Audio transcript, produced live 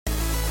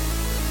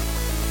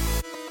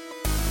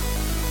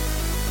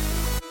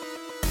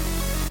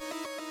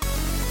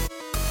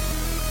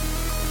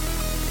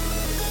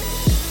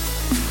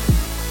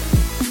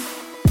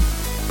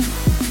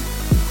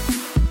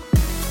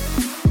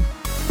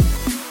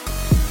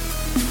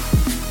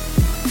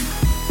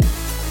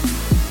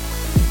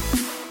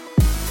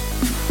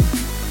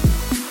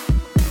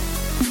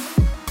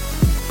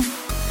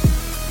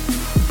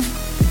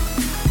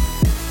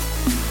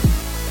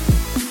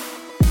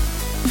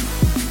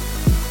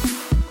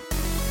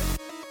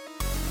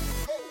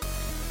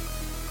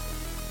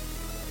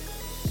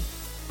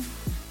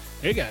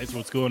Hey guys,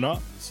 what's going on?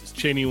 This is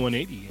Cheney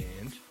 180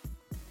 and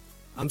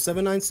I'm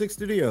 796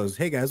 Studios.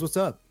 Hey guys, what's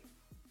up?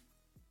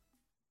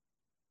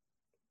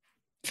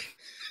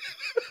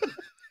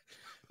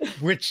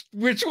 Which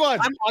one?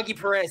 I'm Augie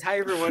Perez. Hi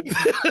everyone.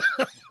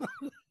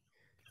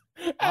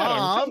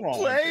 I'm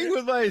playing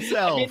with I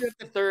myself. made it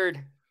the third.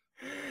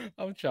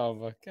 I'm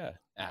Chava. God,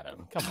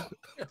 Adam, come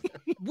on.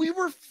 We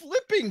were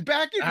flipping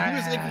back and he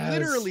was like Yes.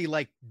 literally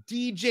like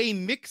DJ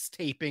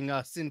mixtaping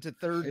us into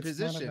third It's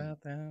position. not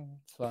about that.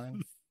 It's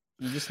fine.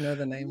 You just know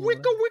the name.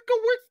 Wicka wicka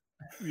wick.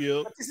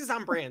 yep. But this is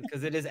on brand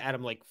because it is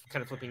Adam like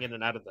kind of flipping in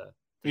and out of the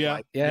Yeah.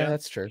 mic. Yeah,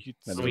 that's true.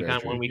 That is One week very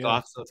on, true. 1 week Yeah.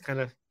 off, so it's kind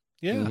of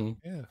Yeah. Mhm.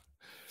 Yeah.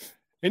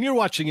 And you're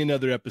watching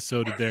another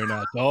episode of They're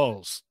Not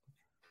Dolls.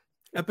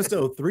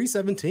 Episode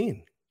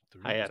 317.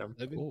 Hi, Adam.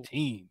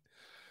 17.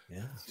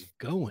 Yeah. How's it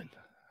going?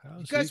 You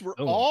How's guys it were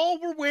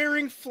going?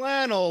 wearing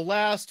flannel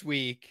last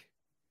week.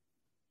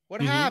 What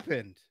Mhm.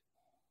 happened?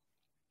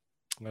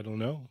 I don't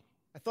know.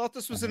 I thought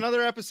this was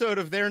another episode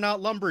of They're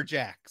Not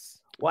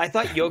Lumberjacks. well, I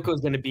thought Yoko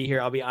was going to be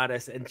here. I'll be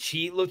honest, and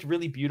she looked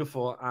really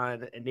beautiful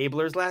on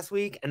Enablers last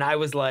week, and I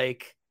was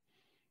like,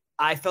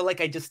 I felt like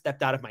I just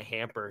stepped out of my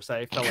hamper, so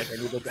I felt like I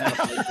needed to up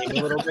my game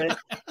a little bit.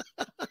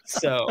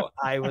 So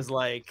I was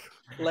like,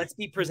 let's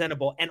be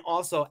presentable, and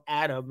also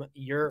Adam,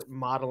 you're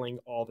modeling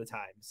all the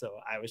time, so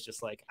I was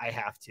just like, I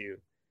have to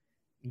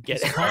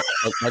get it.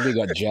 Maybe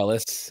got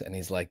jealous, and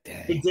he's like,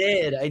 I "Dang."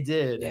 did, I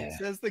did. Yeah.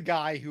 Says the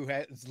guy who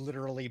has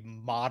literally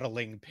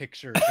modeling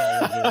pictures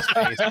all over his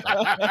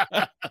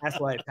Facebook. Past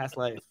life, past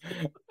life,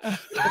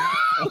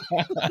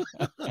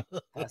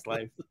 past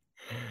life.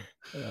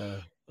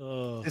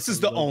 Oh, This is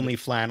I the love only it.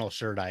 flannel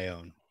shirt I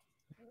own,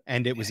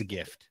 and it was a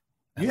gift.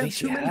 At You have least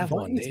too you many have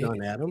one, buttons dude.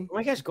 done, Adam. Oh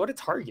my gosh, go to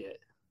Target.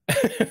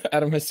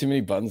 Adam has too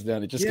many buttons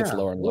down. It just gets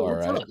lower and lower,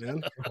 What's right? up,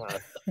 man? Come on.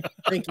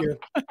 Thank you.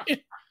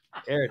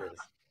 There it is.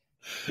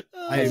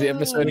 As the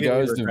episode I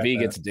goes, the regret V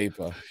that. gets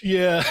deeper.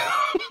 Yeah.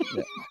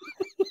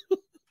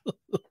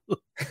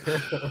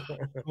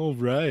 All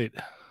right.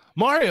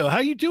 Mario, how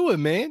you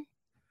doing, man?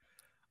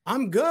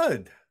 I'm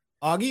good.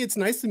 Augie, it's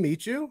nice to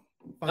meet you.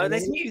 Nice to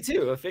Finally. meet you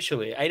too,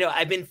 officially. I know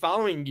I've been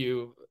following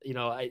you,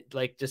 I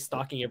like just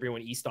stalking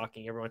everyone,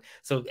 e-stalking everyone.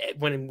 So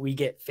when we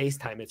get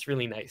FaceTime, it's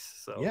really nice.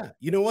 So Yeah.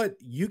 You know what?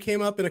 You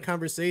came up in a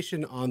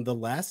conversation on the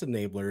last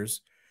Enablers.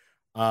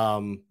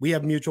 We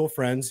have mutual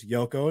friends,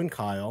 Yoko and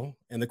Kyle.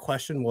 And the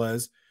question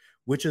was,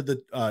 which of the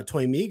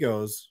Toy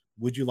Migos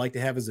would you like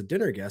to have as a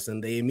dinner guest?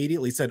 And they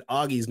immediately said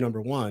Augie's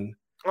number one.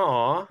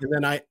 Aw. And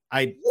then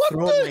I What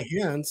throw the- up my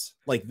hands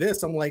like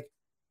this. I'm like,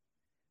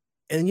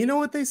 and you know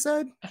what they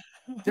said?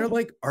 They're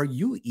like, are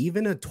you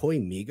even a Toy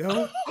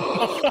Migo?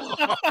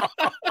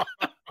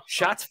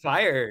 Shots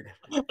fired.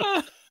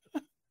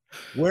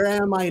 Where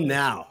am I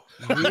now?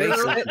 We're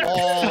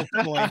all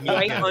going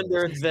Right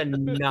under the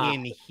knot.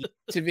 in heat.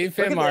 To be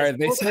fair, at Mario, this.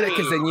 they Look said at it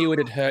because they knew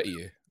it'd hurt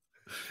you.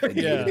 They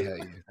knew Yeah. it'd hurt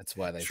you. That's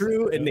why they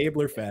True said it.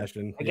 enabler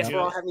fashion. I guess Yeah.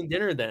 we're all having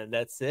dinner then.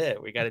 That's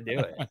it. We got to do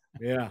it.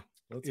 Yeah.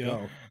 Let's Yeah.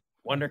 go.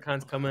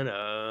 WonderCon's coming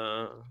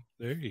up.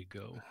 There you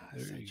go.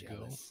 There So you go.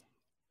 jealous.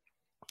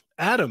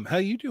 Adam, how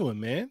you doing,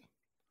 man?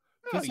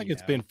 Feels Oh, like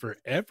it's yeah. been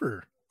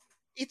forever.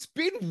 It's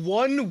been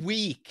 1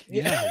 week.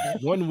 Yeah,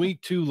 1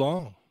 week too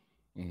long.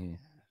 Mhm.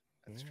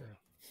 That's true.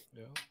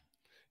 Yeah.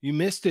 You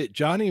missed it.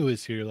 Johnny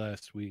was here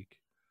last week.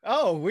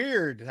 Oh,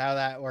 weird how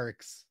that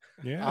works.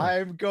 Yeah.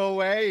 I go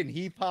away and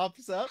he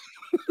pops up.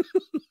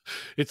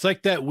 It's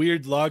like that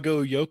weird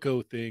Lago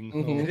Yoko thing.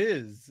 Mhm. It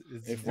is.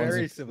 It's If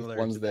very one's- if similar.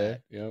 One's to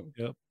there. that.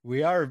 Yep.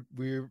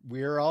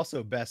 We're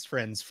also best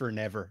friends for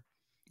never.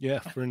 Yeah,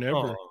 for never.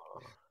 Aw.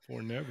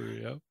 For never.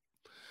 Yep.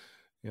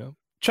 Yep.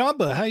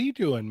 Chamba, how you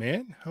doing,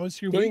 man? How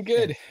was your Doing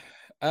weekend?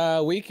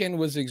 good. Weekend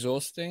was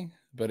exhausting,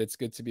 but it's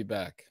good to be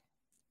back.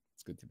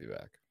 It's good to be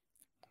back.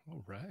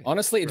 All right.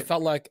 Honestly, it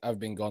felt like I've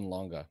been gone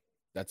longer.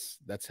 That's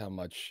how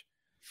much.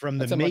 From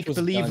the That's how much was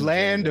make-believe done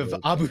land during of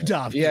the Abu weekend.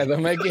 Dhabi. Yeah,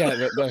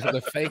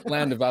 the fake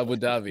land of Abu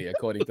Dhabi,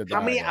 according to How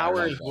many Daria. I love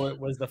hours that.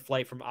 was the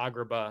flight from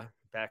Agrabah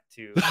back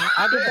to?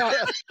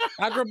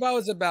 Agrabah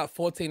was about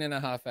 14 and a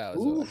half hours.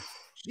 away. Oof.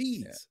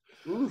 Jeez.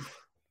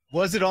 Oof.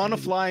 Was it on a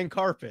flying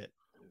carpet?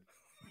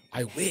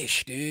 I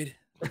wish, dude.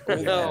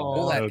 No.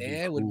 All That that would be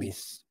air would cool.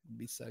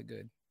 be so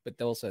good. But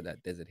also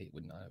that desert heat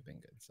would not have been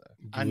good. So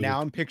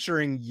Now I'm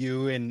picturing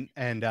you and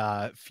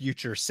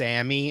future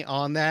Sammy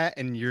on that,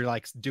 and you're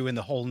like doing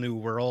the whole new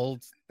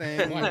world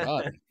thing. why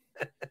not?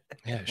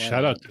 Yeah, Why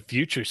shout not? out to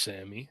future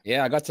Sammy.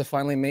 Yeah, I got to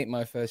finally meet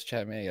my first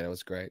chat mate. It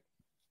was great.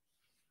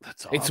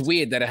 That's awesome. It's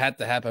weird that it had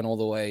to happen all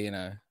the way, in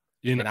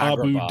in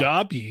Abu Agrabah.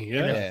 Dhabi. In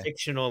Yeah. a Yeah.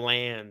 fictional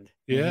land.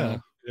 Yeah.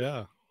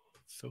 Yeah.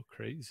 So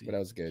crazy. but that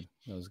was good.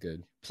 That was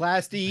good.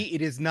 Plasty,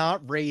 it is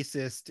not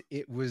racist.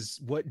 It was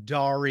what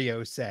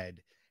Dario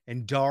said,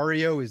 and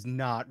Dario is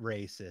not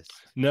racist.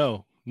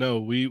 No,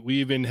 we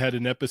even had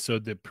an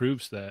episode that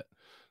proves that.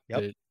 Yep.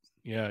 That,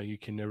 yeah, you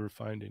can never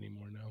find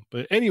anymore now.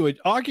 But anyway,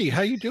 Augie,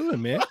 how you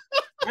doing, man?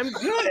 I'm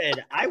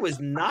good. I was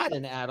not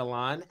in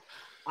Adelon.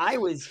 I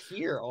was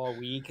here all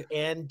week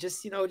and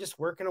just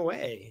working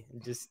away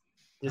and just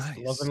Nice.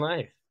 loving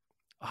life.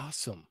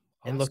 Awesome.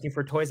 and looking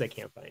for toys I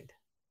can't find.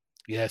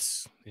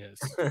 Yes, yes,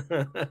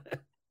 that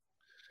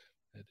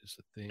is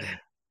a thing.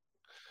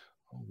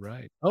 All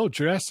right. Oh,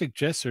 Jurassic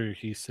Jesser,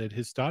 he said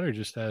his daughter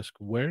just asked,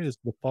 where is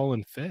the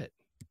fallen Fett?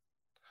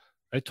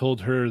 I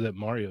told her that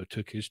Mario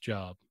took his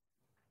job.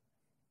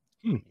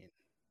 Yeah.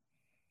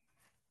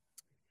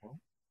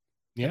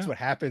 That's what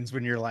happens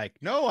when you're like,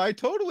 no, I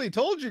totally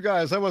told you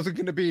guys I wasn't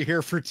going to be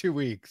here for 2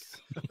 weeks.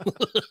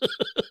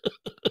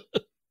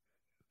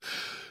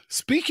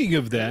 Speaking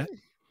of that,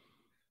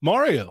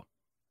 Mario,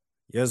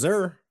 Yes,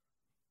 sir.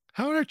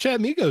 how are our chat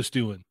amigos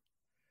doing?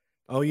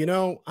 Oh, you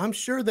know, I'm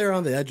sure they're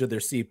on the edge of their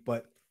seat,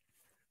 but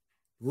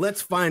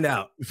let's find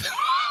out.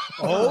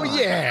 Oh,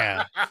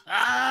 yeah.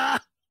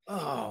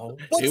 Oh,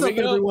 what's Here we up,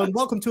 go. everyone?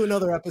 Welcome to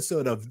another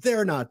episode of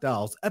They're Not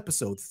Dolls,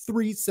 episode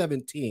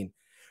 317.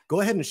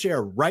 Go ahead and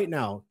share right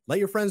now. Let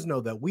your friends know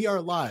that we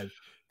are live,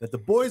 that the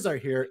boys are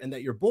here, and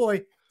that your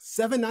boy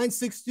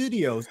 796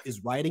 Studios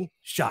is riding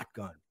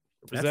shotgun.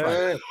 That's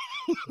right.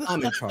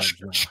 I'm in charge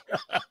now.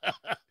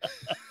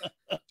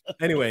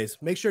 Anyways,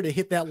 make sure to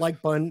hit that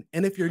like button.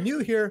 And if you're new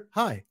here,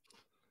 hi,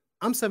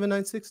 I'm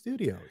 796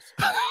 Studios.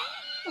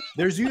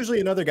 There's usually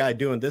another guy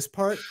doing this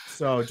part,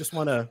 so just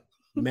want to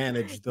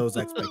manage those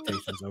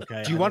expectations,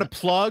 okay? Do you want to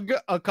plug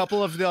a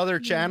couple of the other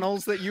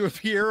channels that you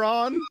appear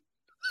on?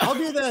 I'll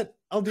do that.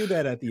 I'll do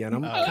that at the end.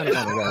 I'm kind of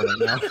on the roll right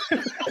now.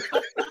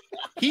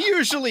 He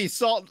usually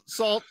salts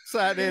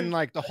that in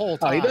like the whole Oh,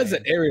 time. he does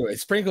it everywhere.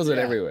 Sprinkles it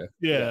Yeah. everywhere.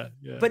 Yeah.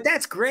 But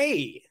that's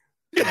great.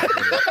 It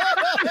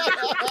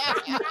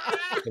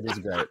is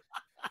great.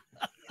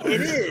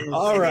 It is.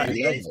 All right.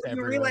 It is.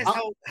 You realize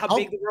how I'll-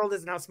 big the world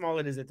is and how small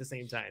it is at the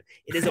same time.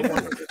 It is a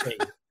wonderful thing.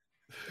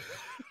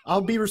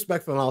 I'll be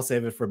respectful and I'll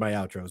save it for my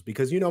outros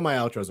because you know my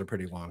outros are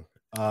pretty long.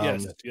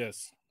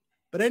 Yes.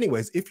 But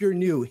anyways, if you're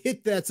new,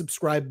 hit that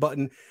subscribe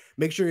button.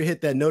 Make sure you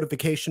hit that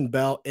notification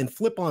bell and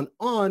flip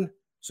on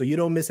so you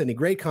don't miss any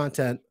great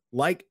content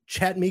like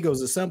Chat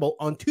Migos Assemble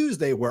on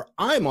Tuesday, where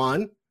I'm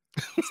on.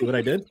 See what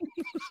I did?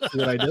 See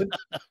what I did?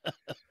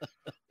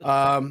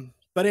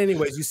 But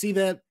anyways, you see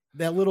that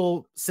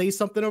little say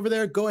something over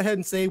there? Go ahead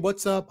and say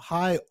what's up,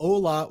 hi,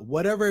 hola,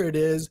 whatever it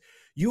is.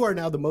 You are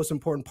now the most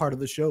important part of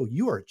the show.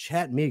 You are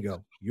Chat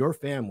Migo, your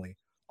family.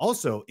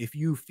 Also, if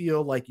you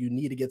feel like you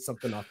need to get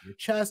something off your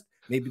chest,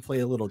 maybe play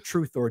a little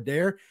truth or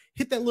dare,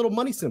 hit that little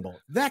money symbol.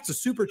 That's a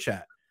super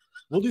chat.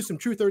 We'll do some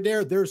truth or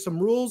dare. There's some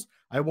rules.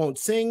 I won't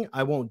sing.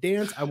 I won't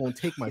dance. I won't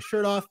take my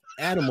shirt off.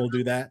 Adam will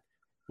do that.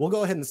 We'll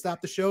go ahead and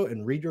stop the show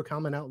and read your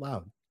comment out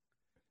loud.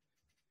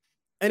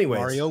 Anyways,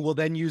 Mario will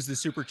then use the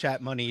super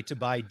chat money to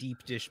buy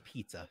deep dish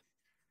pizza.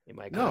 Oh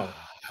my no, God.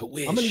 I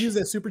wish. I'm going to use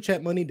that super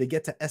chat money to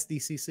get to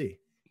SDCC.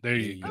 There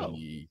you go.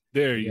 Hey.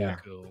 There you Yeah.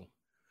 go.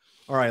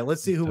 All right,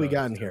 let's see who we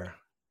got in here.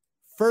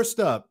 First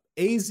up,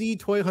 AZ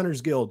Toy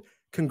Hunters Guild.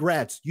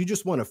 Congrats. You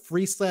just won a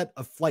free set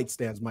of flight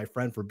stands, my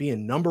friend, for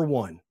being number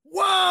one.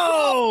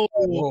 Whoa!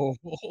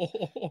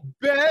 Whoa.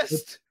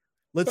 Best.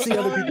 Let's see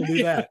other people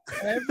do that.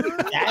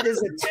 That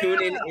is a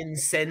tune-in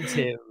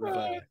incentive.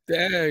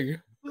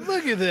 Dang.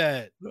 Look at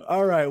that.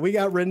 All right, we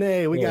got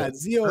Renee. We got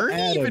Zio Ernie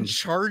even Adams.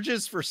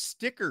 charges for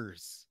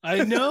stickers.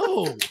 I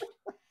know.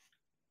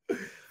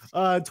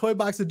 Toy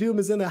Box of Doom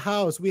is in the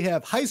house. We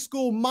have High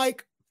School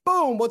Mike.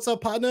 Boom. What's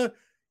up, partner?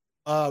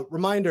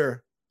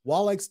 Reminder,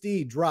 Wall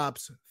XD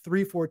drops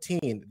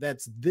 314.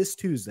 That's this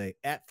Tuesday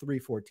at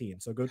 314.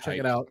 So go check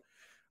it out.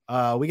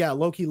 We got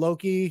Loki,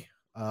 Lucky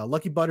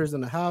Butters in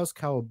the house.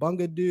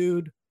 Cowabunga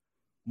Dude.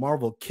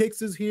 Marvel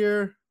Kicks is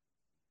here.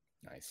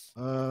 Nice.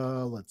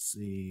 Let's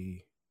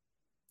see.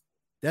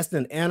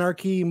 Destined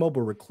Anarchy,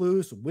 Mobile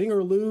Recluse, Wing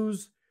or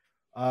Lose.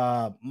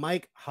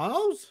 Mike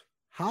House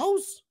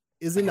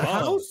is in the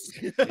house.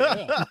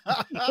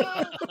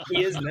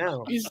 He is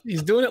now.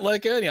 He's doing it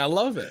like Ernie. I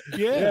love it.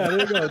 Yeah, there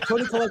you go.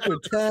 Tony Collector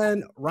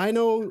 10,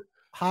 Rhino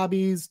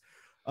Hobbies,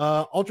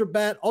 Ultra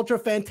Bat, Ultra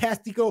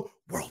Fantastico,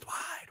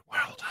 Worldwide.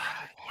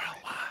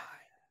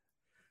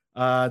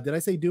 Did I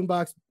say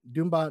Doombot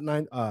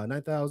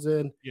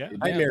 9000? Yeah.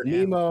 Nightmare Yeah.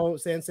 Nemo,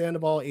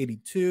 Sandoval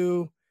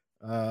 82,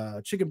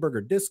 Chicken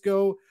Burger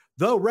Disco,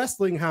 The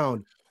Wrestling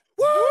Hound.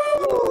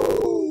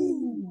 Woo!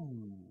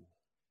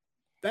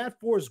 Fat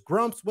Force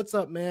Grumps, what's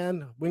up,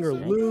 man? Winger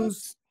What's up,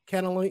 Lose,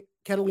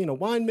 Catalina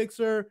Wine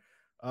Mixer,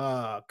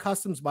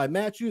 Customs by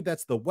Matthew.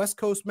 That's the West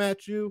Coast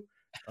Matthew.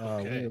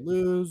 Okay. Winger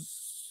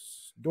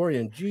Lose,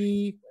 Dorian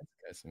G,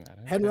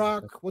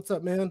 Henrock, what's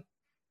up, man?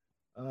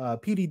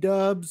 PD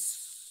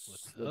Dubs.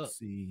 What's Let's up?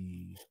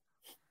 see.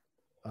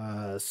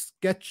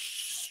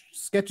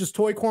 Sketches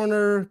Toy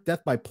Corner,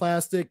 Death by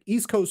Plastic,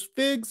 East Coast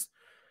Figs.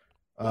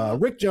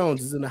 Rick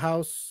Jones is in the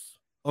house.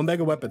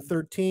 Omega Weapon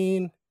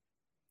 13.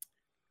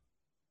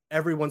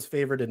 Everyone's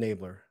favorite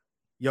enabler,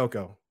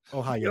 Yoko.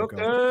 Oh, hi, Yoko.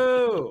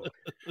 Yoko.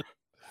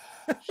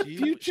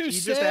 Future she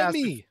just asked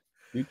if Sammy.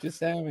 Future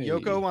Sammy.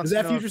 Yoko wants Is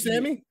that to know Future if you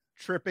Sammy?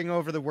 tripping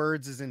over the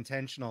words is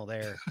intentional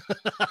there.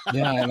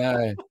 Yeah, I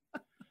know.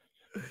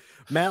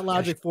 Matt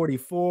Logic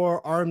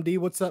 44. RMD,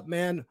 what's up,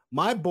 man?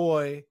 My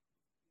boy,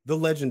 the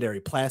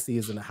legendary Plasty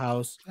is in the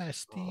house.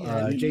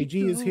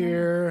 JG is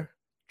here.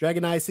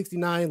 Dragon Eye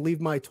 69,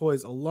 leave my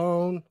toys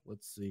alone.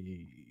 Let's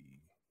see.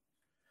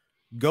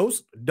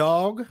 Ghost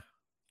Dog.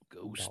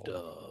 Ghost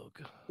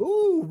Dog.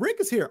 Ooh,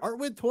 Rick is here.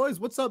 Artwid Toys.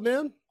 What's up,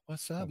 man?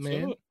 What's up, What's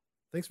man? up?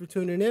 Thanks for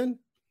tuning in.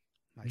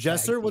 My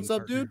Jesser, tag what's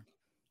team up, dude?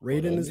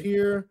 partner. Raiden is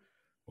here.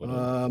 What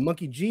up?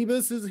 Monkey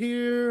Jeebus is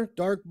here.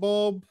 Dark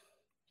Bulb.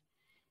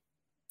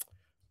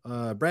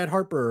 Brad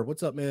Harper,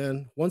 what's up,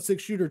 man? 1-6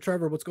 shooter.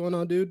 Trevor, what's going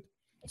on, dude?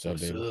 What's up,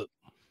 dude? up?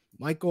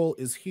 Michael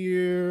is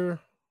here.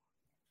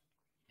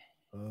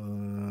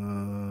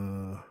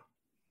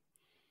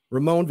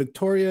 Ramon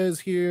Victoria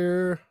is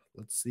here.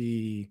 Let's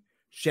see.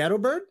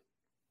 Shadowbird.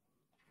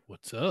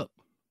 What's up?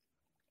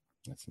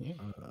 That's new.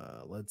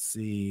 Let's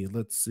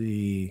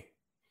see.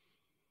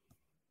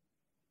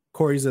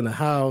 Corey's in the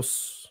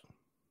house.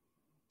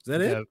 Is that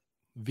it?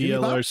 Yeah,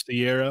 VLR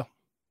Sierra.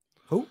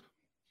 Who?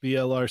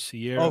 VLR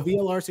Sierra. Oh,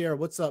 VLR Sierra.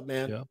 What's up,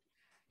 man? Yeah.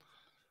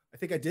 I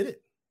think I did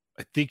it.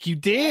 I think you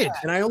did.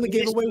 And I only You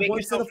gave just away make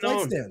one set of yourself flight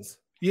known. stands.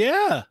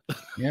 Yeah.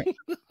 Yeah.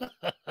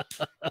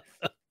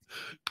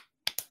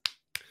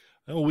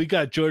 Oh, we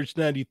got George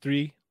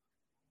 93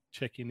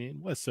 checking in.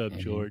 What's up, Mhm.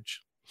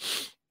 George?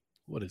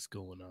 What is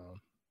going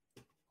on?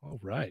 All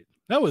right.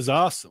 That was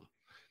awesome.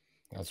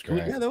 That's Can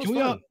we- great. Yeah, that was Can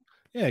we all, fun.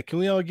 yeah, can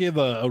we all give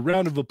a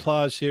round of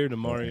applause here to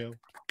Mario?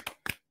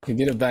 He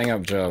did a bang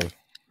up job.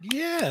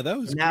 Yeah, that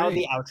was Now great.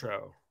 the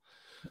outro.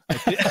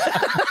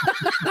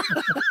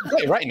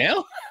 Wait, right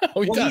now? Are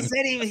we Well, done? he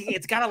said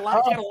it's got a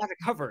lot to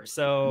cover.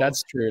 So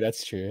That's true.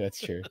 That's true. That's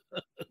true.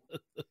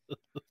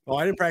 Oh,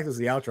 I didn't practice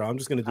the outro. I'm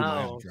just gonna do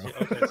my Oh,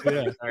 outro.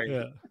 okay. Yeah, Sorry.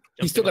 yeah,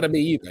 You still got to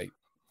be you, mate.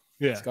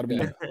 yeah. It's got to be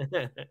you.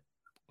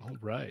 All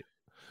right.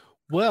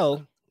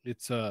 Well,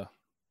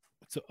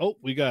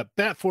 we got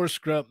Bat Force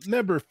Grump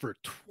member for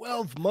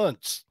 12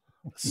 months.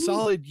 A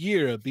solid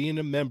year of being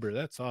a member.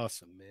 That's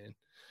awesome, man. It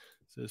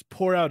says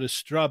pour out a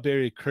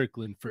strawberry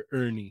Kirkland for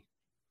Ernie.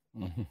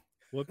 Mhm.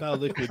 What about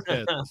Liquid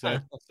Death? Does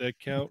that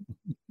count?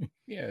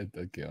 Yeah,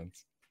 that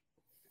counts.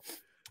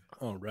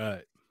 All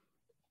right.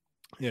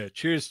 Yeah.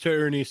 Cheers to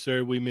Ernie,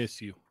 sir. We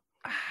miss you.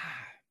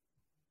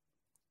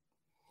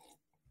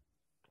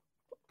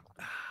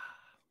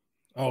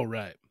 All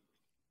right.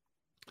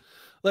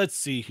 Let's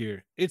see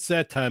here. It's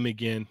that time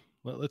again.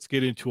 Let's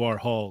get into our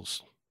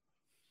hauls.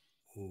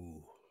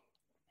 Ooh.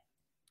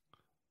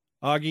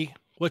 Augie,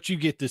 what you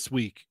get this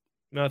week?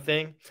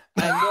 Nothing.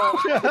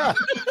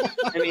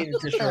 I mean,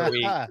 it's a short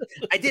week.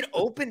 I did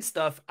open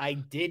stuff I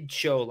did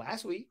show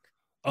last week.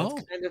 That's Oh,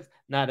 kind of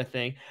not a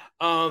thing.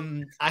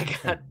 I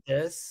got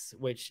this,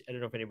 which I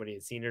don't know if anybody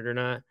has seen it or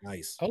not,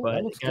 Nice. Oh, but that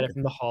I looks got it good.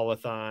 from the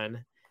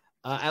Holothon.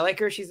 I like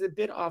her. She's a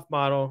bit off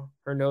model.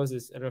 Her nose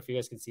is, I don't know if you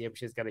guys can see it, but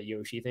she's got a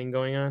Yoshi thing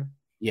going on.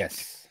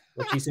 Yes.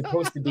 What she's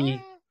supposed to be.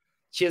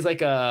 She has like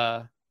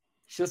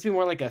she's supposed to be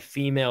more like a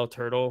female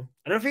turtle.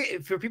 I don't know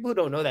if for people who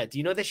don't know that, do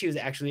you know that she was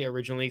actually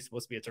originally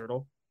supposed to be a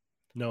turtle?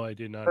 no, I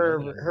did not. Her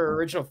know that. her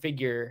original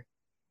figure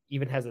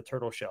even has a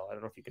turtle shell. I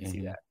don't know if you can see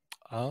Mhm. that.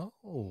 Oh,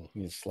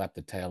 You just slap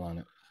the tail on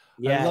it.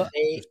 Yeah, love-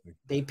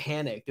 they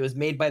panicked. It was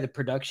made by the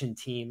production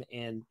team,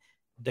 and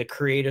the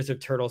creators of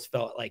Turtles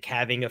felt like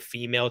having a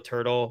female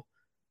turtle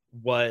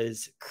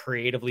was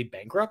creatively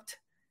bankrupt.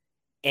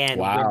 And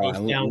when Wow. they And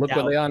found look what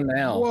out, they're on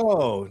now.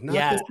 Whoa, not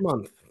Yeah. this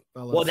month.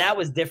 Fellas. well, that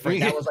was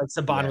different. That was like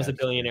Saban was a Yeah.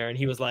 billionaire, and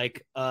he was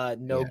like,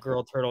 no Yeah.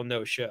 girl turtle,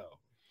 no show.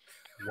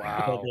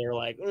 wow. They were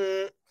like,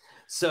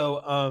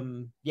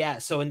 So yeah,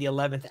 so in the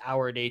 11th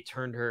hour they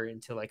turned her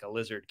into like a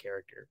lizard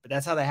character. But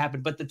that's how that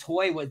happened. But the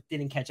toy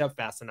didn't catch up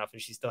fast enough,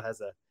 and she still has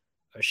a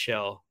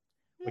shell,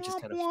 which is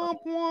kind of fun.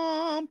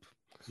 Womp.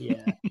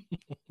 Yeah.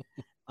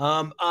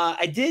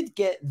 I did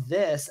get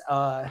this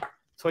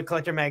Toy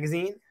Collector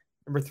magazine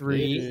number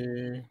 3.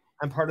 Yeah.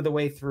 I'm part of the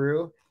way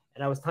through,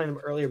 and I was telling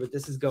them earlier, but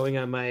this is going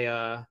on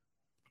my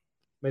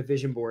my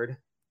vision board.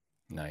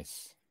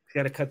 Nice.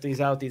 Got to cut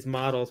these out, these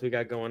models we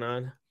got going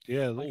on.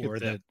 Yeah, look Or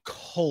at the that.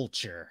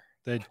 culture.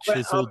 That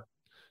But,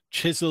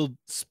 chiseled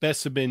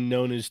specimen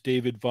known as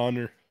David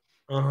Vonner.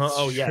 Oh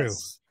It's true.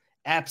 yes,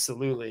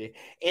 absolutely.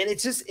 And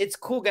it's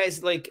cool,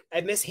 guys. Like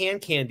I miss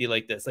hand candy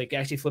like this, like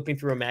actually flipping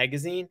through a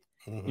magazine.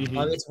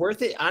 Mhm. It's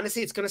worth it.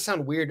 Honestly, it's gonna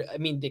sound weird. I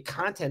mean, the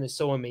content is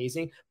so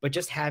amazing, but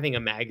just having a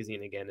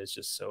magazine again is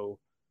just so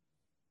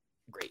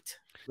great.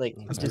 Like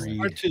Mhm. it's It's just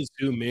hard to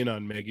zoom in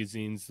on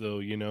magazines, though.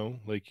 You know,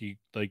 like you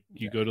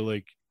go to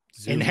like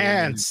zoom in and-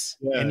 Enhance.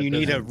 Yeah, and it you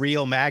need a doesn't-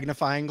 real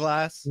magnifying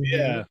glass.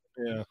 Yeah,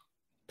 yeah,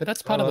 But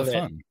that's part of love the it.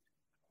 fun.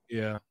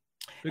 yeah.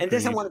 And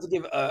this I Agreed. wanted to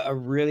give a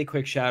really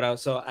quick shout out.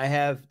 So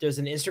there's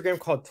an Instagram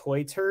called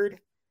Toy Turd.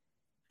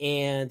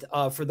 And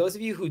for those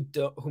of you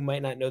who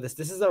might not know this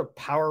is a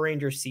Power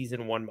Ranger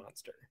season 1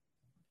 monster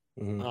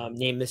Mhm.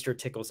 named Mr.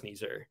 Tickle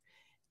Sneezer.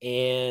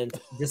 And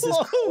this is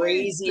Oh,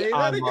 wait, crazy say that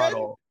on again?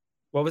 model.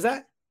 What was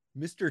that?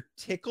 Mr.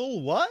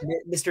 Tickle, what?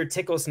 Mr.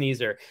 Tickle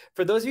Sneezer.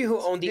 For those of you who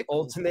own the Tickle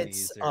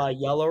Ultimates Sneezer.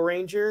 Yellow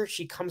Ranger,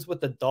 she comes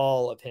with a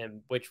doll of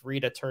him, which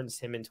Rita turns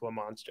him into a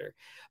monster.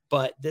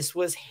 But this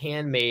was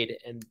handmade,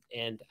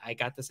 and I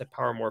got this at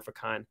Power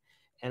Morphicon,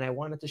 and I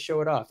wanted to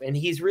show it off. And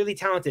he's really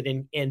talented,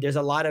 and there's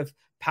a lot of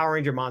Power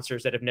Ranger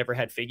monsters that have never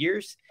had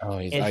figures. Oh,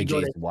 he's And if you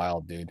go IJ's to-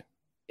 wild, dude.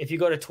 If you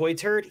go to Toy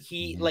Turd,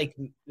 he Mhm. like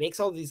makes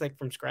all these like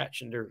from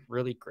scratch, and they're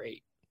really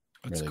great.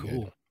 That's Really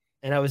cool. good.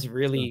 And I was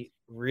really,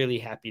 really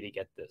happy to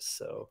get this.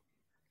 So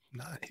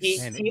Nice.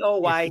 And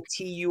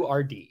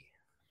TOYTURD.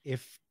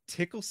 If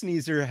Tickle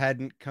Sneezer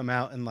hadn't come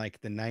out in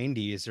like the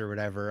 90s or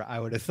whatever, I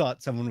would have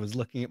thought someone was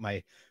looking at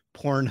my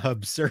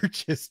Pornhub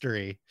search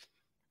history.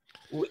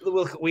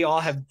 We all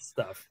have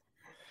stuff.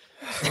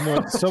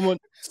 Someone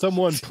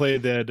play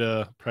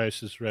that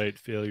Price is Right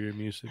failure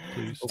music,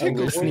 please.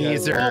 Tickle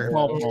Sneezer.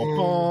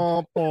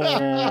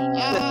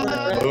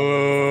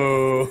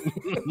 Oh,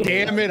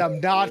 Damn it, I'm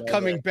not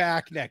coming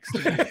back next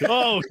week.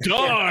 Oh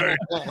darn!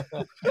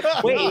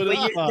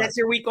 Wait, that's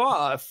your week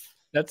off.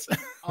 That's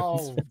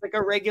Oh, It's like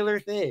a regular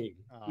thing.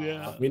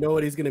 Yeah. we know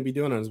what he's gonna be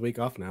doing on his week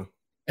off now.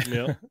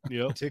 Yep.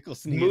 Yep. Tickle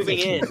Sneezer. Moving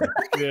in.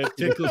 Yeah.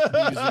 Tickle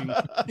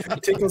sneezing.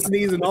 Tickle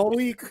sneezing all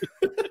week.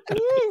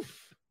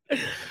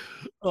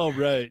 All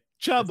right,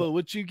 Chamba,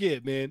 what you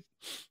get, man?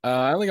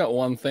 I only got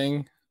one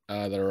thing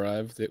that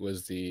arrived. It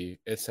was the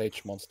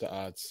SH Monster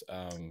Arts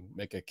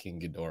Mecha King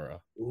Ghidorah.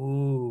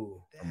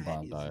 Ooh. From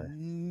That is Bandai.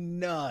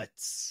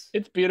 nuts.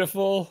 It's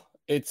beautiful.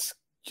 It's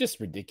just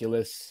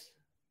ridiculous.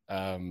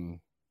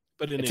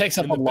 But It takes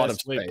up a lot of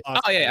best way space.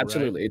 possible, Oh yeah, right?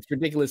 absolutely. It's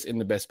ridiculous in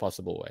the best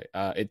possible way.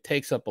 It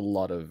takes up a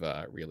lot of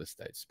real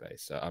estate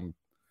space. So I'm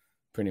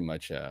pretty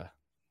much I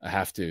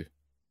have to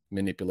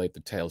manipulate the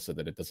tail so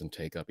that it doesn't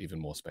take up even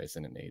more space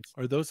than it needs.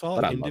 Are those all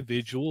But I love it.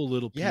 individual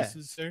little Yeah.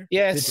 pieces there?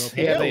 Yes,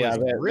 The yeah, tail they is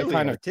are. They're really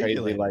kind of crazy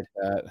articulate. like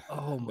that.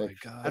 Oh my They're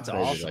god, That's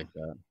crazy awesome. like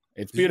that.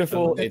 It's Did you put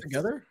beautiful. that It's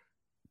together.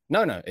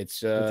 No, it's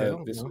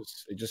tail? this No.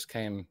 was it just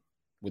came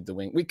with the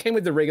wing. We came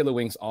with the regular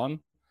wings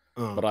on,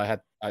 Oh, but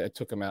I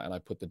took them out and I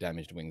put the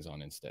damaged wings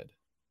on instead.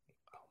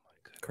 Oh my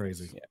god,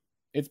 crazy. It's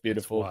That's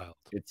beautiful. wild.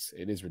 It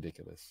is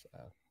ridiculous.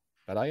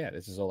 But yeah,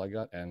 this is all I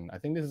got, and I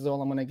think this is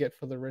all I'm gonna get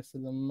for the rest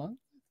of the month.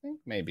 I think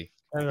maybe.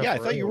 Yeah, I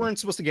thought you weren't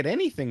supposed to get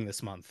anything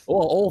this month.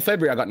 All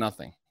February I got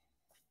nothing.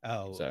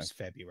 Oh, So, it was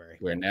February.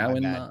 We're now My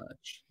in bad.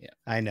 March. Yeah,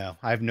 I know.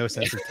 I have no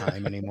sense of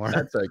time anymore.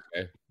 that's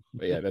okay.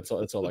 But yeah, that's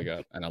all I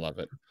got, and I love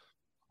it.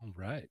 All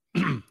right,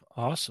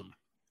 awesome.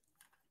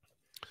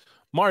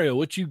 Mario,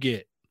 what you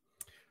get?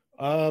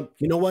 You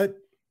know what?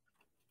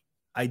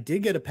 I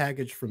did get a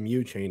package from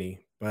you, Cheney,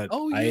 but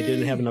Oh, I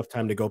didn't have yay. enough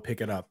time to go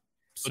pick it up.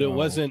 But it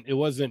So-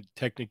 wasn't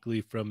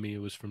technically from me. It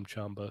was from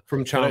Chamba.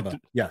 from but I Chamba.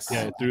 th- Yes.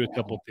 Yeah, I threw a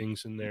couple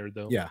things in there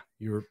though. Yeah.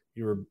 You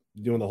were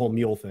doing the whole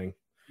mule thing.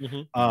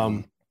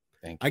 Mhm.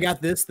 Thank I you.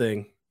 got this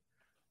thing.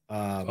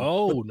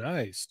 Oh,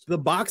 nice. The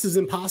box is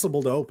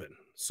impossible to open,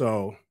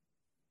 so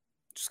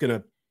just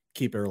gonna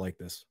keep her like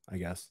this, I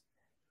guess.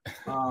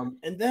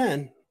 And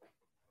then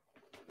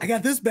I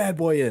got this bad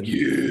boy in.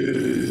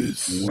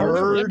 Yes.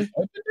 Word.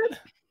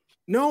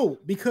 No,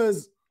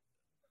 because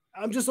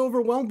I'm just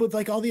overwhelmed with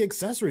like all the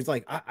accessories.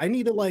 Like I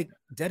need to like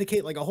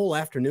dedicate like a whole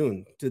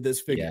afternoon to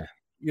this figure. Yeah.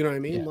 You know what I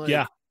mean? Yeah. Like,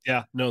 Yeah.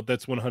 Yeah. No,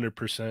 that's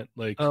 100%.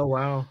 Like, Oh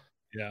wow.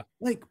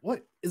 Like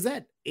what is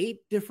that? 8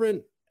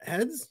 different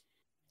heads?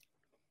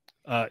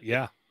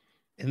 yeah.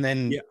 And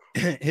then Yeah.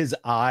 his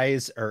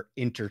eyes are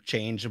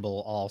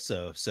interchangeable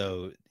also.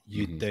 So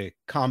Mhm. the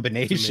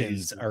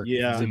combinations amazing. are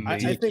Yeah.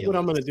 It's I think what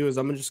I'm gonna ridiculous. do is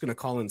I'm just gonna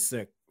call in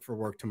sick for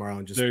work tomorrow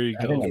and just There you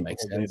I go. think that dedicate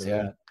makes the whole day sense. to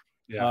Yeah.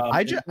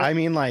 that. Yeah. I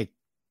mean, like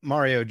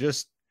Mario,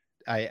 just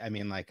I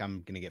mean, like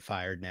I'm gonna get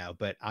fired now,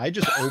 but I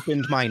just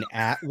opened mine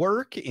at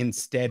work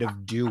instead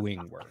of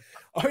doing work.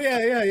 Oh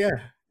yeah.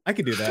 I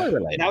could do that.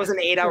 Totally. That was an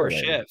 8-hour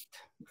Totally. shift.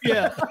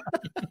 Yeah.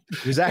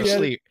 It was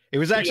actually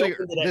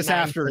opened it at this 9:30.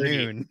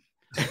 afternoon.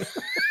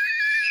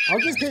 I'll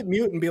just hit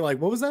mute and be like,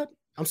 what was that?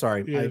 I'm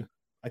sorry. Yeah.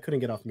 I couldn't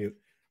get off mute.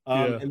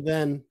 Yeah. And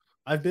then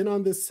I've been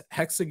on this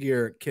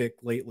Hexagear kick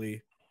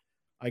lately.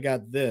 I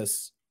got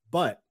this,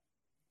 but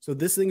so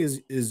this thing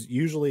is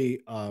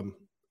usually a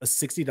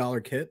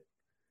 $60 kit.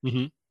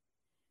 Mhm.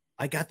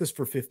 I got this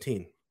for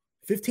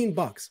 $15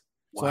 bucks.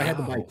 So I had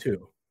to buy Wow.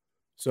 2.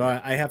 So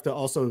I have to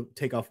also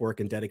take off work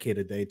and dedicate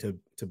a day to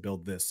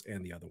build this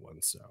and the other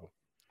one. So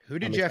Who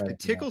did I'm you have to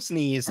excited for that. tickle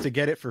sneeze to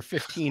get it for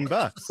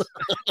 $15?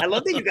 I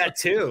love that you got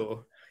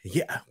 2.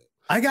 yeah,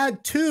 I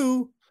got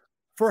 2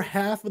 for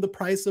half of the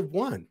price of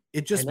 1.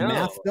 It just know.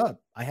 mathed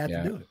up. I had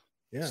Yeah. to do it.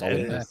 Yeah. Solid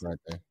It math is. right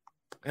there.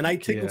 And I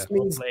tickle Yeah.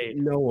 sneeze played.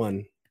 no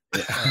one.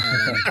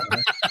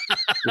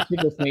 The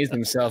people sneeze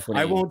himself when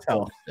I he won't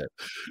tell. it.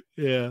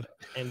 Yeah.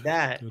 And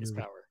that is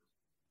Totally. power.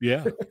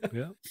 Yeah.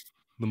 Yeah.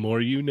 The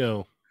more you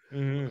know.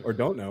 Mhm. Or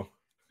don't know.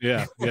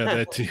 Yeah. Yeah.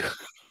 That too.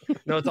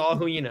 No, it's all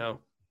who you know.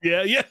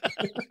 Yeah. Yeah.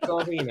 It's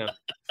all who you know.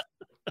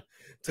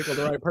 Tickle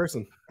the right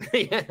person.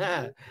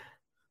 Yeah.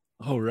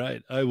 All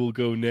right. I will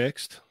go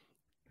next.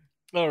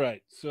 All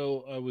right.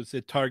 So I was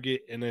at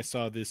Target and I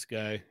saw this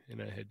guy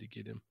and I had to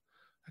get him.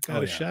 I got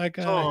Oh, a yeah. Shy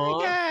Guy.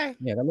 Aw.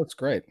 Yeah, that looks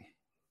great.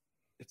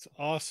 It's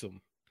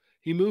awesome.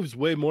 He moves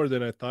way more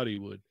than I thought he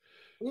would.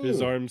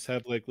 His Ooh. arms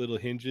have like little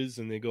hinges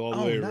and they go all the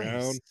Oh, way nice.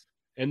 around.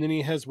 And then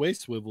he has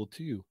waist swivel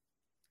too.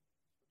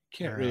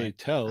 can't All really right.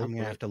 tell. I'm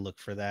gonna but- have to look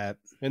for that.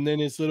 And then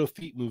his little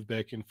feet move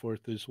back and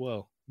forth as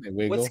well. They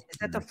wiggle. Is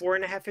that the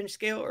 4.5-inch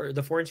scale or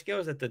the 4-inch scale? Or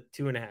is that the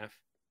 2.5?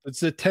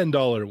 It's a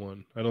 $10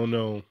 one. I don't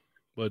know,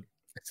 but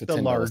It's a The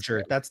 $10 larger,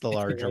 scale. that's the It's the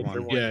larger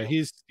larger one. one.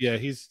 yeah,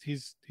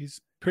 he's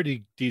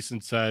pretty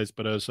decent size.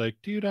 But I was like,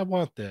 dude, I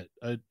want that.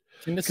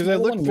 Can the 'Cause I smaller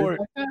looked one for move it-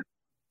 like that?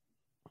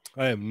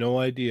 I have no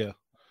idea.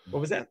 What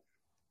was that?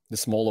 The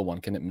smaller one,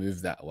 can it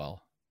move that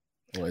well?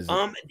 Or is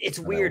it It's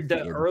that weird. The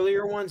weird?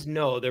 earlier ones,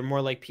 no, they're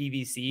more like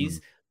PVCs.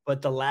 Mm.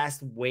 But the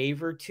last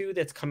wave or two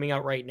that's coming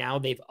out right now,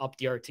 they've upped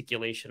the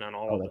articulation on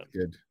all Oh, of that's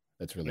them. good.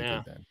 That's really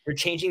Yeah. good then. They're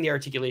changing the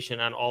articulation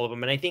on all of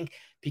them, and I think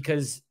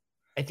because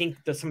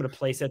some of the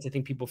play sets, I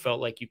think people felt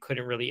like you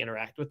couldn't really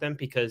interact with them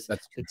because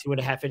That's the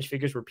 2.5-inch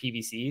figures were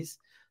PVCs.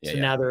 Yeah, So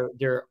yeah. now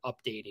they're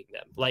updating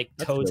them. Like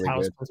That's Toad's really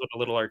house good. comes with a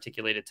little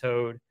articulated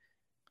Toad,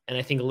 and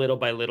I think little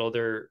by little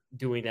they're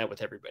doing that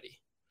with everybody,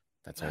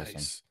 That's awesome.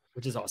 Nice.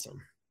 which is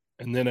awesome.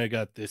 And then I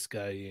got this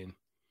guy in.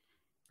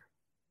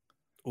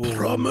 Ooh.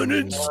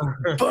 Prominence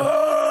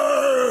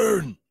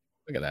burn.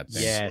 Look at that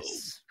thing.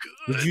 Yes.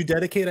 Did you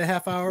dedicate a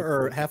half hour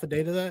or half a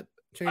day to that?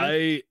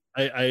 Cheney?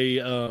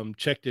 I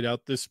checked it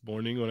out this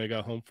morning when I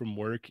got home from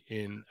work,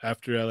 and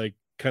after I like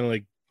kind of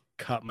like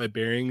caught my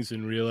bearings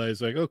and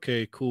realized like,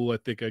 okay, cool, I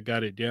think I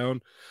got it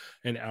down.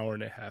 An hour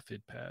and a half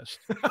had passed.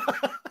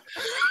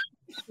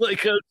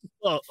 Like,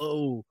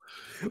 oh,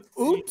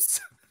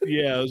 Oops.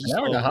 yeah. I was An just,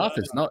 hour and a oh, half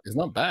wow. is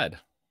not bad.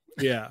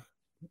 Yeah.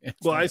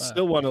 It's Well, not I bad.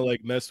 still want to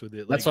like mess with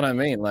it. That's Like, what I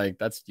mean. Like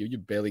that's you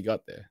barely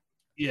got there.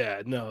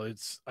 yeah, no,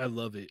 I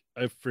love it.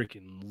 I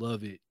freaking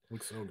love it.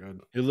 Looks so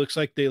good. It looks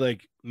like they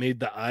like made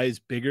the eyes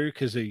bigger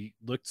because they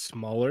looked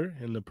smaller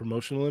in the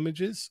promotional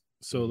images.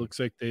 So it looks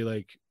like they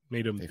like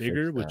made them They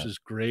bigger, fixed which that. is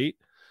great.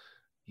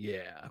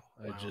 Yeah,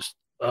 I Wow. just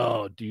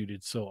oh, dude,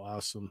 it's so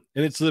awesome,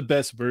 and it's the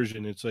best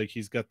version. It's like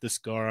he's got the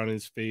scar on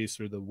his face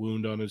or the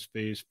wound on his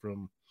face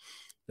from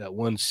that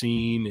one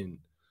scene, and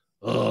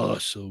oh,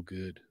 so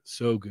good,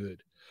 so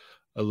good.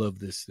 I love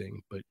this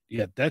thing, but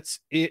yeah, that's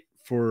it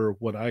for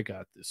what I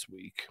got this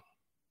week.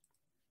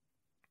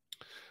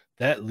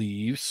 That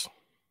leaves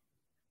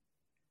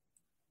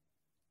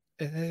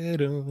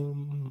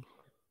Adam.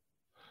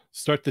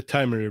 Start the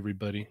timer,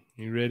 everybody.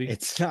 You ready?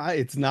 It's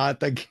not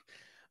the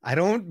I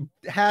don't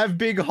have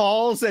big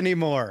hauls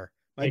anymore.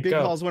 My Hey, big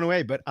go. hauls went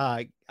away, but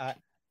I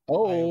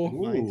Oh,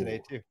 opened mine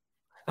today too.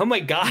 Oh my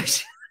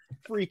gosh,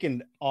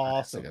 Freaking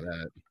awesome. look at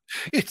that.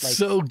 It's like-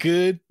 so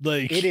good.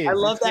 Like It is. I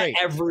love it's that great.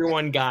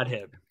 everyone got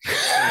him.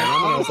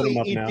 I'm gonna open Honestly,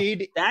 them up it now.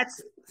 did.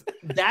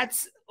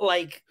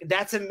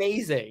 That's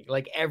amazing.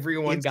 Like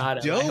everyone It's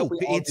got him. I hope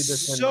dope. we all do It's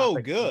this and so not,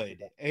 like,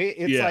 good.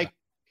 It's Yeah. like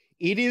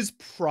it is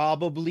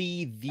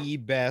probably the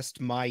best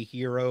My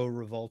Hero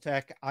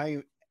Revoltech.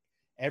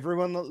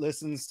 Everyone that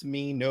listens to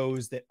me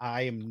knows that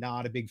I am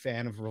not a big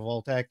fan of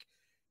Revoltech.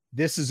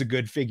 This is a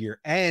good figure,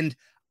 and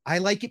I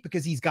like it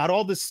because he's got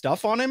all this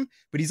stuff on him,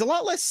 but he's a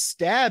lot less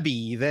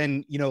stabby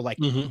than like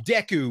Mhm.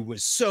 Deku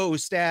was so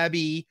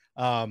stabby.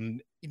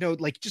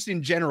 Like just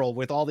in general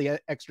with all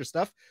the extra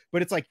stuff.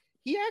 But it's like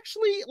he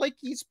actually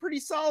he's pretty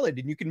solid,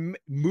 and you can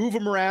move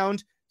him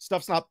around.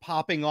 Stuff's not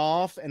popping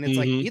off, and it's Mhm.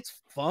 like it's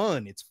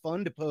fun. It's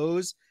fun to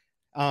pose.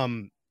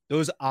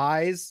 Those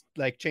eyes,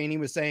 like Cheney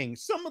was saying,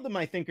 some of them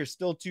I think are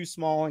still too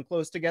small and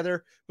close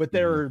together, but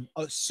there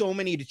are so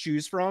many to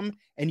choose from,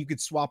 and you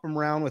could swap them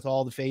around with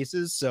all the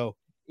faces. So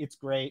it's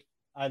great.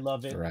 I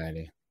love it.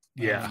 Variety.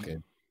 Yeah. That's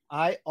good.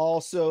 I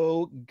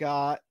also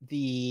got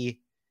the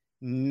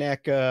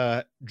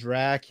NECA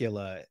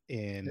Dracula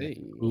in.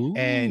 Hey.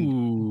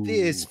 And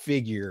this Ooh.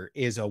 figure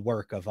is a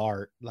work of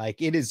art.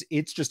 Like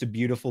it's just a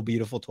beautiful,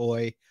 beautiful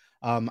toy.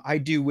 I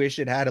do wish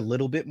it had a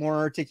little bit more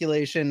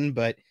articulation,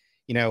 but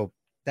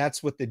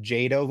that's what the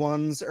Jada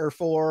ones are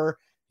for.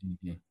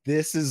 Mhm.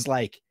 This is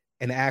like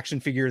an action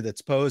figure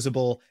that's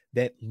posable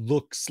that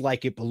looks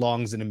like it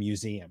belongs in a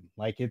museum.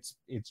 Like it's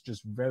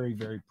just very,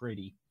 very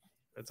pretty.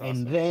 That's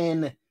awesome. And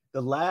then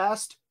the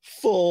last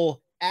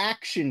full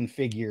action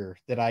figure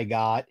that I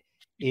got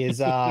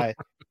is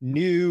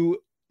new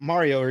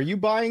Mario. Are you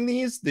buying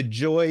these? The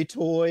Joy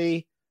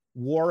Toy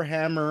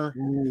Warhammer,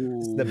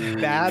 the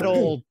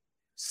Battle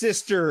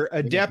Sister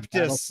Battle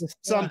Adeptus Sister?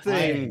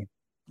 something,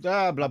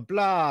 blah blah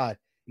blah. I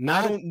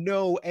Not don't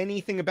know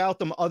anything about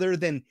them other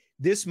than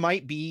this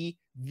might be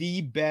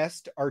the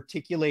best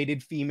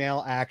articulated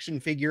female action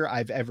figure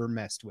I've ever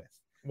messed with.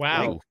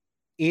 Wow.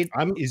 It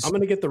I'm is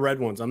gonna get the red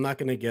ones. I'm not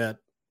gonna get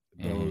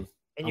Mhm. those.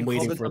 And I'm you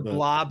waiting called it for the the-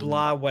 blah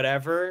blah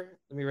whatever.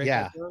 Let me write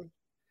Yeah. that down.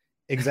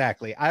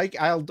 exactly.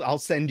 I'll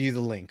send you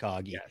the link,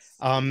 Augie. Yes.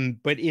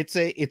 But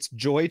it's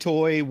Joy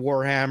Toy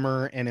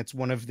Warhammer, and it's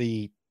one of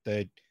the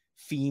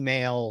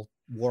female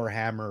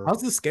Warhammer.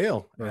 How's the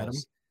scale, Adam?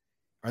 girls.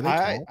 Are they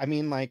tall? I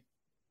mean, like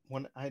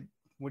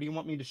what do you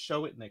want me to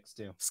show it next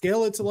to?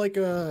 Scale it to like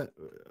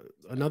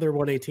another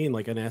 118,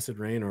 like an Acid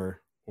Rain,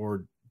 or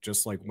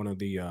just like one of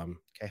the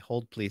Okay,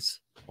 hold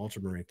please.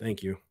 Ultramarine.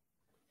 Thank you.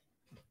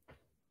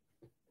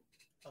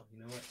 Oh, you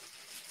know what?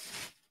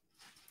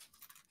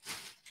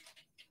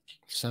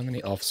 So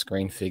many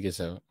off-screen figures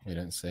that we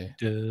don't see.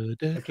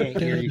 I can't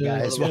hear you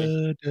guys.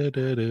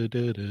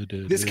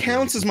 This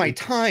counts as my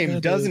time,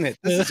 doesn't it?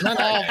 This is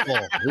awful.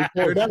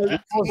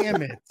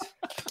 Damn it.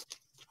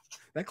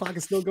 That clock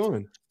is still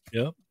going.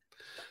 Yep.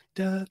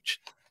 This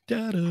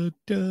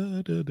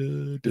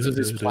is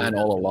his plan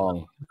all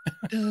along.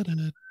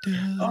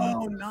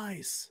 Oh,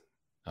 nice.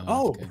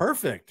 Oh, okay.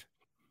 perfect.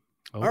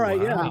 All right,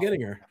 yeah, I'm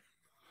getting her.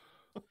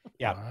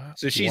 Yeah.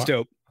 So she's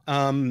dope.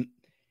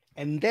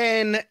 And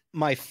then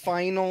my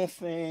final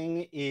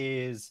thing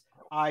is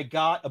I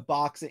got a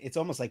box. It's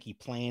almost like he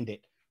planned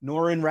it.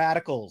 Norin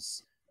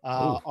Radicals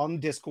on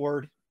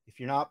Discord. If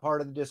you're not part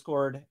of the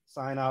Discord,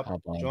 sign up,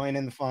 join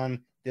in the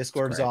fun.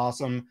 Discord's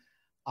awesome.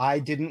 I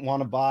didn't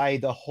want to buy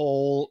the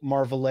whole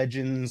Marvel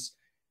Legends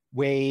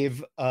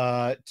wave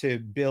to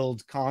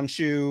build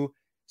Khonshu.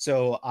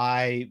 So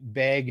I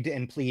begged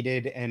and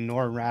pleaded, and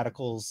Norin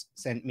Radicals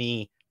sent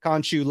me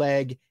Khonshu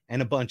leg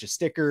and a bunch of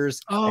stickers.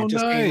 Oh, it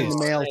just came in the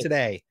nice. mail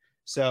today.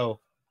 So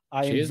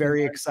I am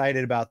very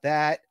excited about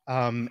that.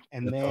 And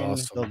That's then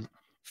awesome. the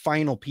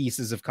final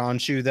pieces of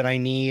Khonshu that I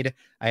need,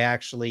 I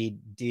actually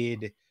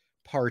did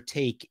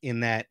partake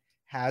in that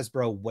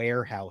Hasbro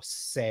warehouse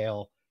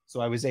sale. So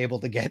I was able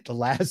to get the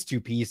last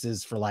two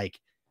pieces for like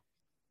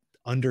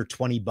under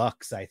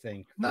 $20, I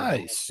think.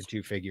 Nice. For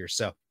two figures.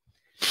 So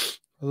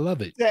I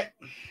love it.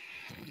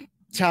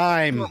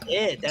 Time.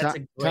 That's a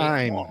great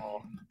Time.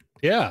 call.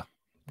 Yeah.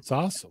 It's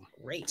awesome.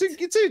 Great.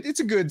 It's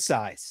a good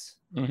size.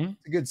 Mm-hmm.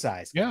 It's a good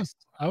size. Yeah. guys.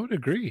 I would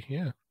agree.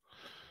 Yeah.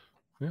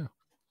 Yeah.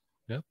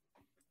 Yep.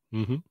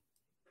 Mm-hmm.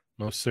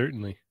 Most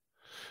certainly.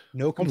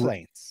 No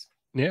complaints.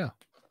 Yeah.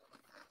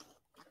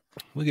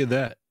 Look at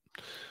that.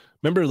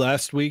 Remember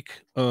last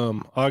week,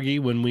 Augie,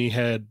 when we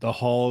had the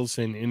hauls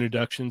and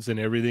introductions and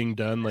everything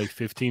done like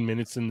 15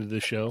 minutes into the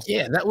show?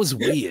 Yeah, that was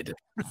weird.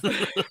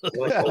 Like,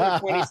 over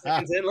 20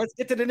 seconds in, let's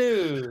get to the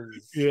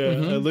news. Yeah,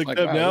 I looked Like,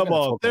 up wow, now. we gotta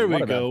Ball. talk There a we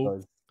lot about go.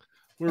 those.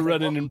 We're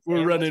running. Welcome, We're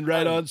Sam. running Let's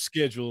right go. on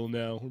schedule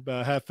now. We're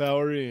about a half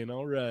hour in.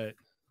 All right.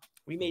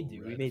 We made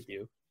do. We made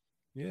do.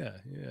 Yeah.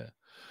 Yeah.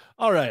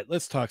 All right.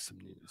 Let's talk some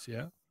news.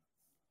 Yeah.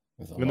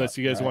 There's a Unless lot,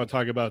 you guys right? want to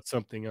talk about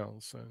something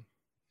else.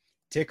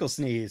 Tickle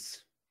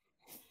sneeze.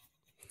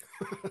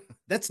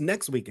 That's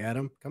next week,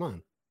 Adam. Come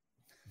on.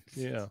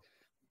 Yeah.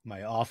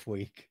 My off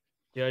week.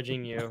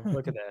 Judging you.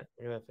 Look at that.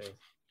 Look at that face.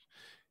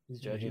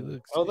 He's Yeah, he judging.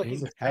 looks Oh, look, he's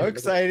angry. How Look at that.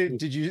 excited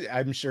did you?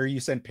 I'm sure you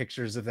sent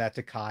pictures of that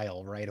to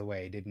Kyle right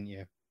away, didn't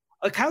you?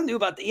 Kyle knew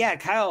about that. Yeah,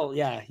 Kyle.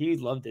 Yeah, he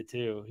loved it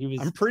too. He was.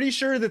 I'm pretty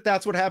sure that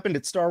that's what happened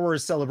at Star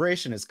Wars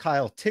Celebration. Is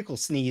Kyle tickle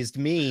sneezed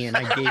me and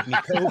I gave me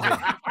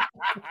COVID.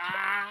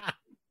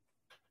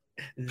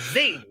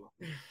 Zing.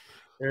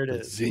 There it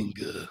is.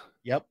 Zinga.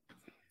 Yep.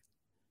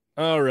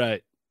 All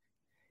right.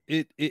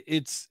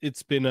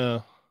 It's been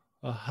a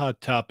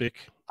hot topic.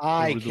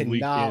 I over the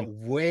cannot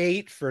weekend.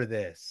 wait for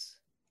this.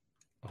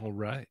 All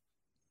right.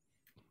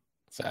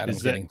 So Adam's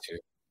Is that- getting two.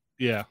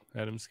 Yeah,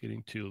 Adam's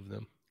getting two of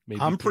them.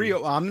 Maybe I'm three.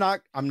 I'm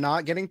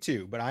not getting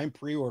two, but I'm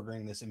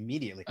pre-ordering this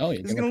immediately. Oh,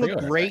 you're This is gonna gonna look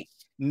pre-order, great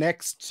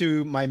next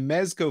to my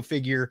Mezco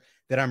figure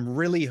that I'm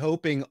really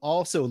hoping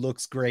also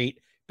looks great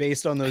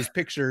based on those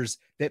pictures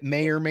that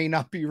may or may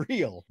not be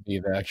real. Be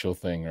the actual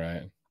thing,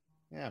 right?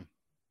 Yeah.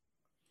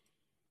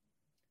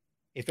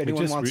 If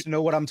anyone just wants to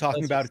know what I'm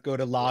talking That's about, just go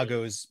to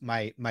Lagos,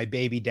 my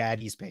baby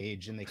daddy's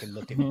page, and they can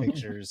look at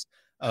pictures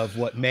of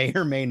what may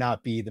or may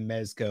not be the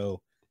Mezco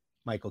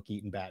Michael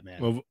Keaton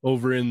Batman.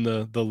 Over in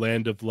the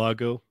land of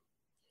Lago.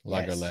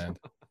 Lager Yes. Land.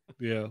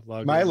 Yeah,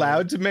 Lago. Am I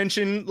allowed to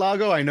mention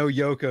Lago? I know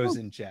Yoko's Oh.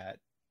 in chat.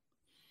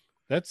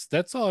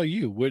 That's all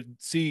you.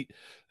 See,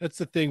 that's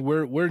the thing.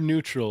 We're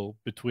neutral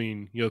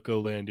between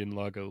Yoko Land and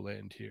Lago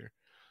Land here,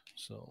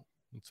 so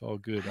it's all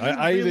good.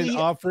 I even really-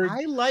 offered.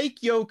 I like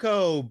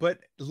Yoko, but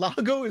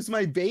Lago is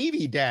my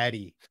baby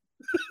daddy.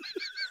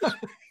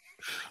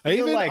 I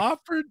feel even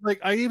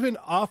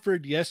like-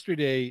 offered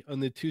yesterday on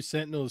the Two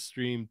Sentinels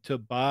stream to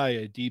buy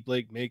a D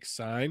Blake Makes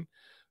sign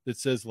that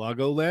says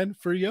Lago Land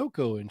for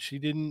Yoko, and she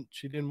didn't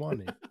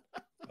want it.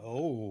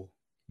 Oh,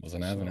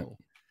 Wasn't having it. So,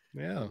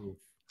 yeah,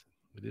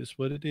 it is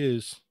what it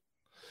is.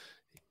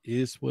 It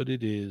is what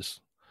it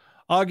is.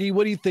 Augie,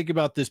 what do you think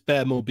about this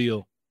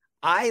Batmobile?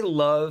 I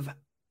love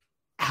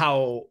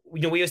how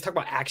we always talk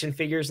about action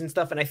figures and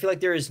stuff, and I feel like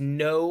there is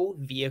no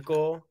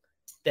vehicle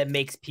that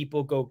makes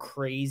people go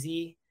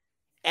crazy.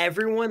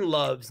 Everyone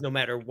loves, no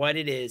matter what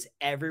it is,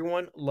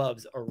 everyone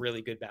loves a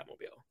really good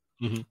Batmobile.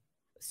 Mhm.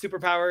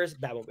 Superpowers,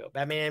 Batmobile.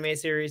 Batman animated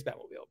series,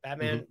 Batmobile.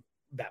 Batman,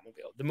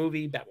 Batmobile. The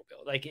movie,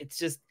 Batmobile. Like it's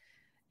just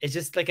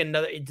like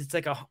another.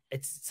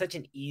 It's such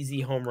an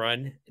easy home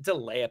run. It's a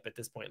layup at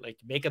this point. Like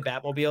make a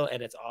Batmobile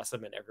and it's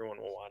awesome and everyone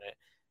will want it.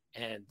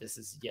 And this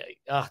is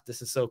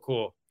this is so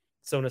cool.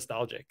 So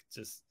nostalgic. It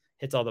just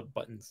hits all the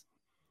buttons.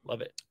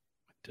 Love it.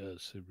 It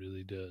does. It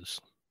really does.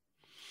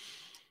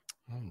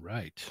 All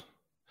right.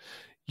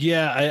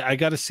 Yeah, I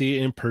got to see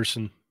it in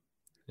person,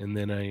 and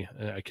then I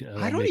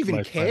I don't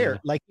even care.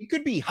 Like it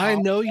could be. I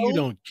know you hollow,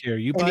 don't care.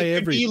 You and buy it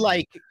could be everything.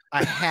 like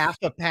a half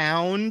a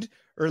pound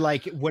or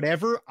like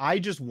whatever. I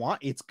just want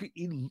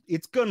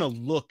it's gonna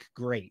look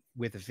great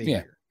with a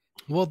figure.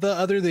 Well, the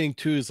other thing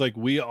too is like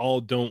we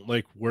all don't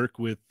like work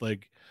with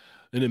like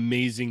an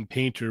amazing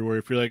painter where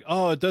if you're like,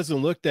 oh, it doesn't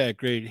look that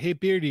great. Hey,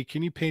 Beardy,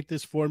 can you paint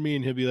this for me?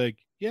 And he'll be like,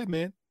 yeah,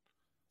 man.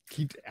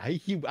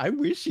 I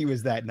wish he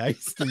was that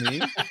nice to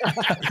me.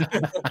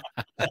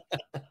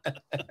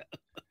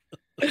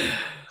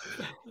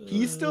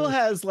 He still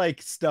has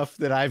like stuff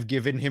that I've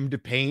given him to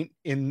paint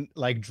in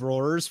like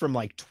drawers from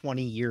like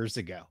 20 years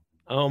ago.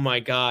 Oh my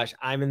gosh,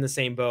 I'm in the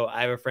same boat.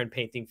 I have a friend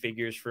painting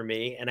figures for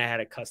me, and I had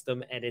a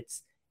custom, and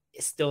it's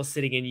still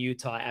sitting in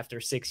Utah after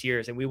 6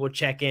 years. And we will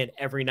check in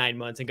every 9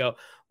 months and go,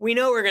 we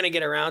know we're going to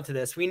get around to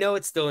this. We know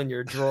it's still in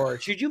your drawer.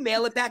 Should you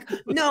mail it back?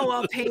 No,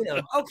 I'll paint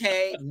them.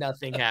 Okay.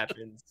 Nothing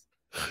happens.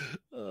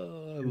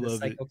 Oh, I And the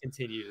love it. cycle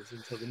continues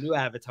until the new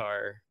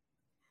avatar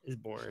is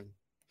born.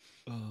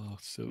 Oh,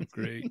 so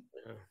great.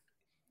 Yeah.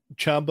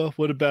 Chamba,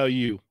 what about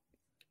you?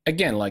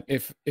 Again, like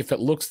if it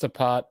looks the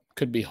part,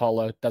 could be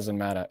hollow, doesn't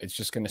matter. It's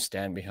just going to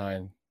stand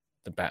behind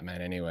the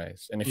Batman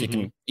anyways. And if you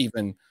can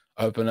even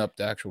open up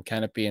the actual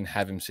canopy and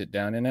have him sit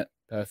down in it,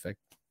 perfect.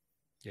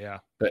 Yeah.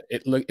 But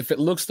if it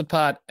looks the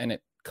part and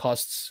it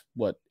costs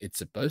what it's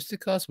supposed to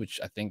cost, which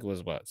I think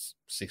was what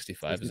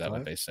 65, is that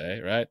what they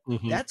say, right?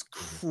 That's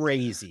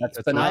crazy. That's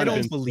I bananas.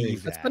 don't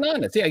believe That's that.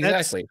 bananas. Yeah,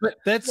 exactly.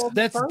 That's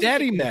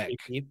Daddy Mac.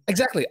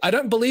 Exactly. I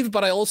don't believe it,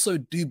 but I also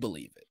do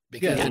believe it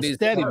because Yeah, it is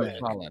Daddy Darren Mac.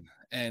 Cullen,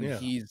 and Yeah.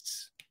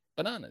 he's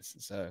bananas.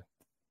 So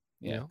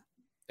yeah, Yeah.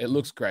 it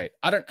looks great.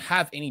 I don't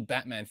have any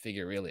Batman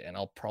figure really, and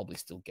I'll probably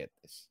still get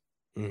this.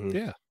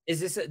 Yeah. Is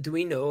this do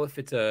we know if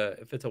it's a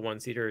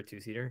 1-seater or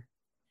 2-seater?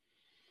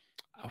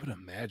 I would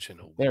imagine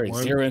There is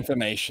zero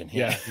information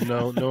Yeah, here.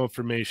 no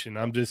information.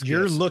 I'm just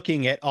You're guessing.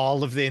 looking at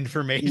all of the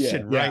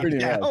information Yeah, right pretty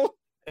now. much.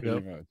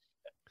 Yep.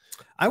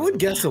 I would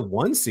guess a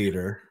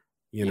 1-seater,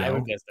 you Yeah, I know,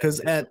 would guess that because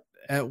too.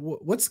 at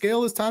what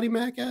scale is Toddy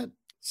Mac at?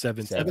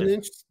 7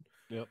 7-inch.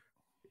 Yep.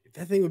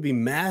 That thing would be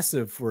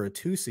massive for a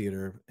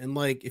 2-seater. And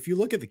like, if you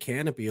look at the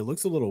canopy, it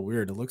looks a little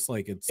weird. It looks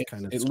like it's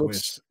kind of It squished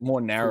looks more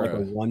for like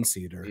narrow. a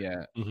 1-seater.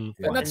 Yeah, Yeah.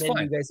 and that's and then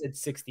fine. you guys said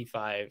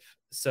 65,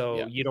 so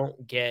Yeah. you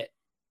don't get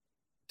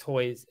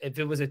toys. If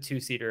it was a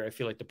 2-seater, I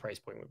feel like the price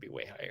point would be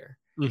way higher.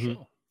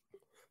 Sure.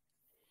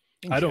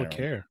 In I don't general.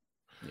 care.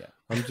 Yeah.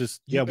 I'm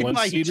just You can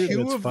buy 1-seater. two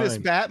That's of this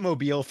fine.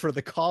 Batmobile for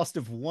the cost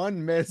of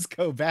one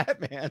Mezco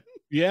Batman.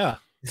 Yeah.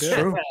 It's Yeah.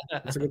 true.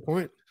 That's a good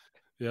point.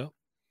 Yeah.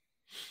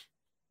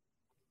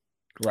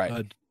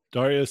 Right.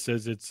 Dario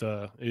says it's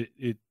a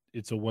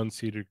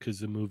 1-seater because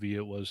the movie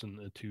it wasn't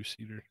a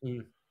 2-seater.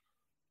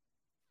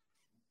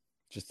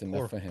 Just enough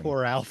Poor, for him.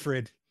 poor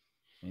Alfred.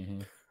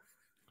 Mhm.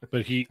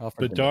 But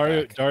Alfred in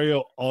the back.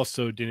 Dario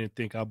also didn't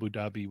think Abu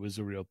Dhabi was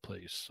a real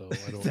place. So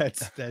I don't.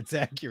 That's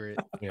accurate.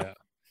 Yeah.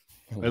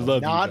 I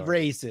love Not you,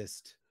 Dario.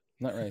 racist.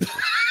 Not racist.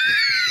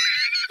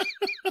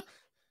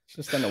 It's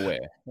just unaware.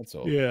 That's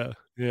all. Yeah.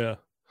 Yeah.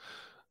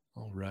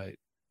 All right.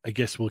 I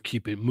guess we'll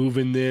keep it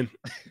moving then.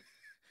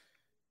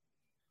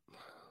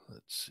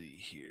 Let's see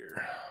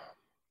here.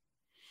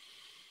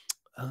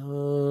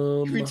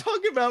 Can we talk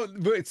about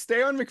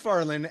stay on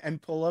McFarlane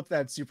and pull up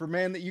that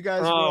Superman that you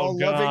guys were Oh all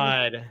loving?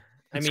 God!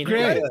 I It's mean,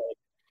 great.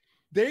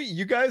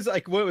 You guys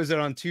like what was it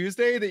on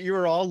Tuesday that you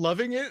were all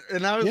loving it?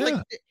 And I was Yeah.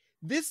 like,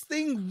 this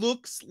thing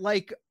looks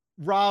like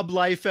Rob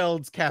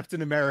Liefeld's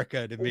Captain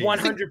America to me.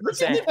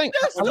 100%. I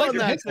Just like on the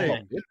that head thing.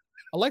 sculpt. dude.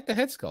 I like the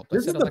head sculpt. I This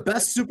is said I the like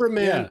best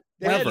Superman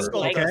The head ever. sculpt.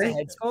 Like the Okay.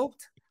 head sculpt.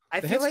 I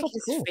The feel head like sculpt's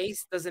his cool.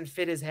 face doesn't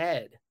fit his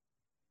head.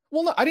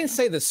 Well, no, I didn't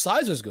say the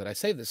size was good. I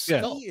say the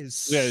Yeah. sculpt. He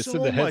is Yeah, it's so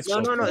the head much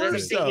sculpt. No. That's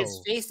That's good. the thing. His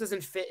so. face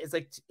doesn't fit.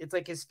 It's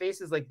like his face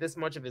is like this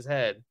much of his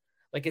head.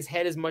 Like his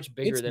head is much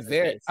bigger It's than his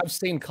very. face. I've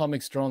seen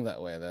comics drawn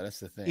that way, though. That's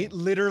the thing. It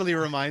literally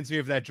reminds me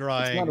of that It's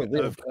drawing not a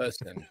real of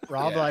person.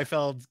 Rob Yeah.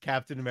 Liefeld's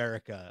Captain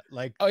America.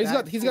 Like, Oh, he's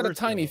that got a torso.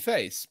 tiny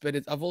face,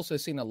 but I've also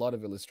seen a lot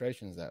of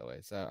illustrations that way.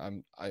 So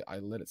I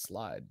let it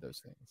slide. Those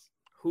things.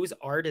 Whose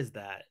art is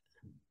that?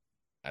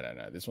 I don't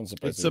know. This one's It's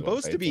supposed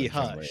supposed to be based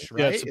on Jim Hush,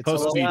 Lee. right? it's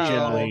supposed to be supposed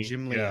Jim be Lee.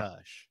 Jim Lee Yeah.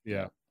 Hush.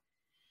 Yeah.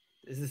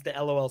 Is this the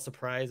LOL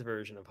surprise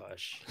version of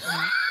Hush?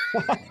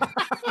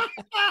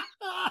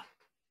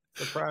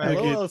 Surprise!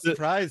 Look at LOL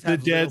surprise. The have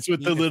little dads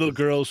with the little penises.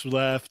 girls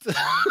left.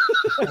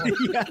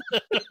 Yeah.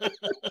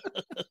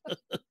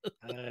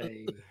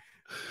 Ay.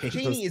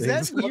 Janie, is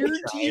that weird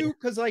to you?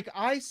 Because like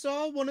I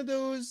saw one of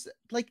those,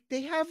 like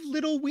they have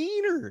little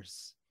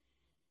wieners.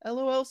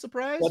 LOL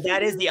surprise. Well,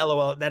 that is for the you?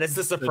 LOL. That is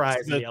the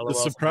surprise. The, in the LOL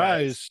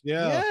surprise.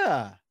 Yeah.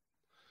 Yeah.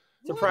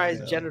 Surprise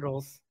Wow.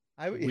 genitals.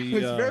 I We,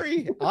 was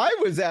I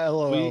was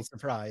LOL we-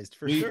 surprised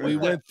for We, sure. we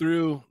went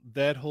through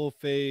that whole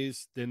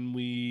phase. Then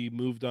we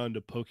moved on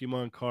to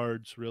Pokemon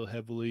cards real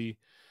heavily.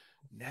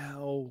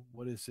 Now,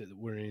 what is it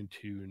we're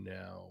into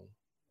now?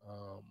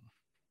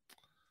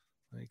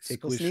 Like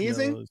Tickle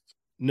sneezing? Squishmallows.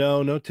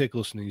 No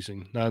tickle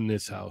sneezing. Not in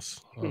this house.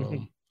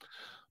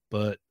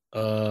 But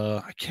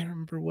I can't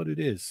remember what it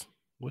is.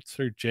 What's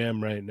her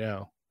jam right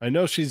now? I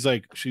know she's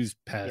far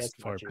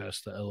watching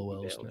past the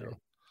LOLs Veiled now. Her.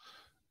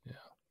 Yeah.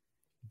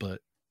 But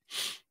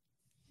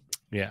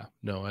yeah,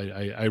 no,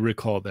 I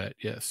recall that.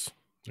 Yes.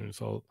 There's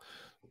all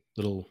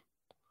little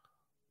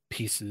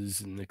pieces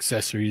and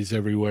accessories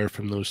everywhere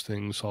from those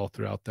things all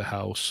throughout the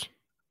house.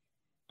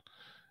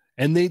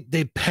 And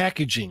they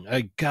packaging,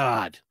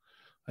 God,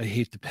 I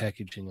hate the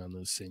packaging on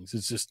those things.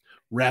 It's just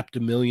wrapped a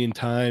million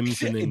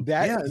times, and then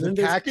then the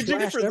there's packaging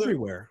trash for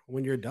everywhere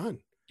when you're done.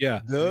 yeah,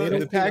 They don't the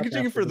clean up packaging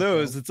after for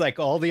those, themselves. it's like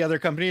all the other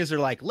companies are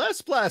like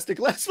less plastic,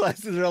 less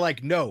plastic. They're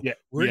like, no, Yeah,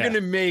 we're yeah.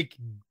 gonna make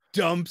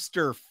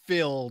dumpster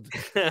filled.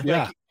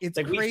 yeah. It's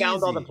like crazy. we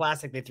found all the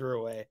plastic they threw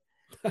away.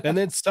 And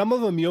then some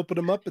of them, you open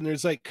them up, and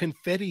there's like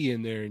confetti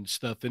in there and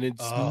stuff, and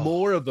it's Oh.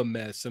 more of a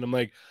mess. And I'm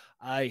like,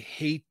 I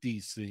hate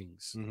these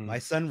things. My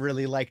son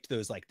really liked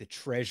those, like the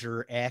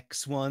Treasure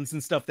X ones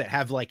and stuff that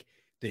have like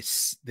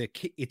this.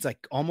 It's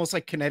like almost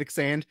like kinetic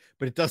sand,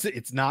 but it doesn't.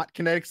 It's not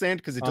kinetic sand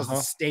because it doesn't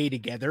stay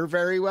together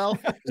very well.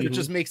 So it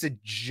just makes a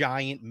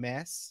giant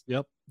mess.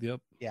 Yep.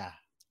 Yeah.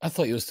 I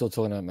thought you were still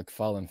talking about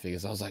McFarlane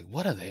figures. I was like,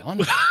 what are they on?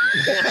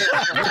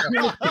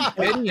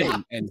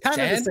 and Kind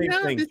of the sand same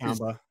now? thing, This is-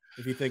 Kamba,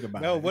 if you think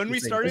about it. No, It's when the we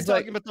same started thing.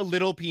 talking about the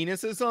little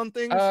penises on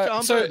things,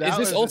 Jumbo, So that is this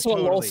was also a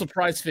totally- LOL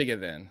surprise figure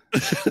then?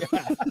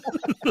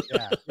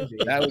 Yeah,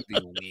 That would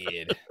be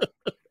weird.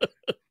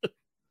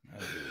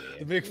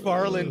 the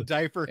McFarlane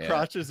diaper Yeah.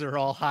 crotches are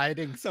all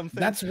hiding something.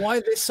 That's why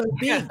they're so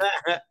big.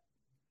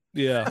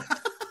 Yeah.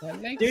 That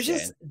makes There's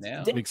sense just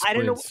now. I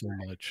don't know. Explains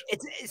so much.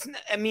 It's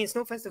I mean, it's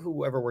no offense to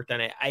whoever worked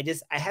on it. I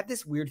have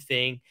this weird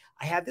thing.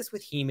 I have this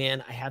with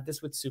He-Man. I have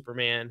this with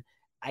Superman.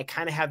 I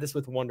kind of have this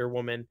with Wonder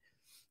Woman.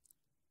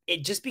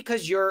 It just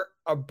because you're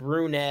a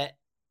brunette,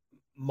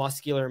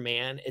 muscular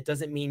man, it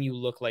doesn't mean you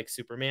look like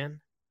Superman.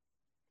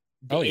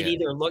 Oh, it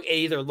yeah.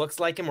 either looks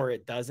like him or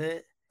it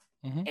doesn't.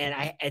 Mhm.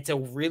 And it's a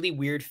really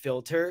weird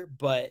filter,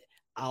 but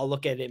I'll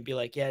look at it and be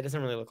like, yeah, it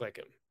doesn't really look like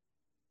him.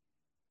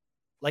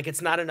 Like,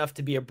 it's not enough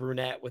to be a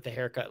brunette with a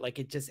haircut. Like,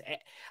 it just,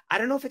 I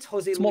don't know if it's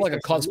Jose. It's more Luis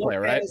like a Garcia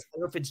cosplay, right? Lopez. I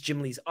don't know if it's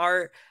Jim Lee's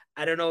art.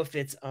 I don't know if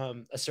it's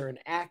a certain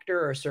actor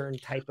or a certain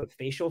type of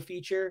facial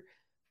feature.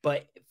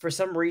 But for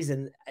some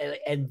reason,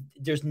 and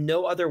there's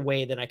no other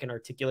way that I can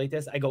articulate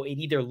this, I go, it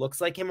either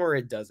looks like him or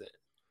it doesn't.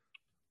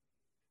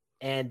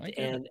 And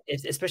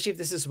especially if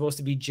this is supposed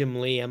to be Jim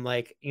Lee, I'm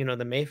like, the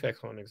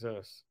Mafex one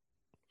exists.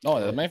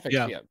 Oh, the Mafex,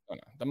 Yeah.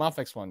 the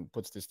Mafex one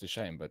puts this to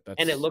shame, but that's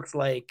And it looks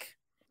like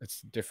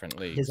it's different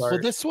leagues. his Well,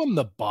 art. this one,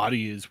 the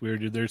body is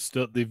weird. They've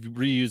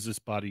reused this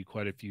body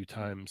quite a few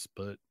times,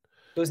 but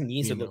Those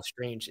knees you would know. look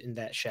strange in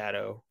that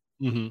shadow.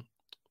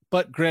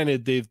 but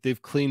granted,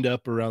 they've cleaned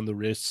up around the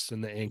wrists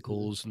and the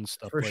ankles and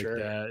stuff For like sure.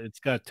 that. It's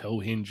got toe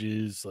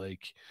hinges.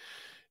 Like,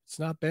 it's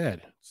not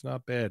bad. It's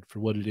not bad for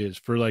what it is.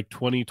 For like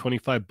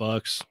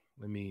 $20-$25.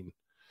 I mean,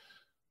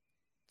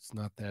 it's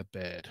not that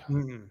bad.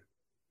 Mhm.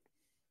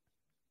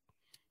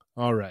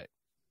 All right,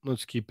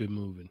 let's keep it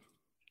moving.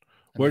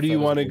 And Where the do you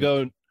photos want to are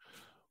go?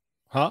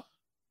 Huh?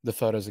 The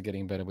photos are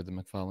getting better with the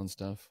McFarlane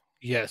stuff.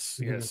 Yes,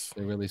 Mhm. yes.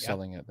 They're really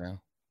selling it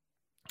now.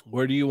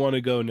 Where do you want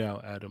to go now,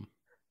 Adam?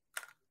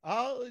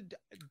 The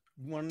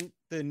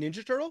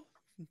Ninja Turtle,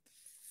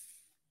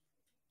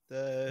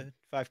 the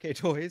 5K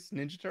Toys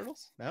Ninja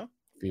Turtles. No,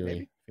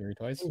 Maybe. Fury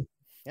toys.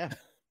 yeah,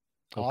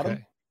 Autumn,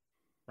 Okay.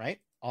 right?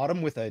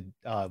 Autumn with a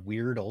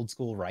weird old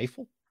school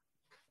rifle.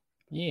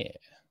 Yeah.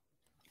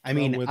 I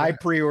mean, with I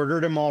that?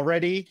 pre-ordered them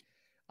already.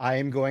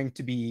 I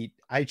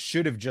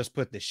should have just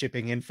put the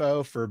shipping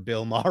info for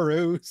Bill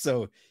Maru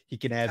so he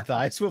can add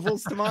thigh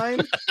swivels to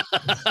mine.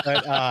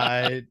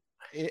 But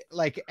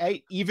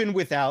even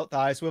without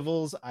thigh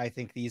swivels, I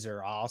think these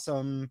are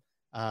awesome.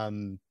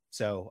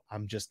 So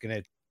I'm just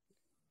gonna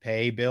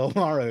pay Bill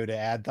Maru to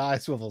add thigh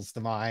swivels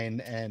to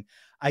mine. And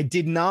I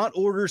did not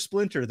order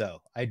Splinter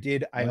though. I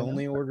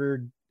only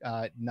ordered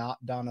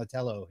not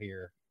Donatello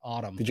here.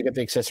 Autumn. Did you get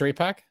the accessory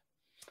pack?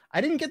 I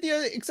didn't get the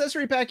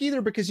accessory pack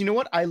either because you know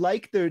what? I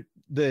like the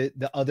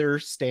other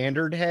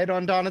standard head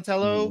on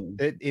Donatello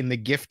in the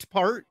gift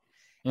part,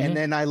 Mhm. and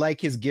then I like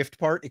his gift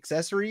part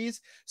accessories.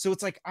 So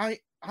it's like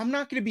I'm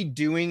not going to be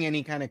doing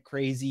any kind of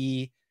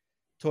crazy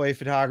toy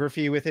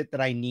photography with it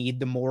that I need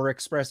the more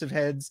expressive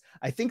heads.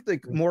 I think the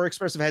more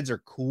expressive heads are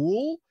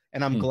cool,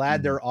 and I'm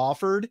glad they're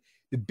offered.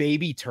 The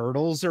baby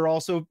turtles are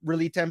also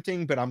really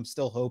tempting, but I'm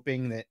still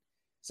hoping that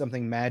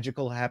something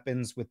magical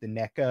happens with the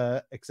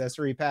NECA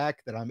accessory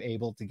pack that I'm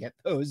able to get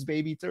those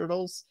baby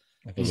turtles.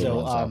 I think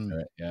So, everyone's after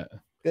it,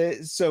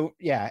 yeah. So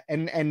yeah,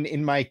 and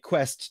in my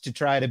quest to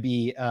try to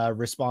be a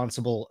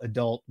responsible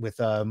adult with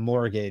a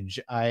mortgage,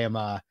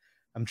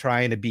 I'm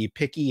trying to be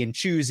picky and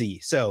choosy.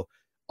 So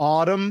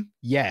Autumn,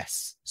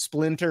 yes.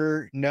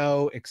 Splinter,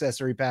 no.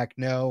 Accessory pack,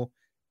 no.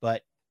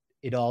 But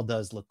it all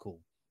does look cool.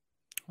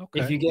 Okay.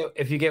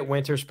 If you get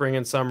winter, spring,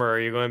 and summer, are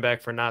you going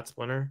back for not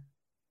Splinter?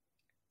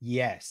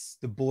 Yes,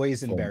 the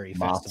Boys and For Berry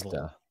Festival.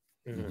 Master.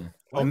 Mhm.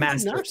 Why Oh, would you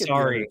Master, not get the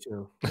sorry. other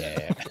two,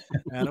 Yeah.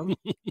 Adam?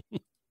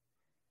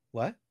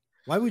 What?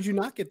 Why would you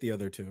not get the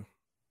other two?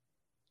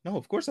 No,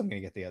 of course I'm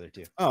going to get the other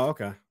two. Oh,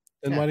 okay.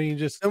 Then why don't you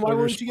just Then why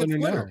order wouldn't you get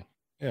Splinter? now?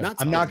 Yeah. Not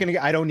I'm not Splinter. going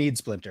to. I don't need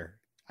Splinter.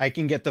 I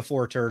can get the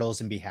 4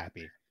 turtles and be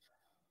happy.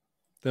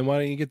 Then why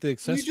don't you get the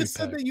accessory You just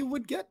pack? said that you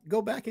would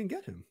go back and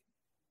get him.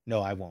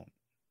 No, I won't.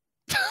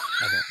 I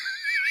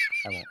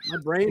won't. My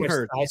brain Much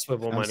hurts. thigh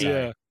swivel I'm money.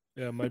 sorry.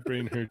 Yeah, my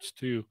brain hurts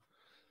too.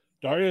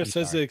 Dario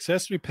says sorry. the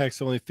accessory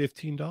pack's only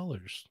 $15.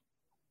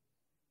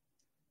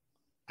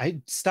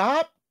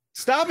 Stop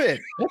it.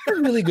 That's a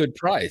really good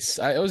price.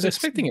 I was That's-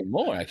 expecting it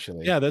more,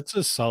 actually. Yeah, that's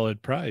a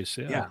solid price.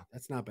 Yeah, Yeah.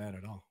 that's not bad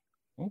at all.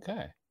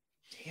 Okay.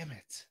 Damn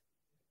it.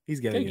 He's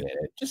Go getting get it.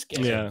 it. Just get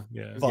it. Yeah.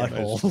 Yeah. Might as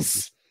well Buttholes.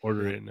 just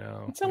order it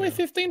now. It's only yeah.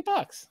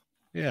 $15.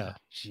 Yeah.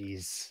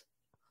 Jeez.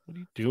 What are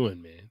you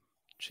doing, man?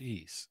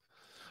 Jeez.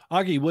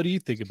 Augie, what do you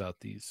think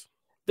about these?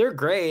 They're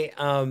great.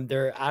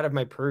 They're out of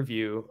my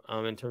purview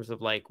in terms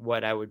of like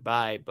what I would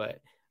buy, but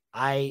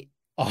I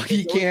Oh,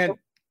 he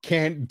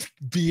can't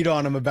beat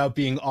on them about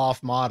being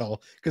off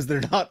model because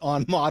they're not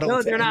on model. no,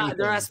 to they're not.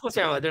 They're anything. not supposed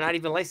to. They're not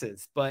even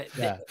licensed. But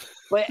Yeah.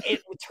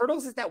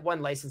 Turtles is that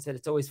one license that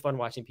it's always fun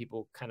watching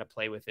people kind of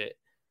play with it,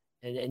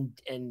 and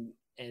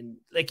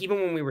like even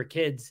when we were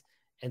kids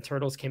and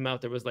Turtles came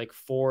out, there was like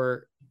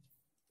 4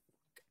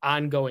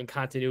 ongoing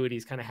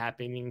continuities kind of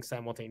happening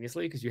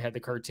simultaneously because you had the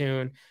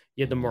cartoon,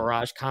 you had the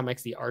Mirage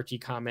comics, the Archie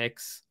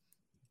comics,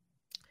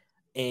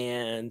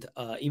 and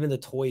even the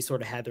toys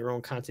sort of had their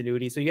own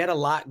continuity. So you had a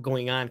lot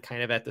going on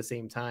kind of at the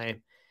same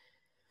time.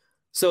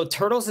 So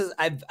Turtles is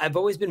I've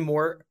always been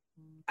more.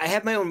 I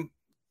have my own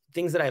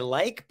things that I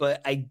like,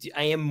 but I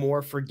am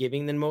more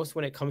forgiving than most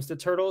when it comes to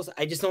Turtles.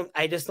 I just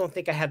don't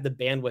think I have the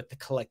bandwidth to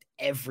collect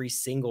every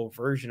single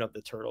version of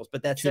the Turtles.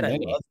 But that said, I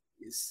love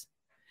these.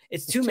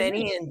 It's too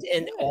many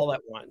and all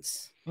at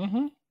once.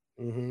 Mm-hmm.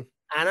 Mm-hmm.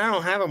 And I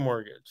don't have a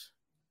mortgage.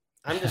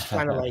 I'm just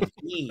trying to like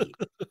eat,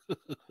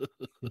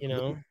 you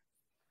know?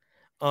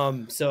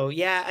 So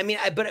yeah, I mean,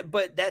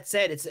 but that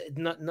said, it's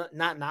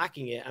not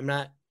knocking it.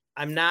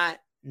 I'm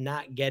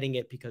not getting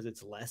it because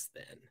it's less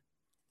than.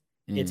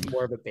 It's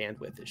more of a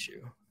bandwidth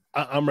issue.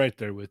 I'm right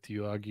there with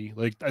you, Augie.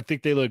 Like, I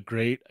think they look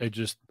great. I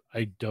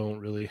don't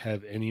really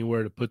have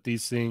anywhere to put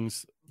these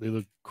things. They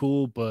look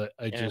cool, but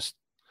I'm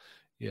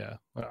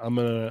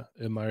gonna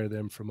admire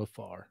them from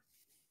afar.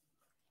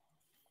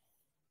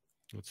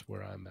 That's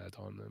where I'm at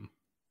on them.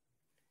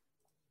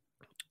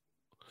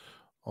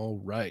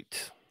 All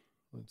right.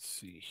 Let's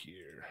see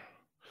here.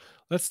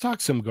 Let's talk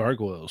some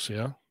gargoyles,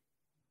 yeah?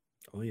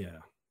 Oh yeah.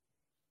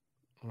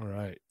 All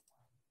right.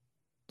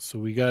 So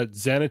we got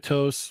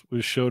Xanatos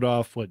was showed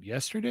off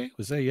yesterday?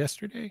 Was that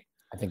yesterday?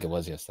 I think it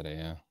was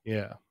yesterday,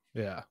 yeah.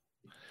 Yeah.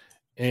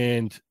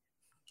 And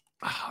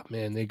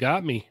man, they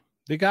got me.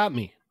 They got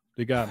me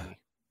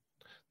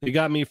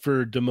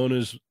for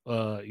Damona's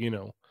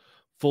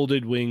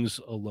folded wings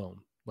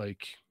alone.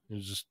 Like, it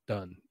was just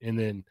done. And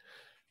then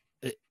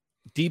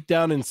deep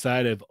down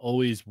inside, I've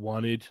always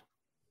wanted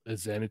a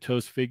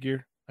Xanatos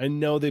figure. I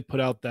know they put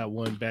out that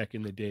one back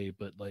in the day,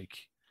 but like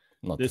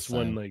Not this the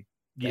one, same. like,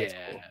 That's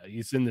yeah, cool.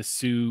 he's in the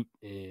suit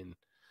and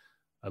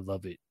I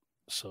love it.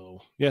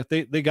 So yeah,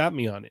 they got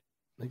me on it.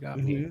 They got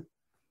me.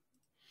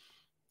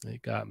 They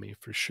got me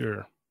for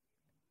sure.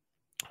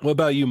 What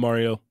about you,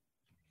 Mario?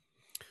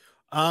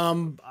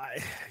 I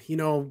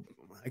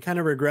kind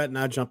of regret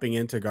not jumping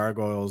into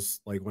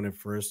Gargoyles like when it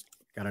first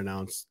got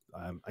announced.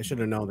 I should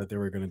have known that they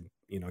were going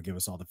to, give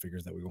us all the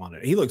figures that we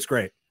wanted. He looks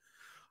great.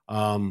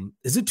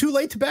 Is it too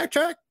late to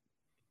backtrack?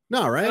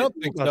 No, right? I don't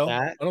think about so.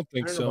 that. I don't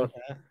think I don't know so. about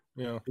that.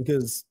 Yeah.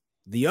 Because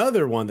the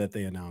other one that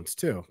they announced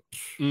too.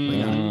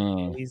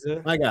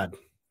 Lisa. My God.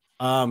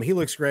 He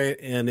looks great,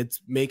 and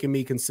it's making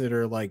me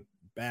consider like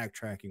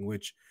backtracking,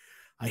 which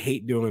I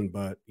hate doing,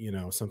 but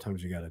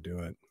sometimes you got to do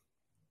it.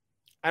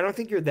 I don't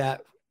think you're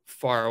that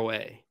far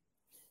away.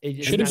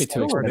 It's Shouldn't not be too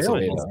that far expensive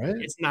away. either.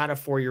 right? It's not a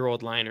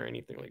 4-year-old line or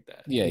anything like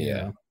that.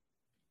 Yeah.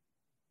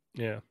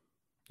 Yeah.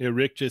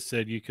 Rick just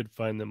said you could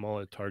find them all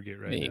at Target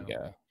right There you now.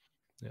 go.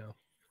 Yeah.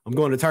 I'm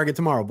going to Target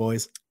tomorrow,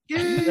 boys.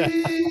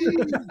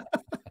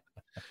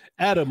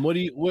 Adam,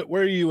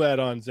 where are you at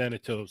on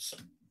Xanatos?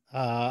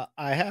 I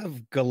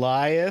have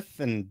Goliath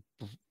and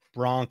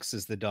Bronx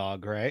is the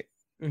dog, right?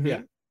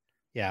 Mhm.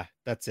 Yeah,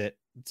 that's it.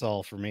 It's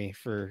all for me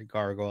for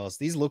gargoyles.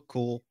 These look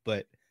cool,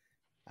 but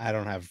I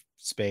don't have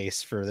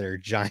space for their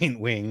giant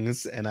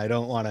wings, and I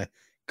don't want to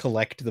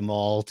collect them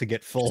all to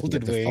get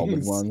folded The wings.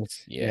 folded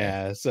ones.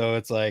 Yeah, so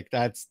it's like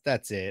that's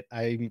it.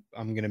 I'm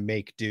gonna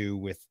make do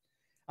with.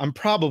 I'm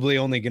probably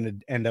only gonna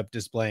end up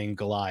displaying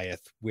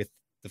Goliath with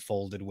the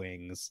folded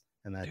wings,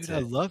 and that's Dude, I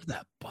it. love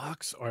that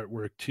box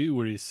artwork too,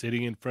 where he's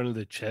sitting in front of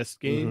the chess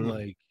game. Mhm.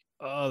 Like,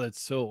 oh, that's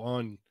so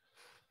on.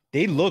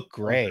 They look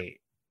great.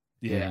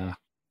 Yeah.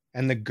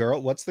 And the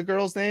girl, what's the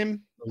girl's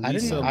name? I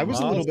didn't. Lisa I was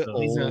a little bit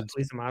Mazza. old.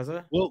 Lisa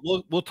Mazza.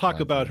 We'll talk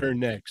Right. about her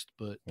next,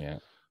 but Yeah.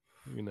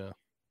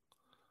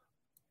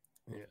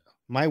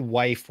 My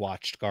wife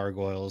watched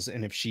Gargoyles,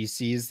 and if she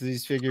sees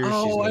these figures, she's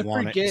Oh, gonna I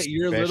want forget. it.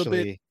 You're a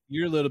especially-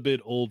 little bit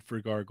old for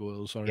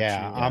gargoyles, aren't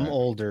Yeah, you? I'm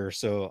older,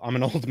 so I'm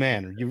an old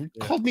man. You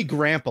Yeah. called me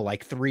grandpa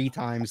like 3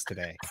 times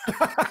today.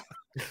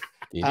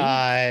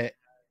 Did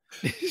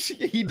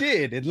he? He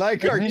did in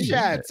like our Yeah, he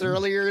chats did.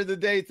 earlier in the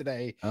day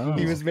today. Oh.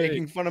 He was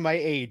making fun of my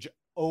age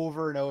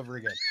over and over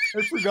again.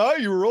 I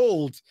forgot you were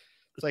old.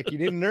 It's like you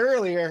didn't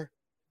earlier.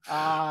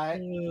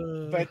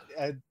 But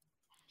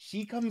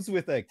she comes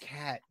with a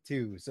cat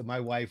too, so my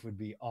wife would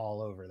be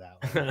all over that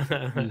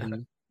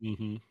one.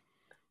 Mhm.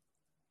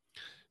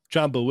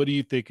 Jumbo, what do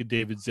you think of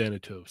David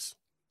Xanatos?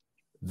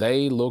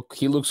 He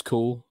looks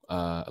cool.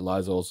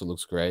 Eliza also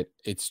looks great.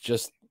 It's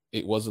just,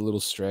 it was a little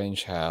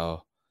strange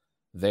how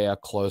they are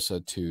closer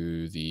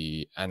to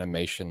the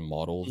animation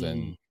model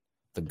than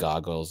the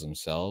gargoyles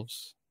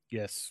themselves.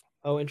 Yes.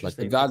 Oh, Like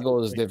interesting. the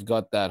gargoyles, they've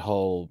got that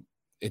whole,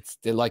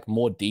 they're like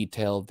more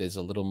detailed. There's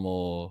a little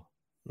more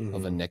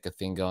of a NECA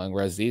thing going.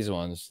 Whereas these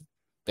ones,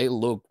 they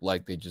look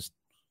like they just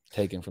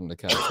taken from the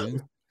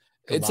cartoon.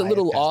 It's a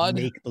little odd.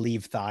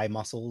 Make-believe thigh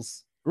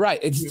muscles. Right.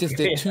 It's just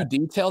they're too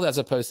detailed as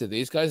opposed to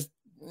these guys.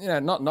 You know,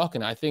 not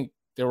knocking. I think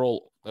they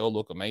all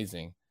look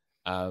amazing.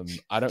 I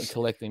don't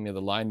collect any of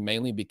the line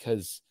mainly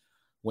because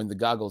when the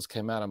gargoyles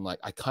came out, I'm like,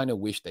 I kind of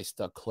wish they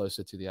stuck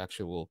closer to the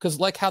actual, because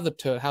like how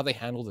they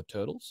handle the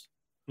turtles.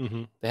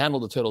 They handle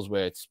the turtles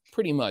where it's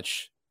pretty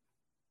much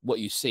what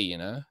you see, you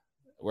know.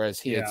 Whereas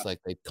here it's like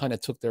they kind of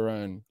took their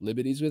own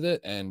liberties with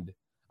it, and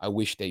I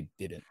wish they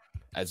didn't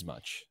as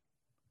much.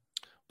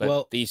 But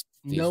well, these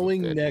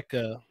knowing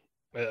NECA,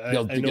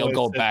 they'll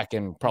go back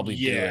and probably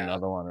do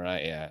another one,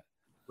 right? Yeah.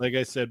 Like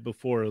I said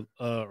before, or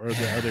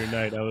the other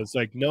night, I was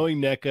like,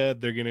 knowing NECA,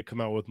 they're gonna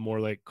come out with more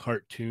like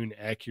cartoon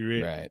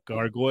accurate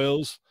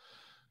gargoyles,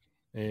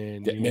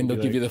 and then they'll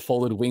give you the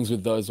folded wings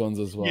with those ones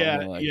as well. Yeah,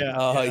 like,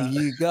 yeah.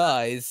 You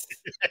guys,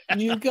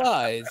 you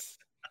guys.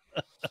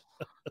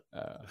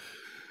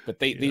 But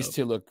these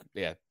two look,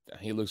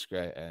 he looks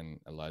great, and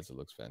Eliza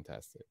looks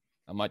fantastic.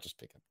 I might just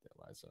pick up the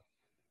Eliza.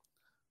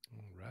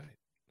 All right,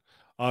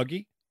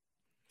 Augie.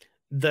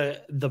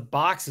 The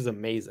box is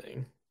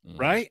amazing,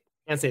 right?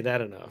 Can't say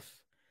that enough.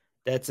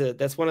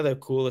 That's one of the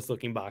coolest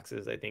looking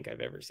boxes I think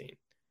I've ever seen.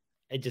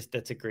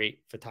 That's a great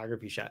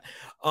photography shot.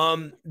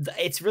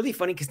 It's really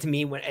funny because to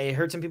me, when I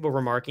heard some people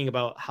remarking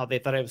about how they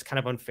thought it was kind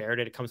of unfair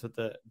that it comes with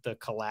the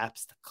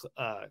collapsed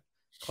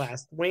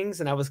clasped wings,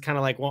 and I was kind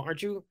of like, well,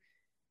 aren't you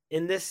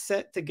in this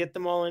set to get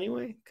them all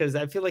anyway? Because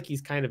I feel like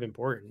he's kind of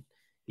important.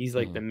 He's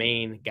like the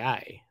main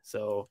guy,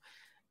 so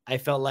I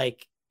felt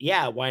like,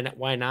 yeah, why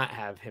not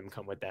have him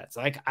come with that?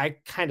 So I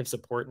kind of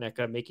support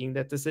NECA making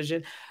that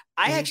decision.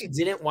 I actually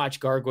didn't watch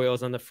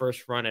Gargoyles on the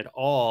first run at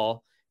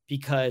all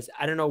because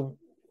I don't know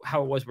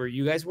how it was where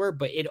you guys were,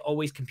 but it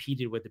always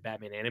competed with the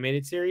Batman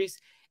animated series.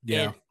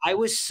 Yeah. And I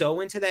was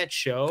so into that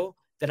show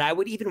that I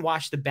would even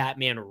watch the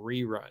Batman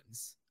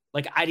reruns.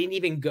 Like I didn't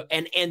even go,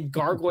 and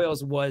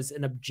Gargoyles was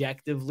an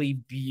objectively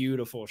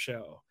beautiful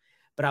show,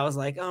 but I was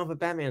like, oh, but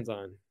Batman's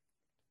on.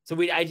 So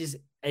I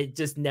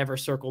just never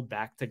circled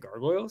back to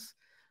Gargoyles.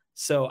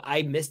 So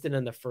I missed it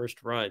on the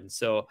first run.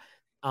 So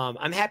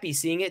I'm happy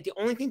seeing it. The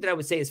only thing that I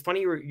would say is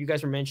funny, you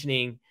guys were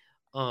mentioning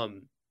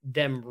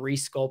them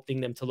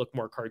resculpting them to look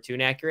more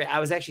cartoon accurate. I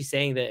was actually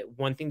saying that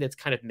one thing that's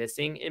kind of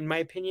missing, in my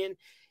opinion,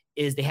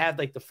 is they have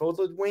like the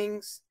folded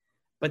wings,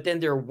 but then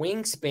their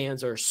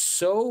wingspans are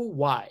so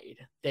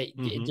wide that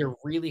they're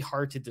really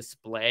hard to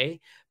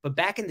display. But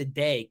back in the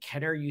day,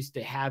 Kenner used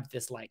to have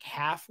this like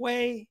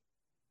halfway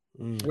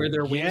where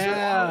their wings are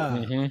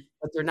out,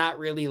 but they're not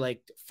really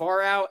like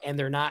far out and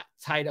they're not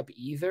tied up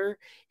either.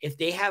 If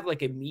they have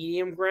like a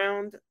medium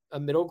ground, a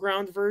middle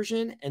ground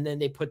version, and then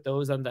they put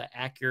those on the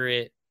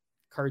accurate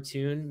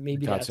cartoon,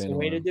 maybe that's the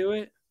way to do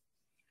it.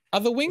 Are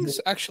the wings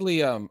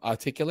actually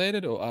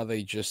articulated, or are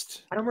they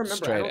just I don't remember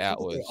straight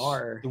outwards?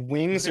 The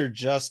wings are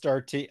just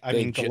I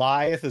mean,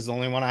 Goliath is the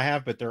only one I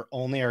have, but they're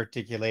only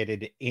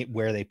articulated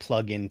where they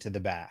plug into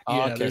the back.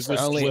 Oh, okay, so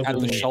only at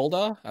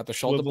the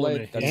shoulder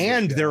blade,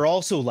 and they're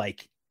also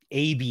like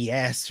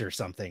ABS or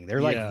something.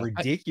 They're like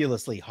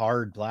ridiculously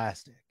hard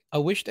plastic. I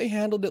wish they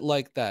handled it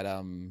like that.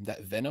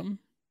 That Venom,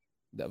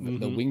 the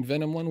winged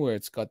Venom one, where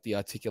it's got the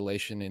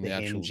articulation in the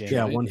actual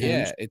joint. One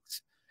hinge. Yeah,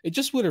 it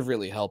just would have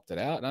really helped it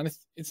out. And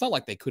it's not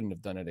like they couldn't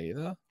have done it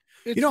either.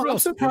 I'm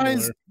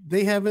surprised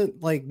they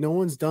haven't, like, no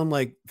one's done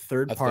like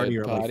third party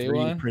or like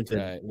 3D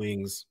printed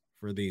wings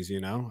for these.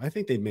 I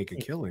think they'd make a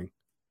killing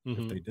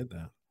if they did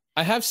that.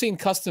 I have seen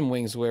custom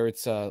wings where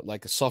it's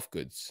like a soft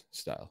goods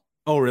style.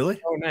 Oh,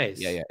 really? Oh, nice.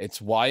 Yeah. It's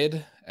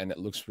wired and it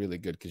looks really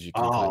good because you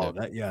can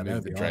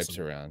move the drapes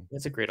around.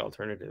 That's a great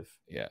alternative.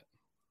 Yeah.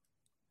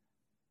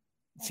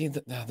 See,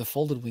 the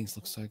folded wings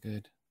look so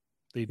good.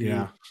 They do.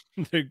 Yeah.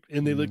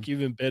 And they look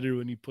even better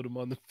when you put them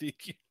on the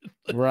figure.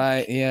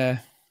 Right. Yeah.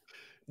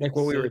 Like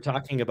what we were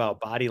talking about,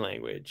 body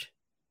language.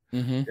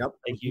 Yep.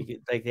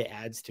 Like it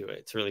adds to it.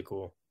 It's really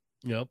cool.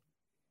 Yep.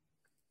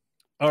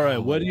 All right.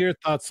 What are your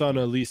thoughts on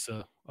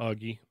Elisa,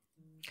 Augie?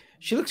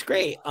 She looks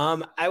great.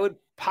 I would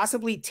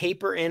possibly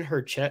taper in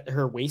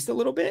her waist a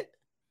little bit.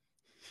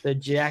 The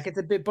jacket's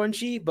a bit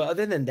bunchy, but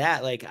other than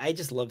that, like I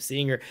just love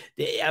seeing her.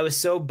 I was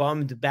so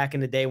bummed back in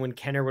the day when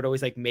Kenner would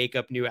always like make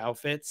up new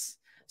outfits.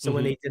 So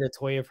when they did a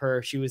toy of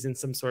her, she was in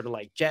some sort of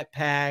like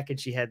jetpack and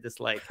she had this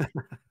like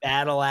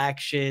battle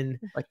action.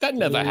 Like that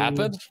never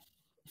happened.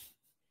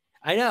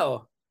 I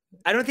know.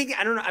 I don't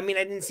know. I mean,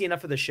 I didn't see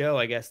enough of the show,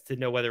 I guess, to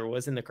know whether it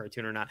was in the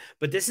cartoon or not.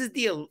 But this is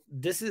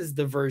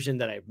the version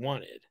that I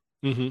wanted.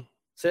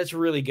 So that's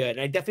really good. And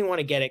I definitely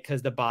want to get it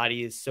because the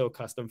body is so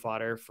custom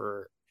fodder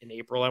for an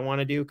April I want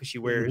to do because she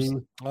wears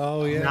not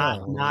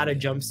a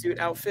jumpsuit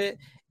outfit.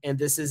 and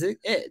this is it.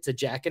 It's a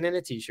jacket and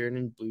a t-shirt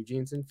and blue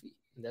jeans and feet.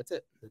 And that's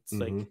it. It's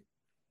like,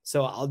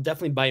 so I'll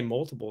definitely buy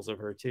multiples of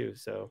her too.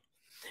 So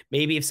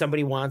maybe if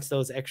somebody wants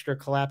those extra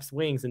collapsed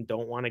wings and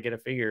don't want to get a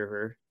figure of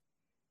her.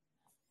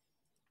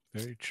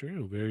 Very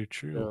true. Very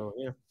true. So,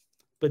 yeah.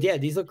 But yeah,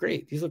 these look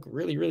great. These look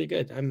really, really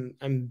good.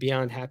 I'm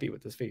beyond happy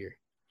with this figure.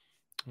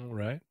 All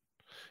right.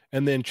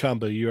 And then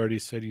Chamba, you already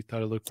said you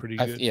thought it looked pretty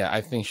good. Yeah, I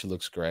think she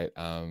looks great.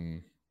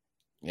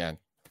 Yeah,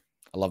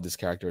 I love this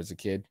character as a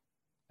kid,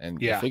 and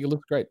the figure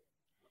looks great.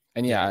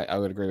 And yeah, I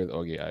would agree with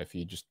Augie if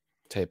you just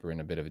taper in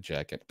a bit of a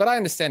jacket. But I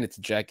understand it's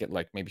a jacket,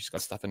 like maybe she's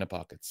got stuff in her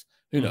pockets.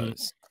 Who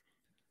knows?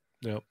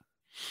 Yep.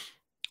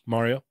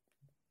 Mario?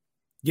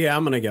 Yeah,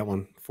 I'm gonna get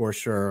one for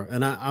sure.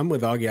 And I'm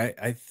with Augie.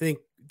 I think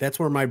that's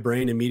where my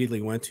brain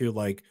immediately went to,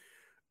 like,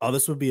 oh,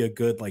 this would be a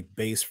good like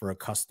base for a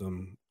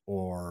custom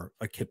or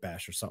a kit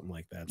bash or something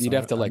like that. You'd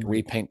have to like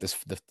repaint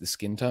the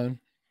skin tone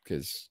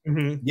because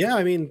yeah,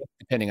 I mean,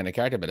 depending on the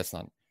character, but it's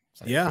not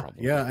yeah.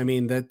 I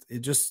mean, that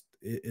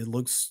it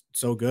looks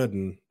so good,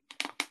 and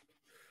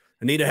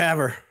I need to have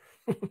her.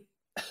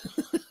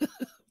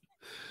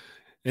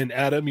 And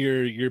Adam,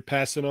 you're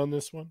passing on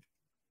this one?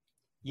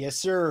 Yes,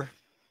 sir.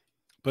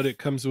 But it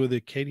comes with a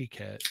kitty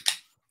cat.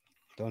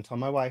 Don't tell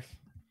my wife.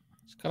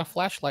 It's got a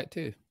flashlight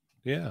too.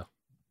 Yeah.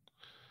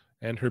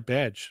 And her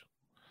badge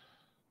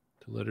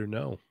to let her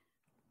know.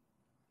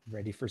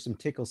 Ready for some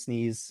tickle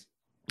sneeze.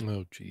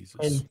 Oh,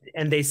 Jesus.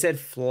 And they said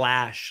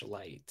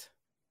flashlight.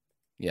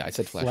 Yeah, I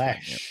said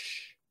flashlight.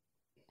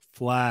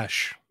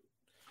 Flash.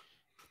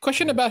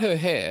 Question about her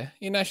hair.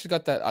 You know, she's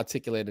got that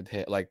articulated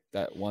hair, like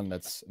that one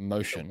that's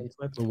motion.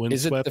 The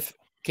windswept.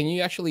 Can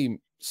you actually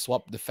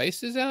swap the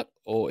faces out,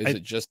 or is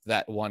it just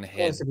that one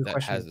head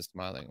that has a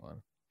smiling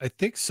one? I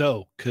think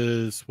so,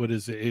 because what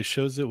is it? It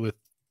shows it with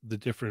the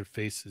different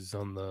faces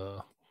on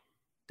the.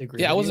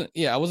 Yeah,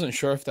 I wasn't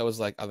sure if that was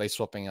like, are they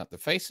swapping out the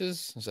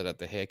faces so that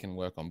the hair can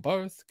work on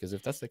both? Because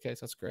if that's the case,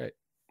 that's great.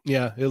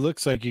 Yeah, it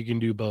looks like you can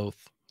do both.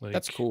 Like,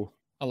 that's cool.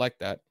 I like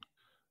that.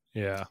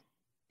 Yeah.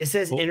 It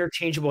says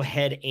interchangeable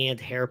head and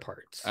hair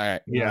parts. All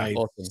right. Yeah.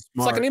 Awesome. It's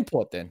like an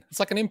import then. It's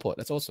like an import.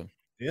 That's awesome.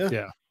 Yeah.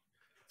 Yeah.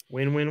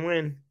 Win, win,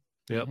 win.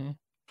 Yep.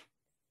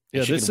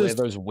 Yeah, she could wear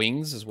those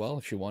wings as well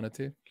if she wanted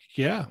to.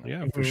 Yeah,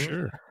 for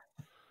sure.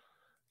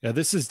 Yeah,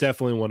 this is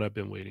definitely one I've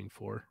been waiting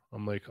for.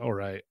 I'm like, all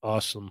right,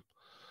 awesome.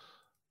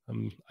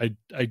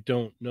 I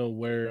don't know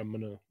where I'm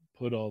gonna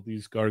put all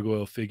these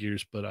gargoyle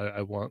figures, but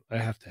I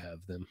have to have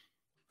them.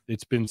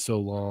 It's been so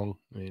long.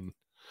 I mean,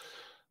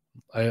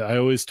 I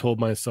always told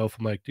myself,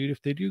 I'm like, dude,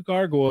 if they do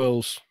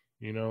gargoyles,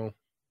 you know.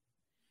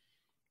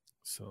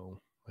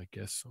 So I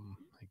guess I'm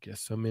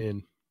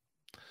in.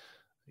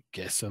 I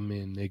guess I'm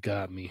in. They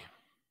got me.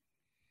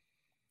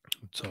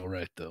 It's all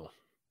right though.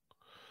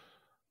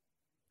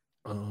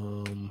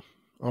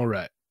 All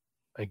right.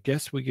 I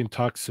guess we can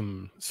talk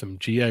some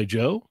G.I.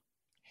 Joe.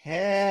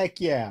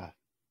 Heck yeah.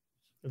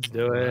 Let's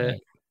do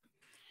it.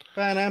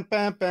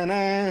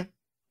 Ba-dum-bum-ba-dum.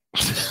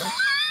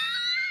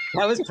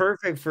 That was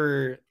perfect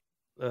for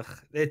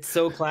it's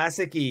so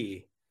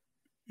classic-y.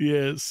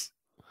 Yes.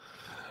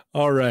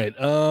 All right.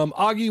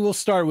 Augie, we'll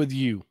start with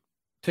you.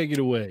 Take it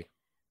away.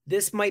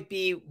 This might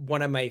be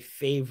one of my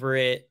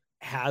favorite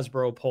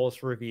Hasbro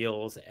Pulse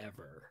reveals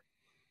ever.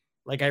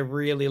 Like, I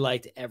really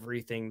liked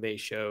everything they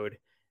showed.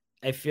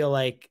 I feel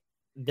like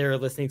they're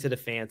listening to the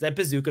fans. That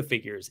bazooka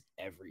figure is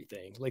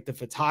everything. Like the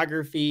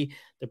photography,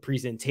 the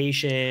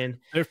presentation.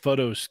 Their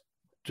photos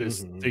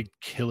just they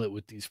kill it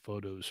with these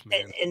photos,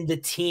 man. And the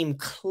team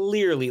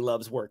clearly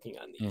loves working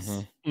on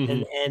these.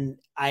 And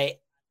I,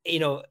 you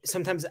know,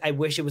 sometimes I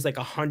wish it was like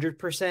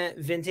 100%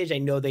 vintage. I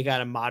know they got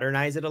to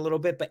modernize it a little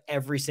bit, but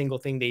every single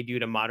thing they do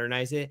to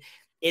modernize it,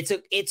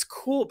 it's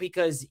cool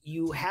because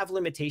you have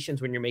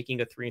limitations when you're making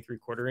a 3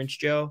 3/4 inch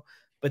Joe,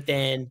 but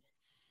then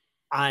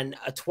on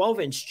a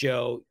 12-inch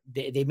Joe,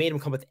 they made them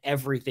come with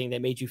everything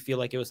that made you feel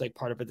like it was like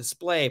part of a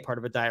display, part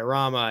of a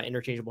diorama,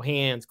 interchangeable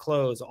hands,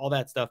 clothes, all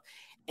that stuff.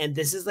 And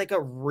this is like a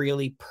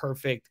really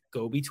perfect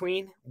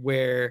go-between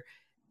where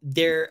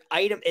their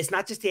item, it's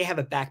not just they have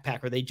a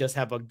backpack or they just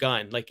have a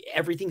gun. Like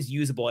everything's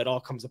usable. It all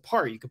comes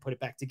apart. You can put it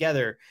back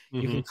together.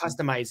 You can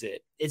customize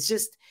it. It's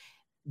just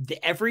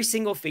every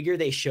single figure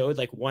they showed,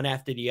 like one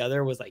after the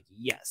other, was like,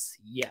 yes,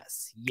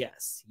 yes,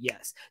 yes,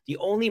 yes. The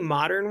only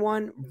modern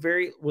one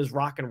was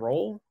Rock and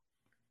Roll,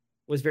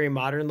 was very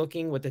modern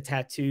looking with the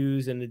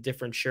tattoos and the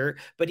different shirt.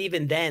 But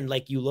even then,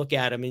 like you look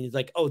at them and it's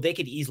like, oh, they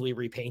could easily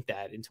repaint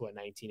that into a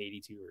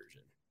 1982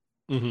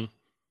 version.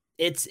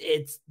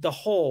 It's the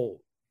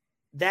whole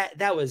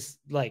that was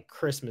like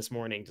Christmas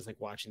morning, just like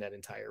watching that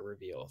entire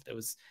reveal. That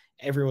was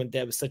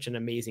such an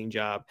amazing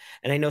job.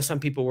 And I know some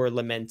people were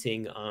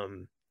lamenting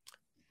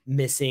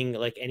missing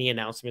like any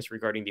announcements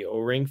regarding the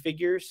O-ring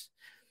figures,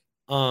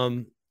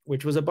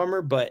 which was a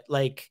bummer, but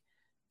like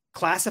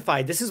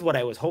Classified, this is what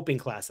I was hoping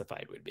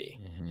Classified would be.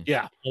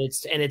 Yeah.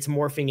 And it's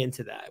morphing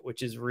into that,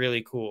 which is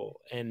really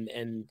cool. And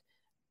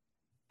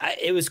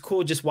it was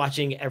cool just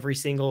watching every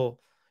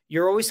single,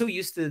 you're always so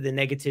used to the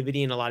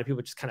negativity and a lot of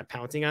people just kind of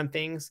pouncing on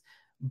things,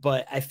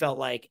 but I felt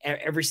like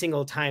every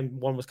single time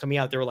one was coming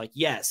out, they were like,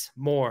 yes,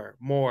 more.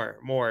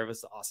 It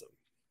was awesome.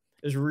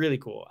 It was really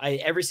cool. I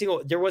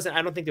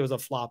don't think there was a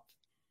flop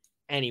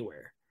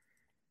anywhere.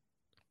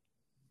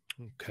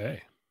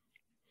 Okay.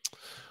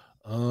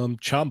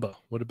 Chamba,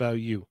 what about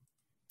you?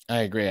 I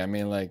agree. I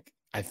mean, like,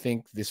 I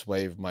think this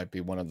wave might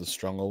be one of the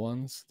stronger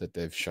ones that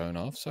they've shown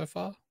off so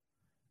far.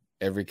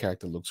 Every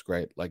character looks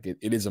great. Like, it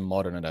is a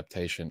modern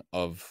adaptation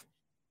of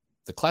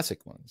the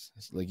classic ones.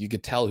 It's like, you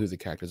could tell who the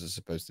characters are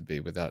supposed to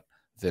be without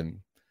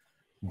them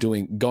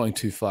going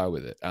too far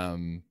with it.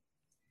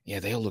 Yeah,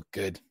 they all look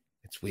good.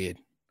 It's weird.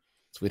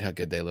 It's weird how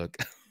good they look.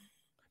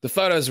 The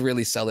photos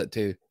really sell it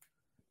too.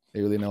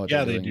 They really know what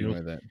they're doing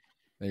with it.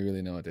 They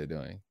really know what they're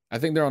doing. I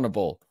think they're on a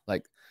ball.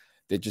 Like,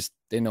 they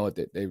know what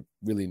they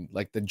really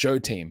like. The Joe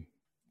team,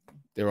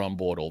 they're on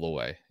board all the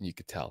way. And you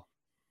could tell.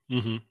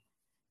 Mm-hmm.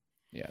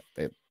 Yeah,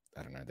 I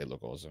don't know. They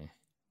look awesome.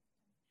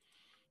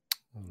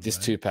 This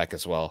 2-pack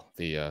as well.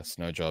 The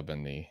Snow Job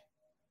and the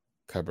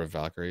Cobra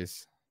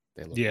Valkyries.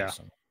 They look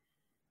awesome.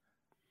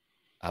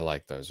 I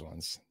like those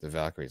ones. The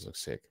Valkyries look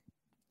sick.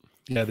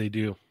 Yeah, they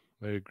do.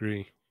 I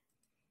agree.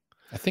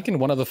 I think in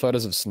one of the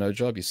photos of Snow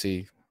Job, you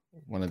see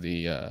one of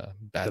the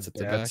bats at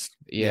the back.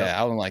 Yeah, yep.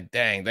 I'm like,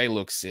 dang, they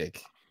look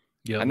sick.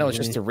 Yeah, I know it's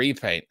just a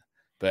repaint,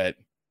 but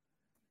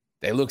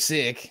they look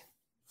sick.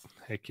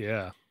 Heck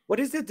yeah. What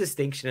is the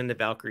distinction in the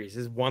Valkyries?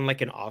 Is one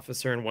like an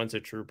officer and one's a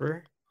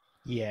trooper?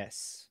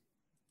 Yes.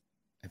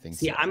 I think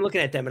so. I'm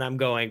looking at them and I'm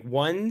going,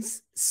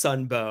 one's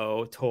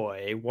Sunbow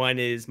toy, one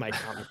is my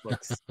comic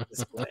books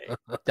display.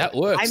 That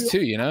works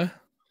too, you know?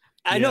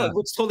 I know,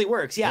 which totally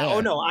works. Yeah.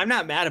 Oh no, I'm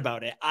not mad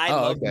about it. I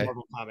love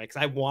Marvel comics.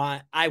 I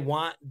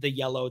want the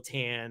yellow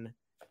tan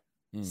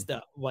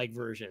stuff, like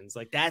versions.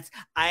 Like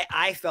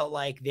I felt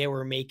like they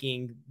were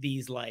making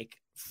these like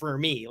for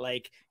me.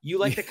 Like, you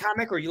like the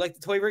comic or you like the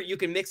toy version, you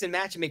can mix and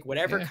match and make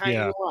whatever kind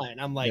you want.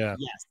 I'm like,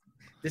 yes,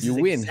 this is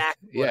win.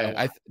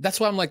 Exactly that's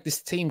why I'm like,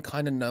 this team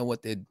kind of know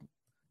what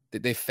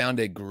they found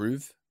a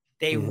groove.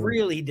 They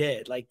really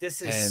did. Like,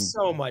 this is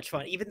so much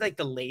fun. Even like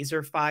the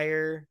laser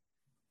fire.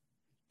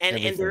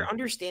 And they're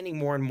understanding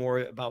more and more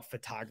about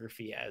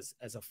photography as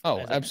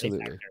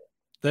absolutely.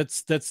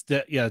 That's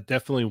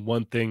definitely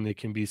one thing that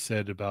can be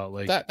said about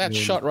like that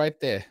shot right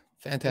there.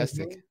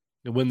 Fantastic.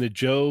 When the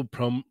Joe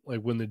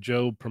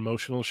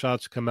promotional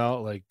shots come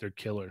out, like, they're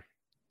killer.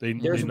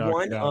 There's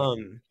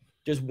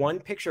one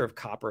picture of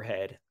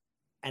Copperhead,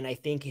 and I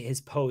think his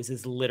pose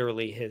is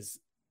literally his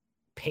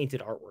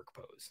painted artwork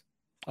pose.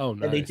 Oh,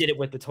 nice. And they did it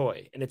with the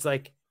toy, and it's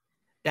like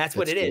that's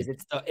what it is.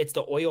 It's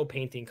the oil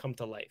painting come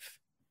to life.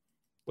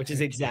 Which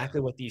is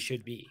exactly what these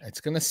should be. It's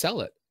going to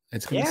sell it.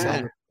 It's going to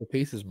sell the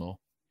pieces more.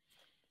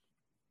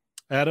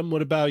 Adam,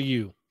 what about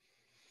you?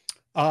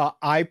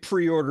 I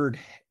pre-ordered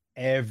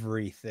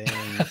everything.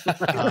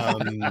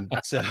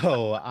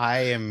 So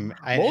I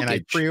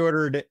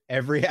pre-ordered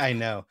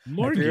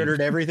I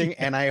pre-ordered everything,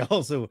 and I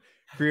also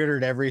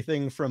pre-ordered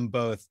everything from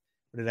both.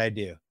 What did I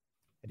do?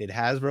 I did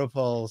Hasbro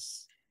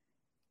Pulse.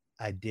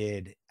 I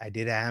did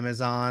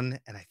Amazon,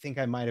 and I think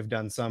I might have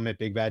done some at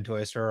Big Bad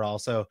Toy Store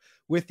also,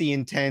 with the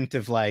intent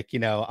of like, I'm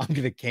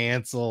going to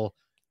cancel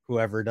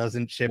whoever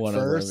doesn't ship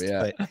first.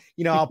 But,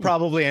 I'll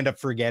probably end up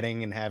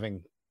forgetting and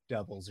having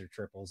doubles or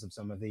triples of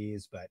some of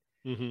these, but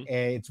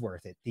it's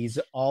worth it. These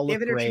all look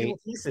great.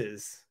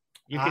 Pieces.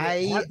 You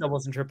can have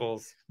doubles and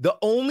triples. The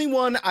only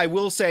one I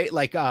will say,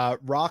 like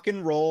Rock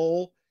and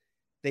Roll,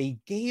 they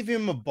gave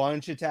him a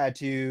bunch of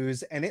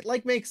tattoos, and it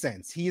like makes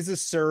sense. He's a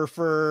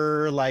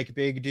surfer, like,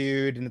 big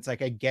dude, and it's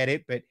like, I get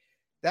it, but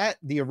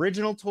the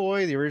original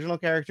toy, the original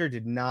character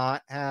did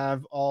not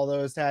have all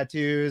those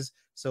tattoos.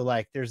 So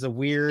like, there's a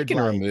weird, you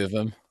can remove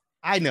them.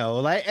 I know,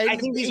 like, I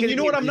think you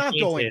know what, I'm not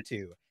going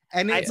to.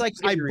 And it's like,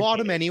 I bought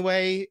him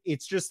anyway.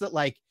 It's just that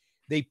like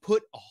they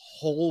put a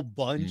whole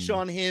bunch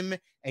on him,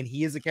 and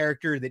he is a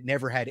character that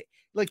never had it.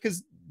 Like,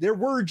 because there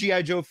were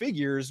G.I. Joe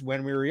figures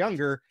when we were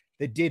younger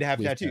that did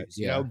have tattoos.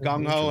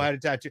 Gung Ho had a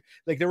tattoo.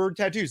 Like, there were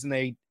tattoos, and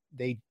they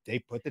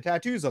put the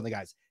tattoos on the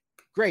guys.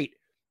 Great.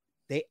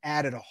 They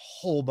added a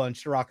whole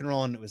bunch to Rock and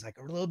Roll, and it was like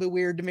a little bit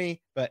weird to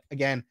me. But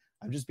again,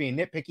 I'm just being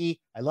nitpicky.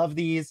 I love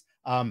these.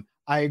 I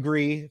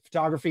agree.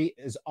 Photography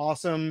is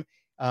awesome.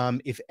 I'm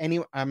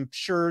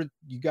sure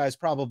you guys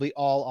probably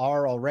all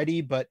are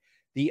already, but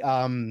the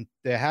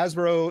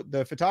Hasbro,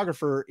 the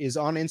photographer, is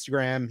on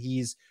Instagram.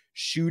 He's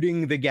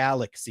shooting the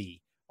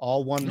galaxy.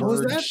 All one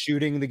word,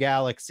 shooting the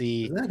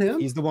galaxy. Is that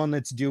him? He's the one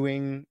that's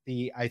doing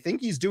I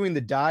think he's doing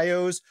the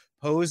dios,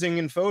 posing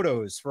in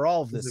photos for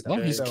all of this stuff.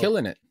 Oh, he's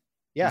killing it.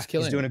 Yeah,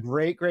 he's doing a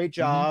great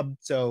job.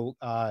 So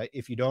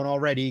if you don't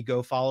already,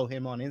 go follow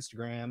him on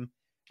Instagram.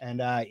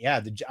 And I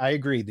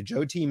agree. The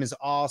Joe team is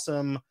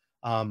awesome.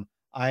 I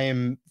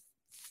am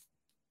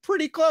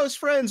pretty close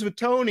friends with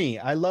Tony.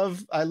 I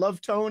love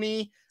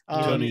Tony.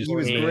 He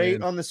was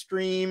great on the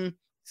stream.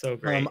 So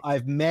great.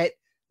 I've met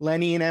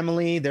Lenny and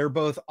Emily. They're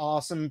both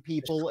awesome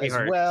people as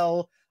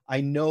well.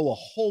 I know a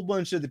whole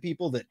bunch of the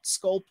people that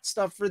sculpt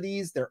stuff for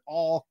these. They're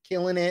all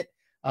killing it.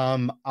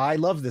 I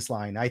love this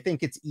line. I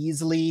think it's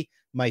easily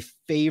my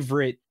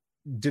favorite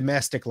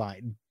domestic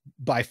line.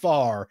 by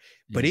far,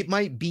 but it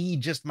might be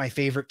just my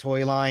favorite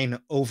toy line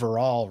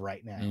overall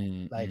right now.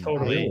 Like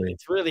Totally.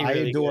 It's really, I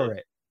really adore good.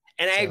 it.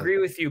 And I So- agree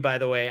with you, by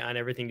the way, on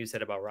everything you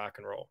said about rock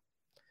and roll.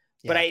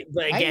 But Yeah.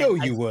 but again, I know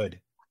you would.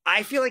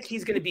 I feel like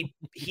he's gonna be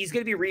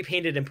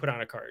repainted and put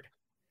on a card.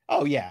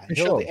 Oh yeah, For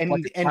sure. and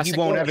Like a and he classic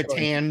won't one, have a like a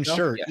tan show.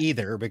 shirt Yeah.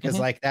 either because Mhm.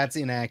 like that's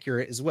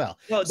inaccurate as well.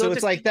 No, So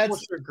it's like that's one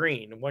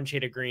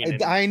shade of green.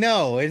 And, I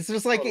know. It's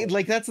just like Oh.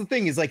 like that's the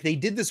thing is like they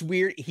did this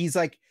weird. He's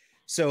like,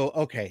 so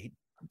okay.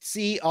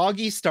 See,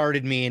 Augie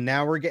started me, and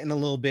now we're getting a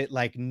little bit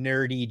like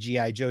nerdy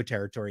GI Joe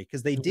territory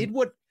because they did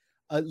what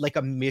like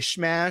a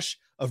mishmash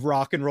of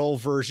Rock and Roll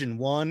version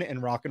 1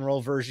 and Rock and Roll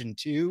version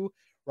 2.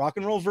 Rock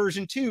and Roll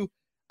version 2,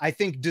 I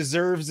think,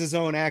 deserves his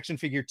own action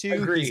figure too.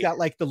 He's Agreed. got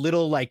like the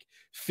little like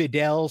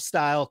Fidel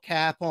style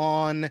cap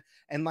on,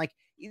 and like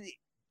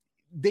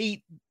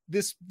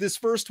this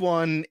first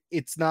one,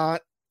 it's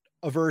not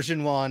a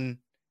version 1,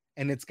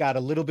 and it's got a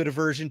little bit of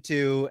version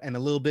 2 and a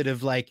little bit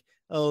of like,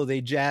 oh,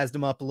 they jazzed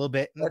them up a little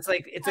bit. it's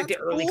like the That's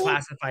early cool.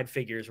 classified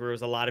figures where it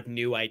was a lot of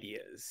new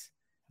ideas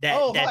that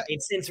Oh, that hi.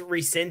 they've since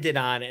rescinded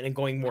on and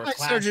going more Hi,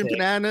 classic. Sergeant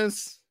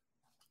Bananas.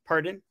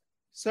 Pardon?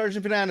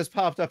 Sergeant Bananas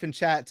popped up in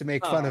chat to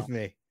make fun Oh. of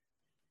me.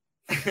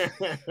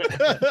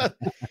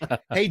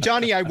 Hey,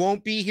 Johnny, I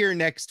won't be here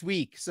next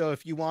week, so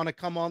if you want to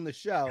come on the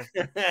show,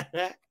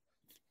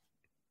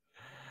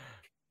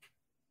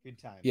 good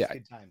times. Yeah.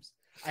 Good times.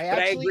 But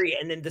I agree.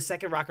 And then the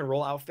second rock and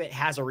roll outfit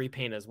has a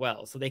repaint as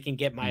well, so they can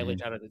get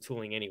mileage out of the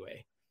tooling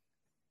anyway.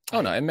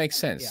 Oh no, it makes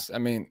sense. I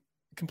mean,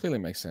 it completely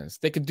makes sense.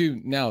 They could do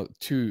now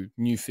 2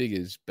 new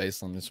figures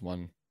based on this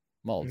one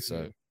mold,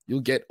 so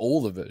you'll get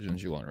all the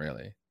versions you want,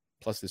 really,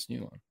 plus this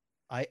new one.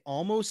 I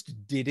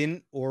almost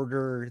didn't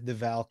order the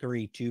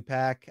Valkyrie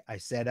 2-pack. I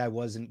said I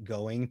wasn't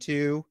going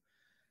to,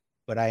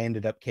 but I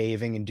ended up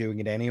caving and doing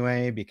it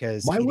anyway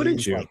because Why it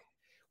wouldn't is you? like-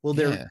 well,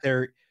 Yeah.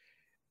 they're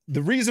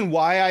the reason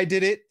why I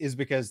did it is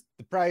because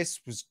the price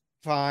was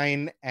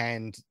fine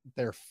and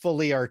they're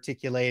fully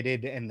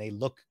articulated and they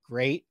look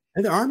great.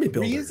 And the army The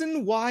builder.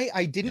 reason why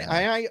I didn't,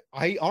 I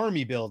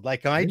army build,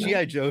 like my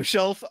GI Joe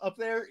shelf up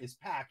there is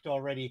packed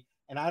already,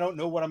 and I don't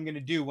know what I'm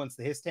gonna do once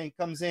the his tank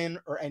comes in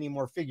or any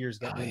more figures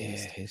get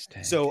released. his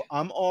tank. So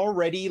I'm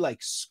already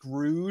like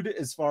screwed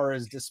as far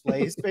as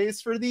display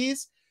space for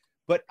these,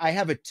 but I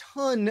have a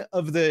ton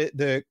of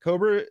the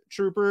Cobra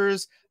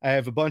Troopers. I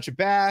have a bunch of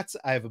bats.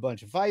 I have a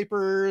bunch of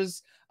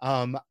Vipers.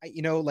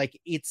 You know, like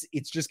it's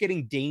just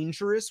getting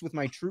dangerous with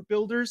my troop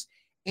builders,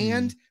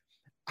 and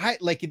I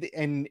like it.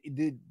 And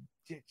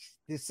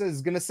this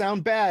is gonna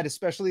sound bad,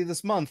 especially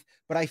this month,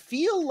 but I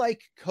feel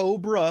like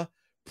Cobra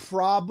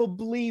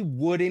probably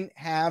wouldn't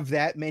have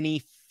that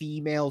many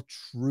female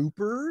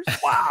troopers.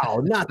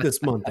 Wow, not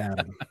this month,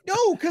 Adam.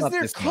 No, because Not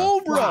they're this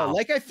month. Cobra. Wow.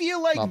 Like I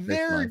feel like Not this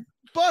they're month.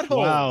 buttholes.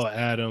 Wow,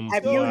 Adam.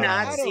 Have So, you I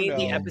not don't seen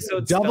the know.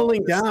 episode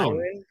Doubling Spell down.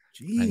 Stolen?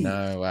 I Jeez.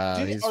 know. Wow,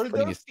 Dude, he's are putting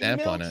there his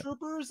stamp female on it.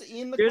 troopers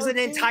in the There's an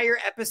cartoon? entire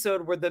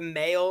episode where the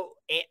male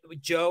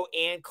Joe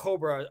and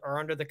Cobra are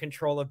under the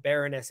control of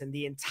Baroness, and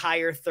the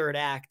entire third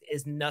act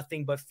is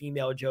nothing but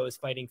female Joes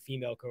fighting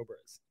female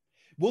Cobras.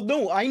 Well,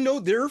 no, I know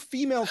there are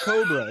female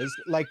Cobras,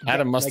 like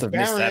Adam must like have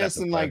missed that Baroness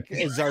and like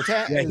episode.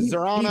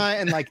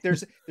 Zarana, and like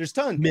there's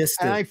tons. Missed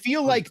And it. I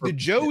feel on like the purpose.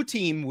 Joe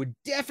team would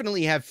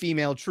definitely have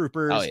female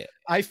troopers. Oh yeah.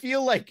 I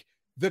feel like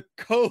the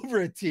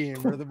Cobra team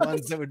are the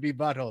ones that would be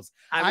buttholes.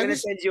 I'm I going to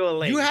was- send you a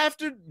link.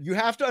 You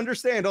have to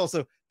understand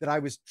also that I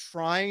was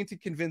trying to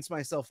convince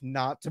myself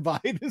not to buy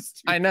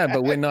this. I know,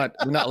 but we're not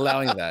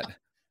allowing that.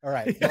 All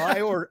right,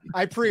 well,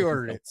 I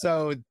pre-ordered it,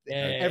 so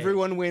Yay.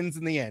 everyone wins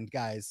in the end,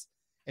 guys.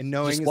 And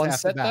knowing Just is one half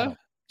the set battle. though.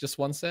 Just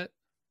one set.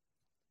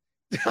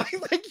 I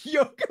like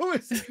Yoko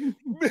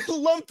is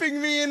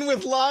lumping me in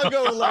with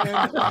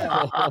Lagoland.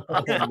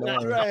 Yeah. no.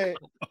 Right.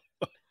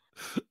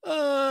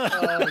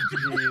 Oh,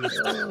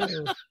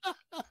 jeez.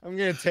 I'm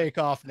gonna take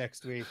off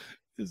next week.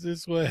 Is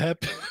this what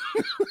happened?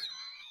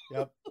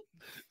 Yep,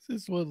 Is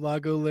this what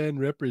Lagoland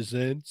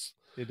represents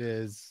it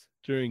is.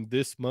 during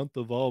this month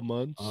of all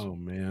months? Oh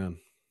man.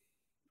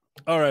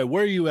 All right,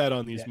 where are you at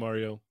on these, Yeah.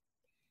 Mario?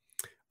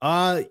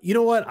 You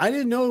know what? I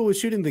didn't know it was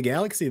Shooting the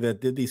Galaxy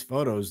that did these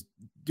photos.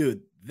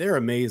 Dude, they're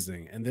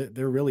amazing, and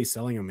they're really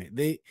selling them.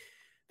 They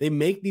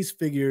make these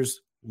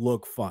figures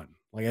look fun.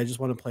 Like I just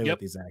want to play Yep. with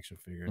these action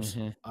figures.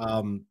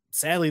 Mhm.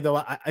 Sadly though,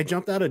 I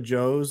jumped out of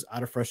Joe's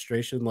out of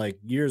frustration like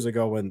years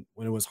ago when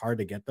it was hard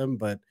to get them,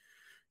 but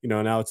you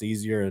know, now it's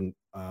easier, and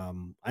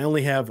I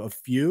only have a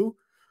few,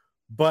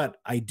 but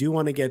I do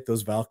want to get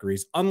those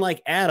Valkyries.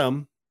 Unlike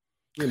Adam,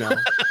 you know.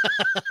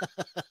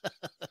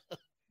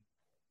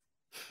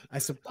 I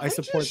support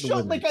just the showed,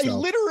 women. like I so.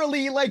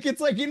 literally like it's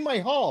like in my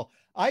hall.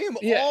 I am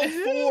Yeah. all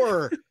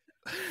for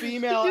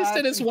female. You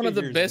said it's action one of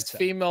the figures and best stuff.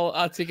 female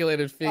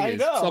articulated figures. I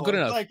know. It's not good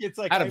enough. It's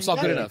like Adam, I'm it's not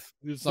good not- enough.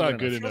 It's not not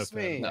good enough. Trust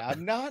me, No.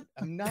 I'm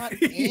not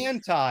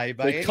anti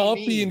by They any can't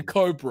be in means.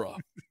 Cobra.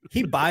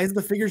 He buys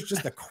the figures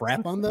just to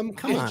crap on them.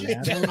 Come on,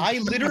 Adam. I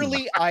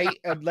literally,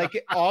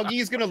 like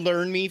Augie's gonna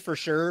learn me for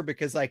sure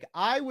because like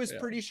I was Yeah.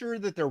 pretty sure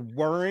that there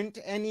weren't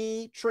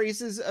any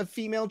traces of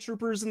female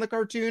troopers in the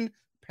cartoon.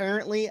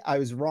 apparently I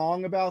was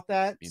wrong about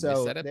that. You missed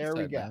So that there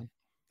we episode, go. man.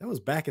 That was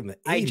back in the 80s,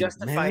 I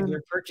justified man.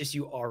 your purchase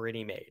you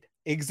already made.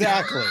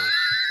 Exactly.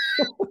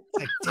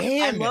 Like,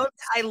 damn.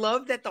 I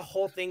love that the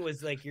whole thing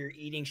was like you're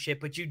eating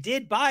shit, but you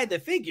did buy the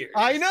figure.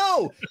 I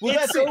know. Well,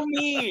 It's that's so it.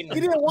 mean. He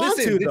didn't want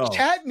Listen, to, the though.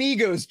 chat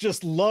Migos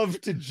just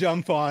love to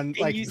jump on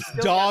like you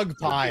still dog got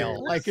the pile.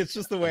 figures. Like it's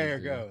just the way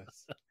it goes.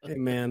 Hey,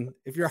 man,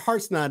 if your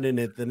heart's not in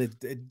it, then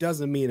it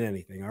doesn't mean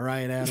anything. All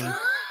right, Adam?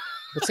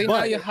 But see,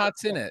 now your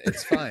heart's in it.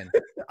 It's fine.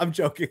 I'm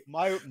joking.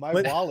 My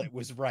But- wallet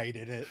was right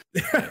in it.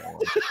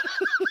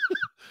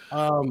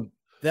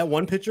 That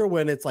one picture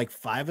when it's like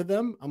 5 of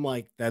them, I'm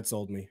like, that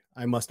sold me.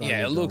 I must not. Yeah,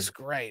 it have looks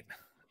done. great.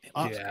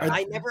 Yeah.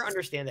 I never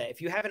understand that.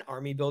 If you have an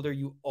army builder,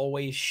 you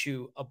always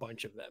shoot a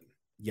bunch of them.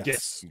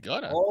 Yes. You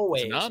gotta.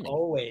 Always, Tsunami.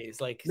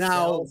 always. Like Now,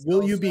 sell, will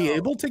sell, you be sell.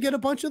 able to get a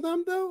bunch of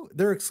them though?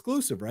 They're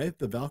exclusive, right?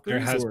 The They're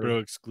Valkyries.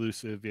 Hasbro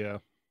exclusive, yeah,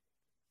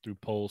 through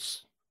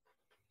Pulse.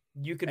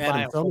 You could Adam,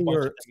 buy a tell whole me bunch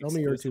your of them tell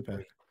me your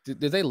exclusively. 2-pack.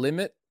 Do they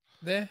limit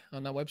there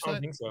on that website?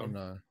 think so. Or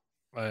no.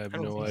 I have I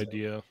don't no think so.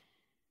 idea.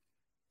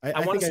 I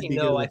wanna think I'd say be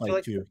no. good I with feel like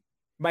like 2.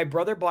 My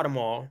brother bought them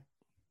all,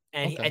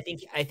 and Okay.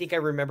 I think I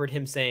remembered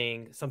him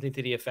saying something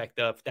to the effect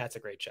of, "That's a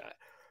great shot,"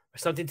 or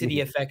something to the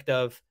Mhm. effect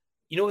of,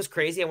 "You know what's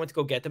crazy? I went to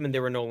go get them, and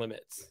there were no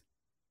limits."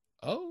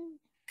 Oh,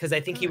 Because I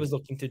think he Nice. was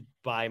looking to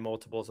buy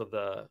multiples of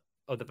the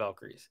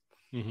Valkyries.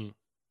 Mm-hmm.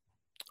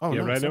 Oh,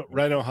 Yeah, nice.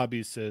 Rhino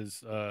Hobby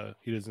says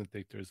he doesn't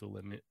think there's a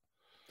limit.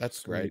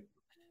 that's great.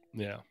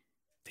 Yeah.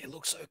 They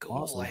look so cool.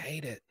 Awesome. I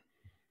hate it.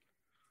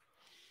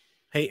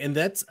 Hey, and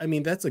that's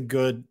a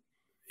good.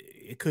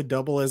 It could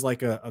double as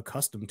like a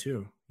custom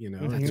too. You know,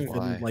 That's it could fit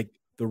in, why. like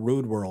the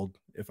Rude World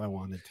if I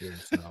wanted to.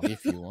 So.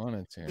 If you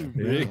wanted to.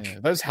 Rick. Yeah.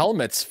 Those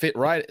helmets fit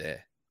right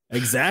there.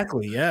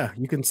 Exactly. Yeah,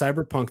 you can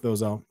cyberpunk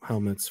those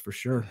helmets for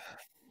sure.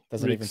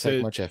 Doesn't Rick even said-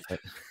 take much effort.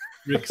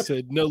 Rick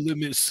said, "No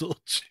limit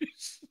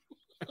soldiers."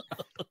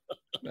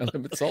 No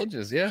limit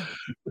soldiers, yeah.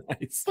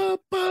 Nice.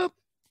 Bup, bup,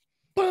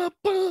 bup,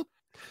 bup.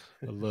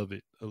 I love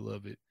it. I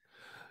love it.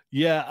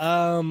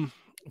 Yeah.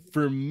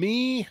 For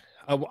me,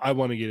 I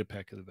want to get a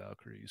pack of the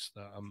Valkyries.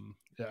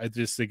 I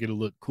just think it'll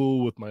look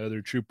cool with my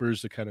other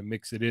troopers to kind of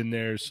mix it in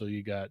there. So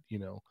you got,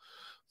 a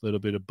little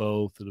bit of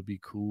both. It'll be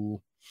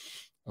cool.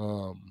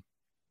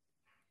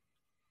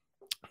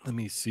 Let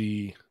me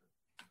see.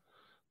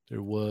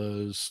 There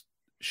was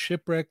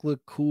Shipwreck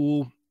looked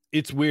cool.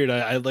 It's weird.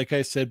 I like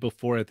I said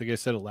before, I think I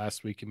said it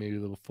last week and maybe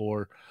the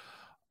before.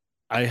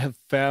 I have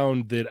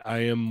found that I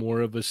am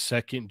more of a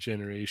second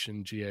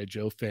generation G.I.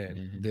 Joe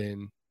fan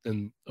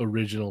than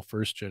original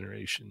first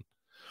generation.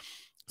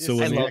 So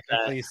So I it's love that.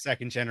 technically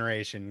second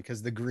generation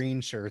because the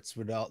green shirts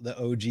would the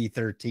OG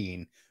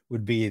 13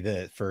 would be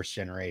the first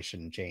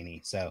generation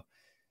Janie. So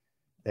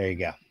there you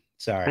go.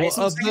 Sorry. I Well,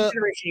 assume of second the-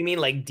 generation, you mean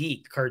like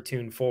Deke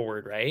cartoon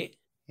forward, right?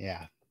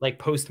 Yeah. Like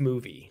post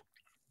movie.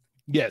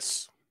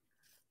 yes.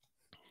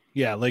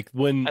 Yeah, like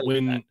when I love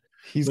when that.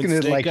 He's When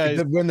gonna Snake like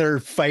Eyes- when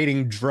they're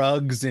fighting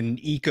drugs and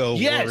eco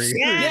yes, warriors.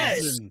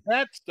 yes, and-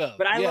 that stuff.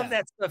 But I yeah. love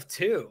that stuff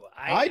too.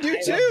 I do love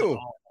it too.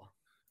 all.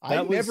 I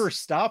That was- never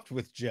stopped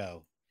with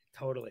Joe.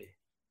 Totally.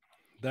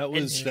 That And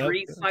was that-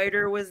 Street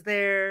Fighter was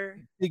there.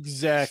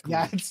 exactly.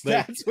 That's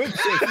Like, that's what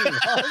Jamie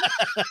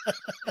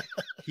wants.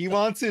 He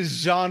wants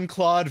his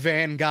Jean-Claude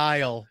Van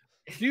Gaal.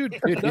 dude.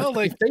 Dude, No, if,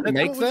 like if they that's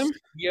make what was- them,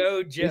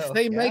 Yo, Joe. if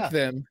they yeah. make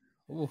them,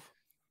 oof.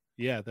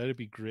 Yeah, that'd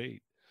be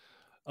great.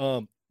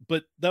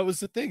 But that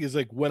was the thing is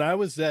like when I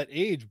was that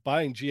age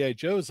buying GI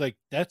Joes, like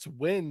that's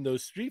when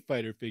those Street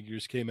Fighter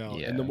figures came out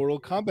and the Yeah.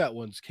 Mortal Kombat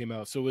ones came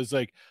out. So it was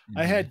like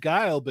I Mhm. had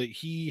Guile, but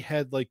he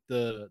had like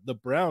the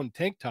brown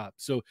tank top,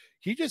 so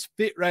he just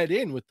fit right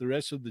in with the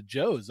rest of the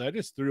Joes. I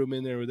just threw him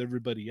in there with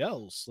everybody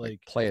else,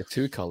 like Player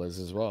 2 colors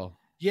as well.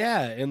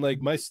 yeah, and like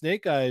my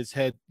Snake Eyes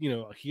had,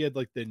 he had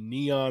like the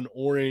neon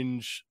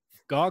orange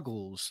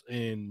goggles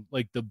and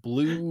like the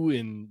blue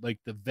and like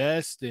the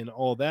vest and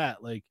all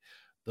that. Like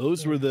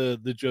those were the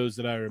Joes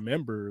that I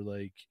remember.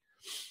 Like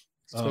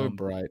So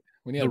bright.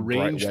 When you the have bright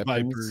range weapons,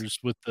 vipers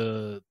with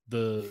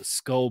the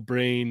skull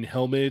brain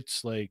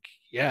helmets. Like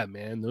yeah,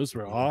 man, those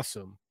were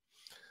awesome.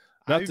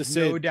 Not I've to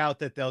say, no doubt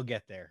that they'll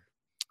get there.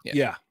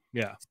 yeah.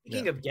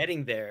 Speaking of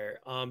getting there,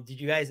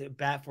 did you guys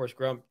Bat Force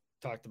Grump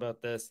talked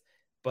about this?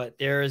 But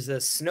there is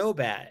a snow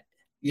bat,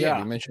 yeah, Yeah.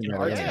 you mentioned an that.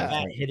 argent yeah.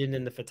 bat hidden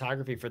in the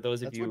photography for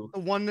those of That's you. what the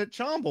one that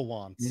Chamba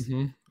wants.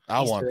 Mhm. I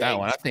want Easter that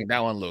one. I eggs. think that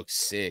one looks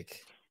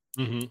sick.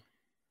 Mhm.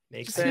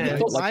 Makes I think sense.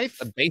 they put, like,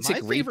 my a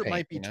basic my favorite repaint,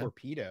 might be you know?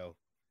 Torpedo.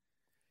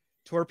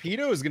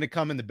 Torpedo is going to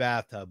come in the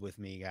bathtub with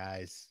me,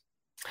 guys.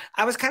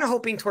 I was kind of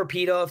hoping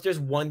Torpedo. If there's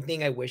one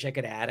thing I wish I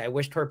could add, I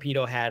wish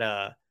Torpedo had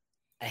a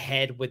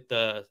head with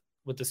the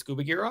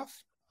scuba gear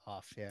off.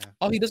 Off, yeah.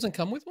 Oh, he doesn't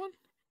come with one?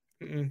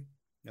 Mm-mm.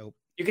 Nope.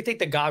 You could take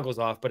the goggles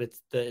off, but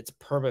it's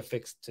perma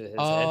fixed to his head.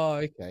 Oh,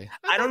 okay.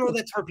 I don't know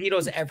that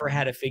Torpedo's ever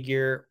had a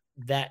figure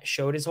that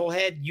showed his whole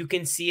head. You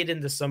can see it in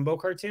the Sumbo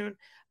cartoon.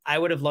 I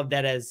would have loved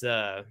that as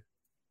As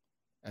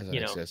an you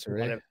know, accessory.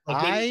 kind of-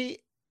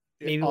 like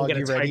maybe I'll we'll get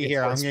get a ready Tiger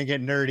here. I'm Force. going to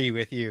get nerdy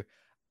with you.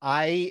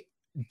 I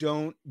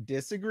don't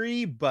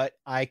disagree, but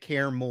I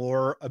care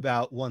more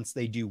about once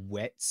they do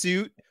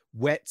wetsuit.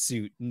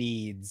 Wetsuit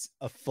needs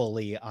a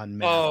fully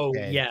unmasked Oh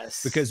head,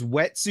 yes, because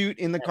wetsuit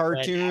in the That red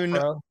cartoon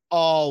afro.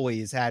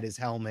 always had his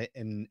helmet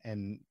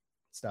and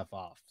stuff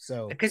off.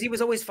 So Because he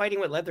was always fighting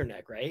with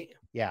Leatherneck, right?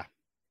 yeah,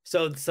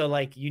 So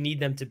like you need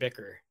them to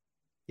bicker.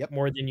 Yep.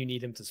 More than you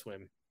need them to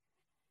swim.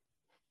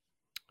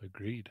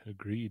 Agreed.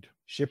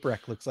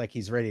 Shipwreck looks like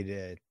he's ready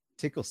to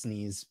tickle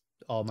sneeze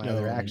all my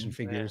other action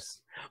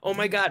figures. Oh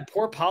my god,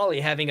 poor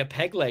Polly having a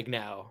peg leg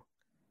now.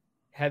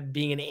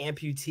 Being an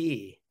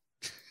amputee.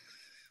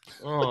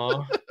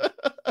 Oh.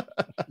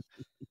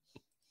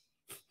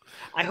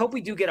 I hope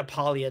we do get a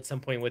Polly at some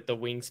point with the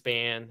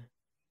wingspan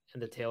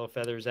and the tail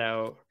feathers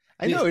out.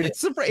 I know it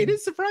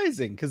is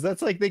surprising because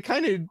that's like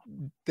the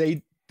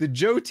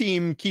Joe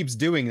team keeps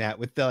doing that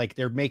with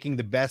they're making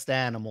the best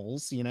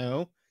animals, you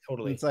know.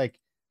 Totally. And it's like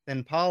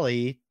then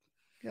Polly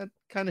got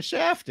kind of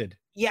shafted.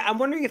 Yeah, I'm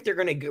wondering if we're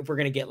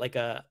gonna get like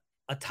a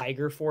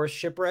Tiger Force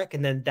Shipwreck,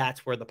 and then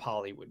that's where the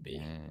Polly would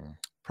be.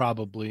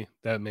 Probably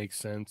that makes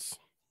sense.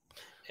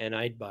 And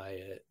I'd buy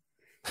it.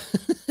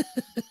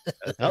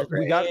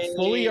 We got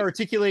fully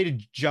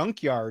articulated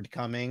Junkyard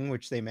coming,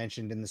 which they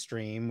mentioned in the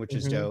stream, which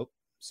is dope.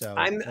 So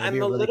I'm a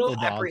really little cool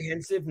dog.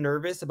 apprehensive,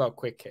 nervous about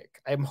Quick Kick.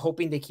 I'm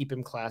hoping they keep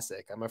him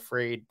classic. I'm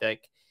afraid that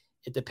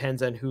it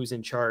depends on who's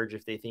in charge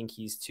if they think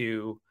he's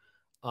too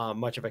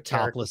much of a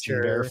topless and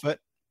caricature. barefoot.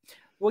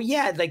 Well,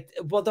 yeah,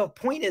 the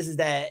point is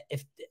that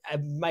if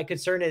my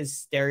concern is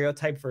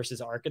stereotype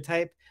versus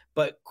archetype,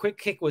 but Quick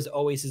Kick was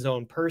always his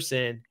own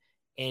person,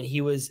 and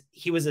he was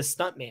a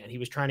stuntman. He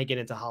was trying to get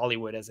into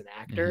Hollywood as an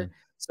actor,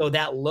 so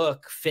that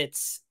look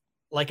fits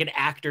like an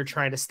actor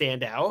trying to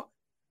stand out.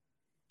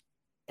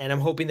 And I'm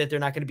hoping that they're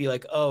not going to be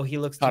like, oh, he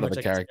looks too much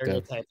like a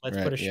stereotype. Let's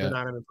put a shirt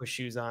on him and put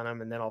shoes on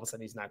him, and then all of a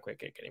sudden he's not Quick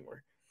Kick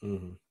anymore.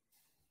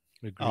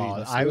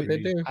 Oh,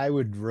 I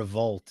would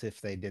revolt if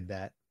they did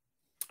that.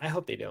 I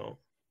hope they don't.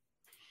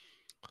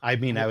 I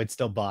mean, I would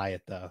still buy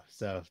it though.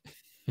 So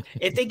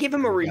if they give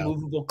him a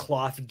removable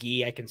cloth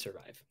gi, I can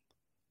survive.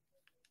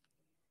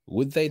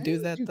 Would they do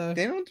that though?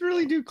 They don't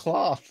really do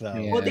cloth though.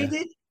 Yeah. Well, they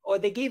did, or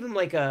they gave him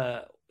like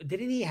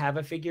didn't he have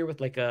a figure with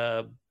like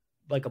a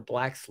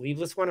black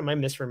sleeveless one? Am I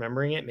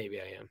misremembering it?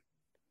 Maybe I am.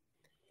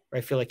 Or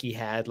I feel like he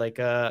had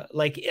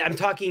I'm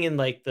talking in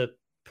like the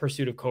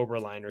Pursuit of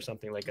Cobra line or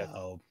something like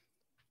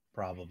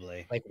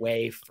probably like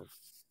way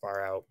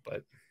far out,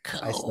 but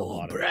I still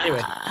want it.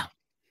 Anyway.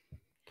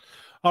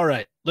 All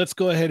right, let's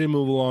go ahead and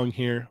move along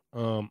here.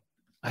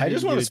 I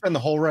just want to spend the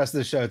whole rest of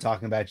the show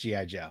talking about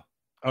G.I. Joe.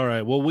 All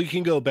right, well, we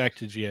can go back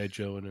to G.I.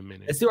 Joe in a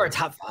minute. Let's do our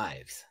top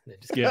fives.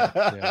 Yeah.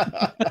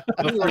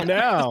 But for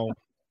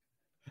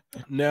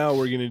now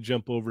we're going to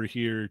jump over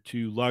here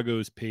to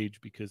Lago's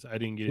page because I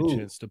didn't get a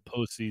chance to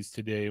post these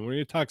today. And we're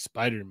going to talk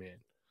Spider-Man.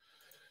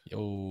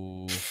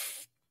 Yo.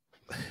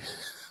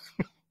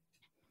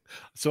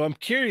 So I'm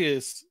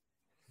curious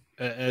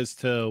as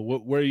to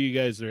where you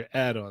guys are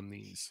at on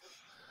these.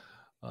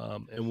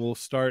 And we'll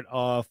start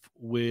off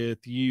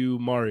with you,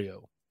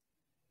 Mario.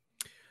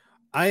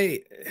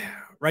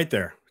 Right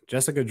there.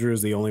 Jessica Drew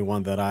is the only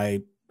one that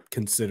I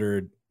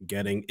considered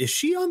getting. Is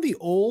she on the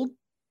old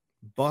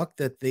buck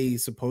that they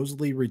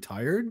supposedly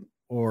retired,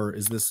 or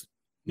is this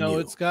No, new?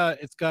 it's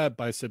got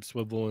bicep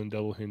swivel and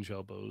double hinge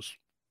elbows.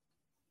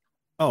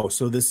 Oh,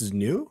 so this is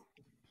new?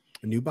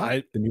 A new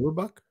buck? The newer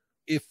buck?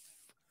 If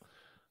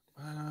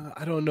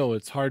I don't know,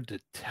 it's hard to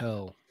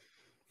tell.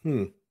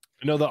 I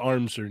know the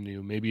arms are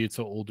new. Maybe it's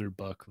an older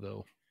buck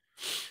though.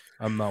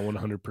 I'm not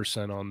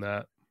 100% on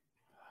that.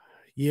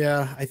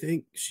 Yeah, I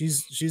think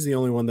she's the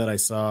only one that I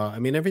saw. I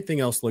mean, everything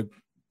else looked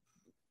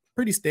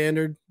pretty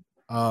standard.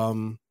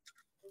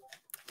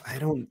 I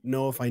don't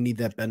know if I need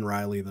that Ben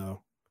Reilly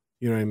though.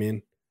 You know what I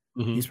mean?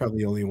 He's probably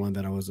the only one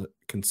that I was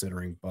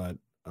considering, but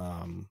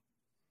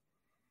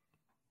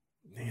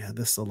yeah,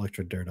 this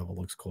Electra Daredevil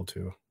looks cool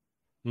too.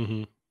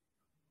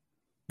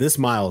 This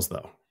Miles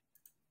though,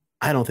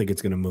 I don't think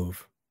it's gonna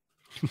move.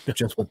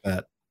 Just with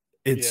that,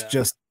 it's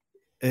just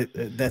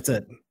that's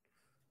it.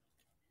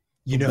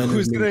 You know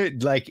who's gonna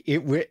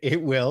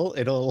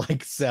it'll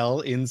like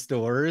sell in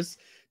stores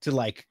to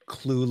like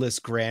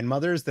clueless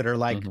grandmothers that are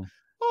like,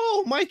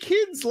 oh, my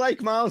kids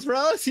like Miles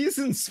Morales, he's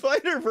in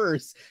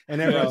Spider-Verse,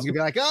 and everyone's gonna be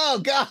like, oh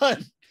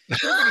god,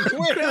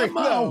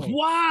 Grandma,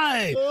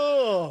 why?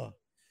 Oh.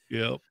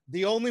 Yep.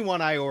 The only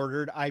one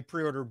I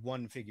pre-ordered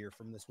one figure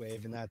from this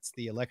wave, and that's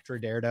the Electra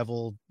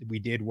Daredevil. We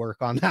did work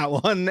on that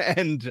one,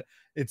 and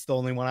it's the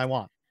only one I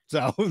want.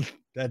 So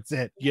that's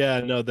it. Yeah,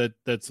 no,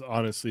 that's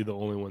honestly the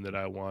only one that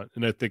I want.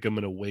 And I think I'm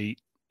gonna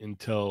wait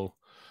until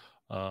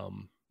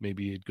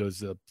maybe it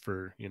goes up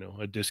for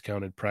a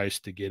discounted price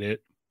to get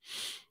it.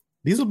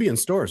 These will be in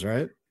stores,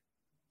 right?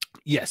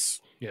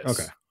 Yes.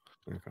 Okay.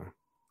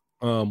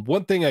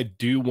 One thing I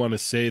do want to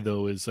say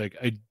though is like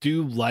I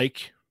do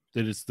like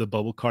that it's the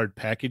bubble card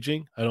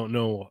packaging. I don't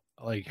know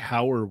like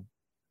how or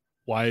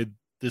why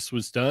this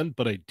was done,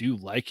 but I do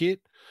like it.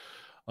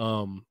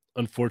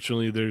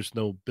 Unfortunately, there's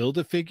no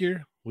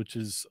Build-A-Figure, which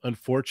is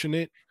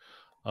unfortunate.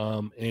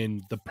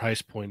 and the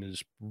price point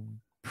is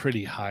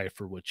pretty high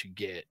for what you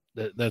get.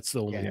 That's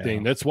the only Yeah.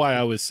 thing. That's why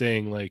I was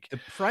saying, like, The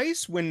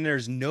price when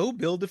there's no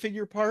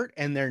Build-A-Figure part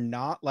and they're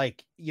not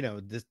like, you know,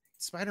 the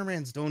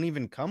Spider-Mans don't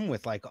even come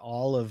with like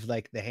all of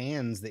like the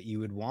hands that you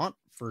would want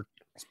for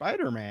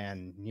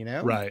Spider-Man, you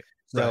know? right.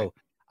 So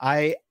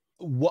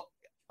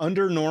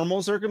under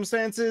normal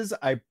circumstances,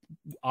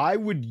 I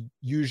would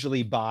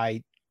usually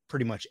buy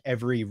pretty much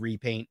every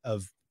repaint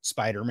of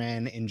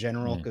Spider-Man in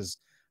general because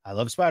I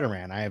love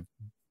Spider-Man. I have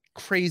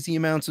crazy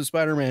amounts of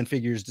Spider-Man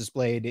figures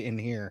displayed in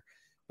here,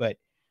 but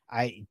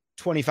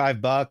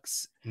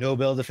 $25, no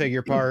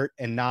Build-A-Figure part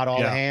and not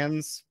all the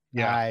hands.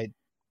 Yeah.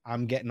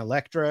 I'm getting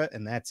Elektra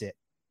and that's it.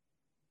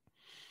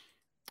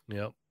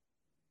 Yep.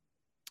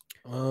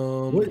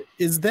 What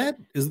is that?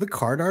 Is the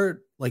card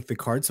art like the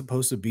card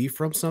supposed to be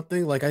from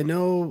something? Like I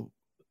know,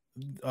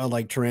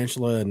 like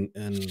Tarantula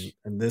and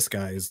this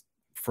guy is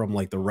from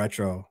like the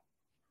retro.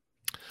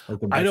 Like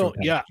the I don't.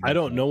 retro Yeah, I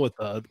don't packaging.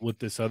 know what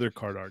this other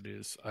card art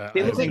is. It I looks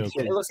have like no it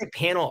clue. looks like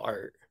panel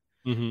art,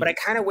 Mhm, but I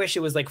kind of wish it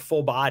was like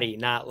full body,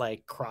 not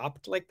like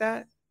cropped like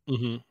that.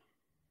 mhm.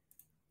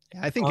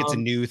 I think it's a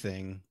new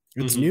thing.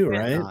 It's Mhm. new, Yeah,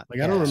 right? not- Like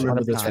I don't yeah,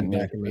 remember this 100% from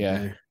back in the new, yeah.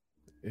 day.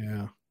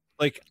 Yeah.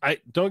 Like, I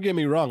don't get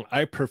me wrong,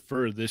 I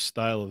prefer this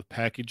style of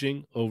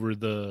packaging over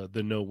the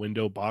no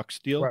window box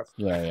deal. Right.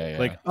 Yeah.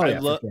 Like, Oh, yeah,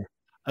 for sure.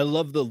 I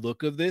love the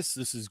look of this.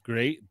 This is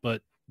great,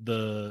 but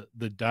the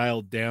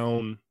dialed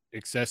down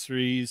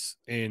accessories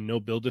and no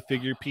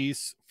Build-A-Figure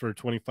piece for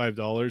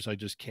 $25, I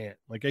just can't.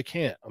 Like, I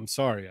can't. I'm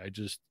sorry. I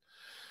just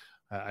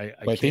I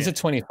Wait, these are can't.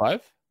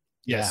 25?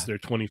 Yes, Yeah. they're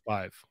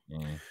 25.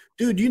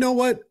 Dude, you know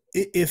what?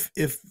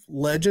 If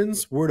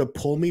Legends were to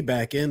pull me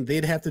back in,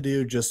 they'd have to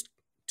do just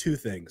two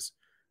things: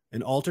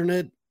 an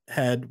alternate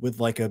head with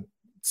like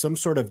some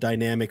sort of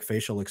dynamic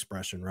facial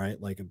expression, right?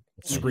 Like a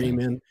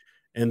screaming,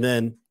 and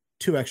then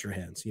two extra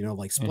hands, you know,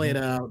 like splayed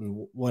out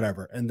and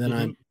whatever. And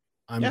then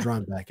I'm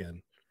drawn back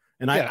in.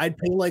 And I'd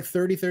pay like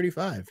 30,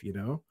 35, you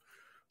know,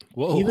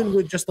 Whoa. even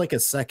with just like a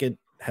second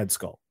head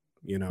sculpt,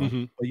 you know.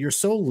 Mhm. But you're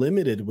so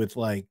limited with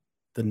like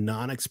the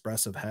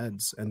non-expressive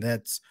heads, and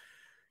that's,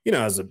 you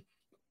know, as a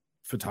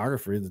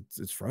photographer,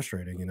 it's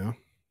frustrating, you know.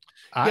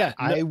 Yeah,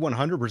 I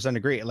 100%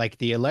 agree. Like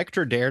the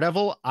Elektra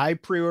Daredevil, I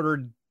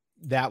pre-ordered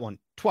that one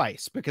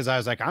twice because I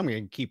was like, I'm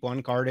going to keep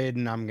one carded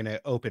and I'm going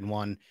to open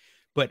one.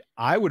 But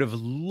I would have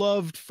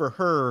loved for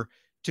her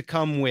to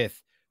come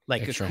with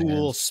like Extra a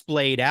cool hands.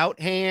 splayed out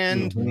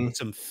hand, Mhm.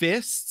 some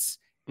fists,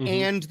 Mhm.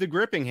 and the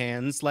gripping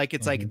hands. Like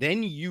it's like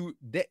then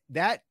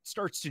that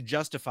starts to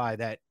justify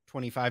that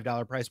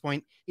 $25 price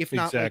point. If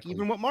not, like Exactly.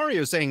 even what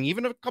Mario's saying,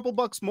 even a couple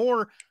bucks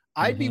more,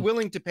 I'd be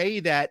willing to pay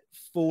that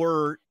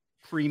for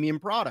premium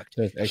product.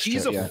 So it's extra,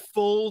 She's a yeah.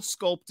 full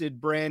sculpted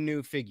brand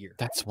new figure.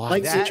 That's why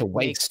Like, it's That such a makes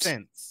waste.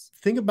 sense.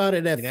 Think about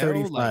it at You know,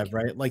 35, like-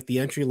 right? Like the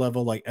entry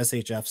level, like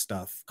SHF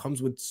stuff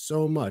comes with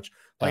so much.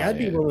 Like Oh, I'd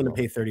be yeah. willing to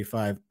pay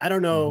 35. I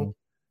don't know,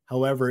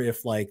 however,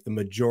 if like the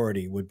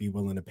majority would be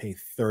willing to pay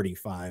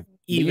 35.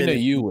 Even though if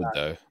you would,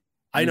 though.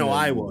 I know Even though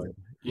I you would,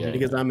 Yeah,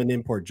 because I'm an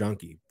import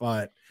junkie.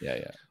 But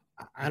yeah.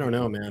 I don't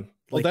know, man.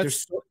 Well, Like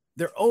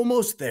they're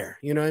almost there.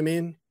 You know what I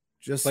mean?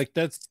 Just Like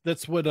that's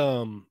what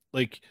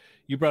like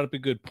you brought up a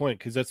good point,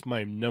 because that's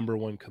my number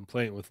one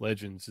complaint with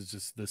Legends is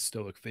just the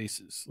stoic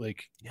faces.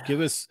 Like,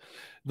 give us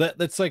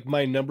that's like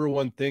my number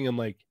one thing. I'm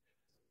like,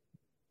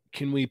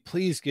 can we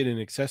please get an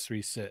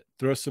accessory set?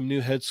 Throw some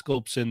new head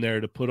sculpts in there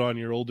to put on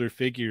your older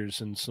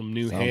figures and some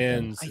new Something.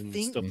 hands I and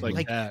think, stuff like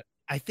like, that.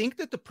 I think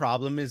that the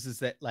problem is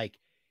that like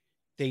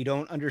they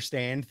don't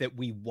understand that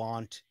we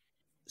want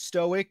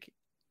stoic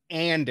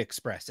and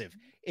expressive.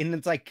 And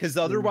it's like, because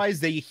otherwise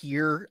they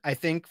hear, I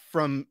think,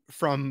 from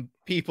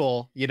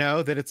people, you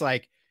know, that it's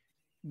like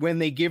when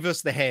they give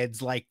us the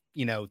heads, like,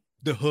 you know,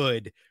 the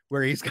Hood,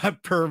 where he's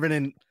got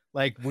permanent,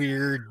 like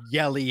weird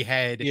yelly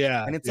head.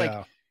 Yeah. And it's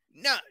like,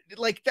 no,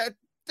 like that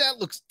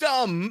looks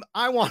dumb.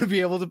 I want to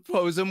be able to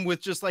pose him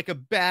with just like a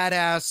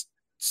badass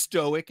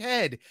stoic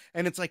head.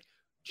 And it's like,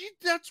 gee,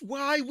 that's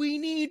why we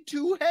need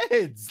two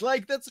heads.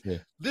 Like that's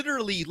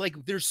literally like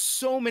there's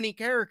so many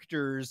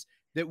characters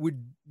that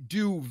would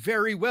do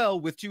very well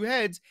with two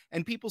heads,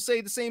 and people say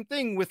the same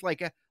thing with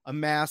like a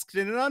masked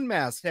and an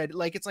unmasked head.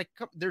 Like it's like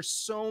there's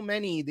so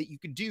many that you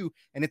could do,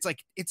 and it's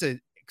like it's a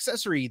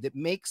accessory that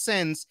makes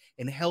sense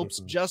and helps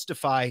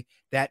justify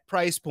that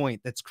price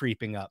point that's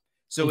creeping up.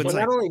 So it's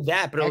like not only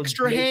that, but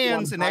extra it'll make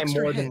hands one and buy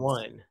extra more heads. than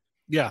one.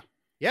 Yeah.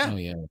 Yeah. Oh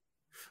yeah.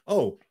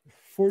 Oh,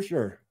 for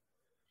sure.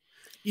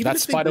 Even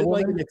That's if they did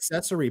like Spider-Woman? an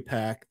accessory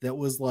pack that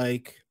was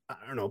like, I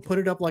don't know, put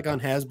it up like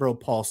on Hasbro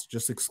Pulse,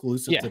 just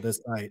exclusive to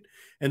this site,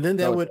 and then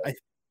that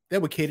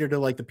would cater to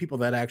like the people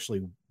that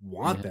actually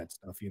want that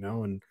stuff, you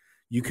know. And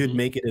you could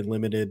make it in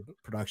limited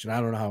production. I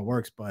don't know how it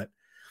works, but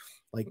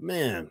like,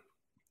 man,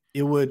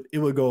 it would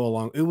go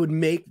along. It would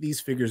make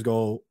these figures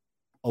go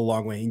a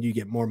long way, and you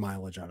get more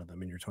mileage out of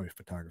them in your toy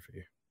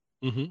photography.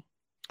 Mm-hmm.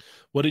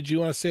 What did you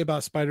want to say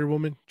about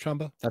Spider-Woman,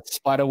 Chamba? That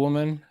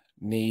Spider-Woman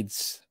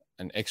needs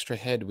an extra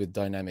head with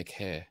dynamic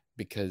hair,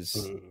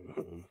 because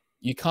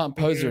You can't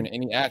pose her in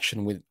any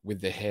action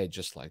with the hair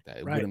just like that.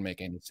 It Right. wouldn't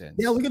make any sense.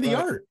 Yeah, look at the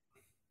Right. art.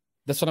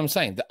 That's what I'm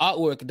saying. The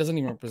artwork, it doesn't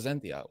even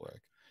represent the artwork.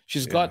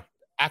 She's Yeah. got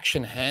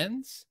action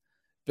hands,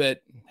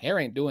 but hair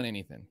ain't doing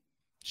anything.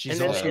 She's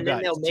And then, also and then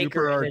got they'll make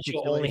super her, and then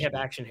she'll only have articulation.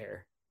 action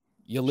hair.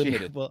 You're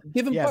limited. well,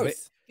 Give them yeah, but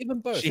both. Give them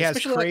both. She has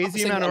Especially, like, after crazy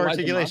seeing amount of Eliza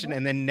articulation Marvel.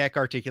 and then neck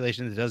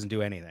articulation that doesn't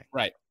do anything.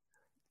 Right.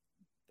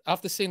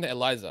 After seeing the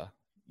Eliza,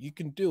 you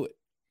can do it.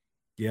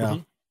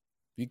 Yeah.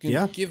 You can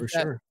Yeah, give for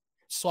that sure.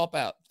 swap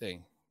out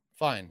thing.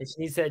 Fine. And she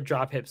needs to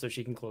drop hips so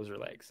she can close her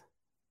legs.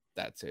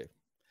 That's it.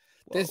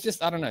 There's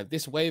just, I don't know.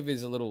 This wave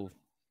is a little,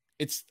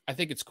 I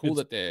think it's cool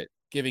that they're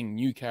giving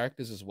new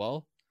characters as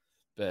well,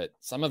 but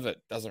some of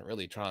it doesn't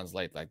really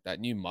translate. Like that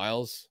new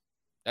Miles,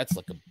 that's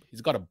like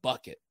he's got a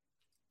bucket.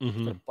 He's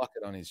got a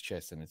bucket on his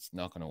chest and it's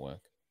not going to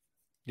work.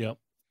 Yep.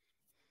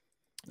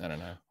 I don't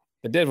know.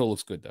 The Daredevil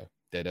looks good though.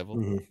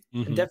 Daredevil.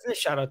 And definitely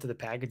shout out to the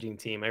packaging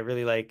team. I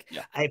really like.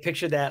 Yeah. I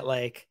pictured that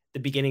like the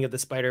beginning of the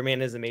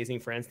Spider-Man is Amazing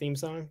Friends theme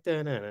song.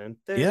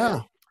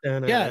 Yeah.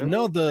 Yeah,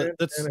 no,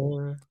 that's what I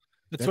mean.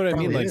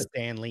 probably Like, is.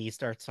 Stan Lee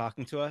starts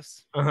talking to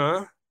us.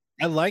 Uh-huh.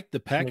 I like the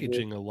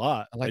packaging a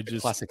lot. I like the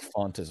classic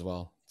font as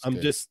well.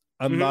 It's good.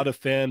 I'm not a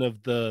fan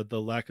of the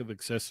lack of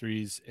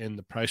accessories and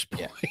the price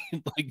point. Yeah.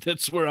 Like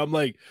that's where I'm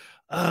like,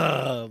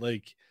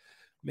 like,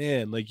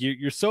 man, like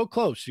you're so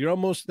close. You're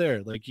almost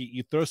there. Like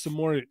you throw some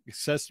more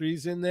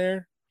accessories in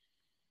there,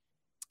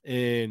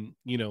 and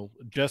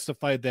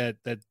justify that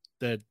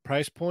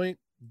price point.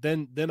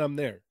 Then I'm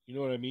there. You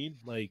know what I mean?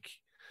 Like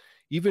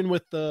even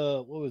with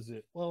the what was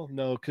it? Well,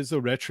 no, because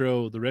the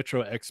retro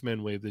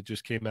X-Men wave that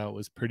just came out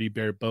was pretty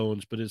bare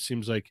bones, but it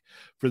seems like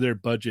for their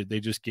budget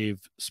they just gave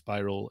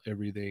Spiral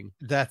everything.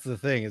 That's the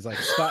thing. It's like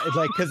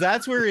because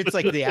that's where it's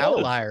like the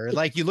outlier.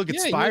 Like you look at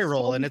Yeah, you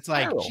Spiral saw and it's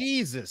like Spiral.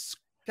 Jesus.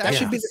 That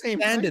should be the the same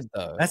standard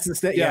though. That's the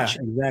state. Yeah,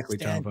 Yeah, exactly,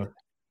 standard. Tava.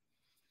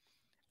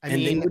 I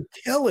And mean, they would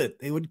kill it.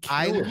 They would kill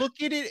I it.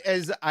 look at it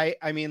as I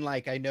mean,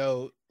 like I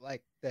know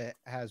like the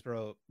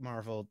Hasbro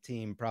Marvel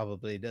team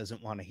probably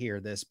doesn't want to hear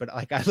this, but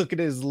like I look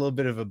at it as a little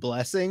bit of a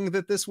blessing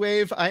that this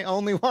wave I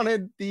only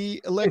wanted the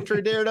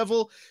Elektra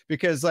Daredevil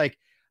because like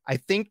I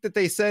think that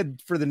they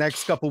said for the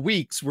next couple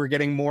weeks we're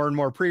getting more and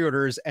more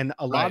pre-orders and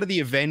a lot of the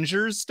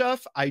Avengers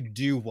stuff I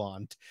do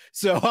want.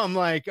 So I'm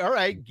like, all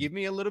right, give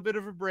me a little bit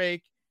of a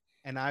break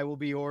and I will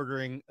be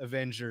ordering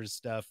Avengers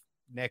stuff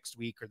next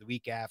week or the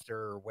week after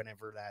or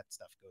whenever that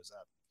stuff goes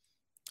up.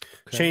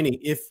 Okay. Cheney,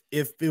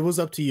 if it was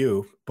up to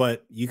you,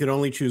 but you could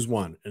only choose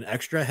one, an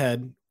extra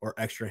head or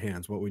extra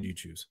hands, what would you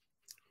choose?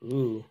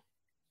 Ooh.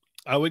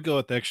 I would go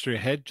with the extra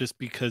head just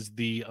because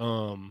the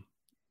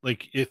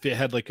like if it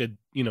had like a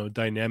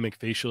dynamic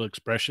facial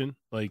expression,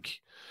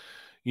 like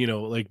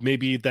like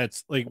maybe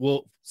that's like,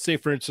 well, say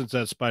for instance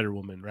that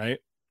Spider-Woman, right?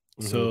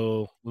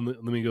 So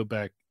let me go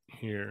back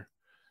here.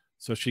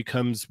 So she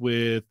comes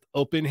with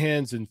open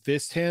hands and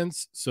fist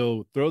hands.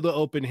 So throw the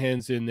open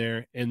hands in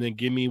there and then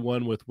give me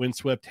one with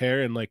windswept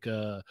hair and like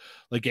an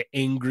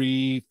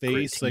angry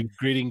face, like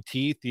gritting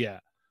teeth.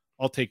 Yeah,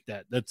 I'll take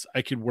that.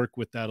 I could work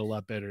with that a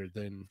lot better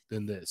than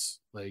this.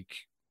 Like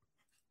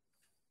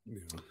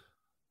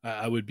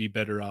I would be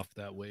better off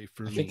that way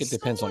for me. I think it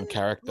depends on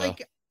character.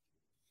 Like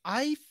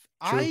I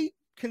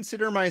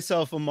consider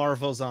myself a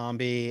Marvel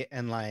zombie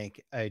and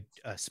like a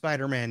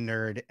Spider-Man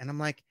nerd, and I'm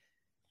like,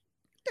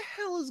 what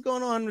the hell is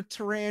going on with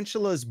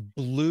Tarantula's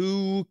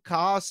blue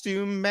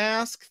costume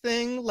mask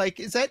thing? Like,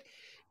 that's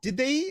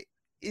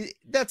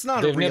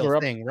not a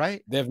real thing,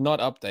 right? They've not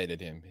updated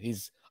him.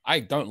 I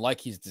don't like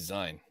his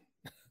design.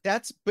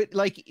 But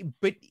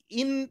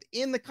in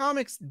the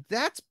comics,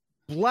 that's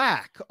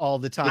black all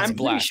the time. I'm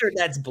pretty sure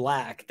that's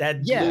black.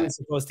 That blue is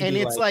supposed to be. And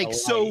it's like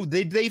so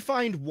did they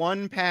find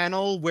one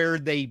panel where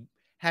they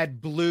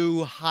had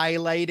blue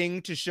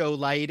highlighting to show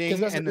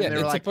lighting, and then they're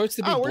it's like, supposed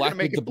to be black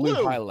with the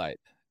blue highlight.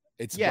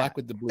 It's black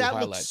with the blue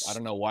highlight. I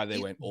don't know why they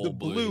went all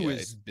blue.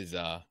 It's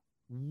bizarre.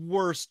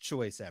 Worst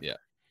choice ever. Yeah,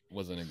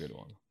 wasn't a good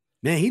one.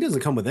 Man, he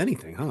doesn't come with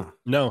anything, huh?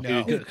 No.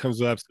 It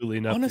comes with absolutely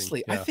nothing.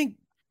 Honestly, yeah.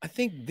 I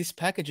think this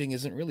packaging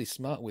isn't really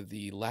smart with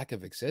the lack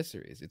of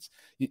accessories.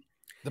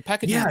 The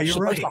packaging is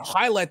supposed to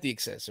highlight the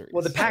accessories.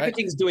 Well, the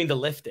packaging is doing the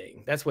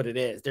lifting. That's what it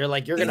is. They're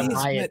like, you're going to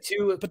buy it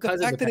too. But the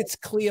fact that it's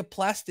clear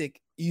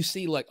plastic, you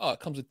see like, oh, it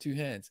comes with two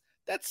hands.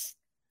 That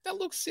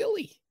looks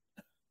silly.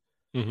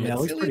 Mm-hmm. Yeah, it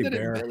looks pretty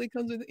bare. It barely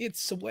comes with.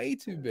 It's way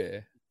too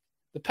bare.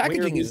 The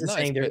packaging is nice.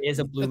 Saying there is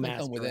a blue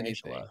mask with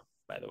anything,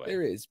 by the way.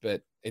 There is,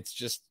 but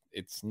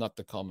it's not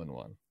the common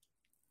one.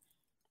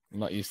 I'm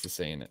not used to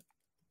seeing it.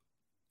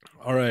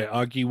 All right,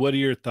 Augie, what are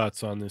your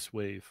thoughts on this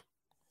wave?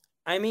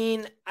 I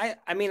mean, I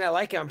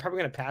like it. I'm probably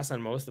going to pass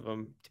on most of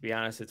them. To be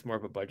honest, it's more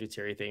of a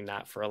budgetary thing,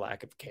 not for a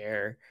lack of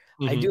care.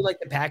 I do like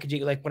the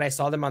packaging. Like when I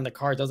saw them on the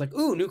cards, I was like,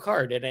 "Ooh, new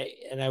card!"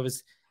 And I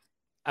was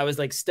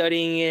like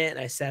studying it, and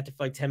I sat there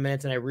for like 10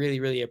 minutes, and I really,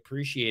 really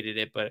appreciated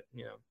it. But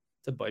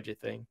it's a budget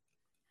thing,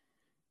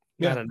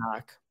 not a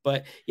knock.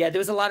 But yeah, there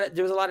was a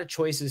lot of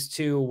choices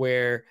too,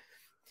 where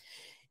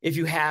if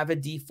you have a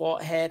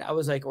default head, I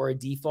was like, or a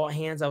default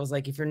hands, I was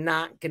like, if you're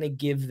not gonna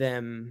give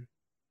them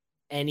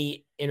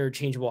any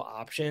interchangeable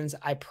options,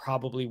 I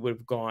probably would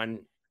have gone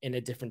in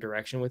a different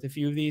direction with a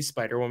few of these,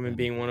 Spider-Woman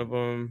being one of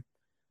them.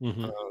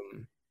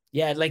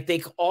 Yeah, like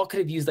they all could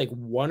have used like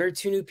 1 or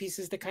 2 new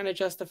pieces to kind of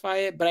justify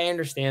it, but I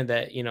understand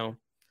that, you know,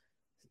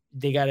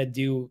 they got to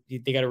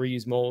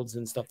reuse molds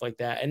and stuff like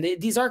that. And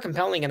these are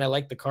compelling, and I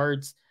like the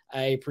cards.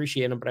 I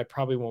appreciate them, but I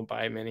probably won't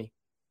buy many.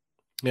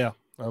 Yeah,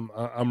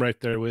 I'm right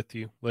there with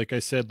you. Like I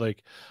said,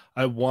 like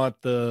I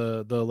want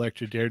the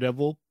Electra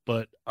Daredevil,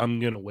 but I'm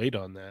gonna wait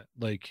on that.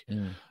 Like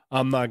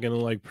I'm not gonna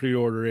like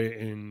pre-order it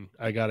and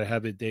I gotta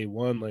have it day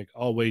one. Like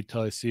I'll wait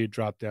till I see it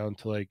drop down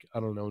to like, I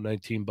don't know,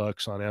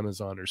 $19 on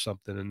Amazon or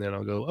something, and then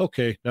I'll go,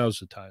 okay, now's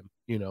the time,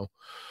 you know.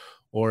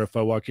 Or if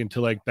I walk into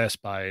like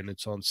Best Buy and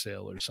it's on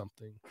sale or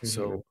something.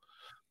 So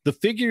the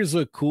figures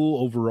look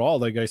cool overall.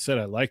 Like I said,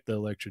 I like the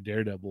Electra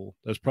Daredevil.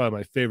 That's probably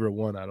my favorite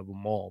one out of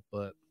them all.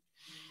 But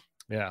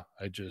yeah,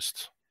 I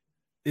just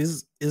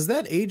is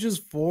that ages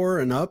 4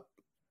 and up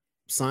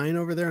sign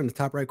over there in the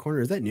top right corner?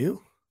 Is that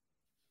new?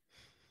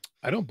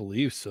 I don't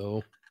believe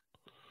so.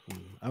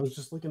 I was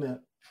just looking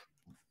at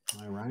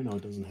my Rhino.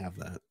 It doesn't have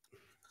that.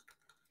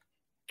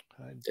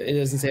 It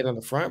doesn't say it on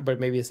the front, but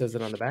maybe it says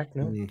it on the back.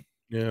 No.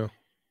 Yeah.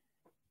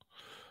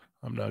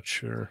 I'm not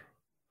sure.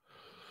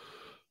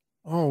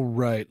 All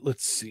right,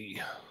 let's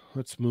see.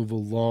 Let's move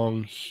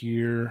along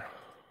here.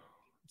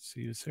 Let's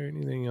see. Is there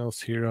anything else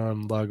here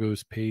on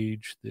Lago's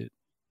page that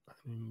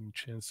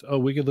chance? Oh,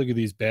 we could look at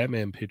these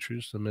Batman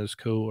pictures, the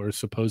Mezco or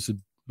supposed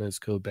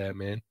Mezco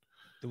Batman.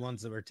 The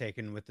ones that were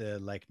taken with the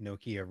like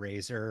Nokia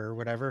Razor or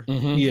whatever.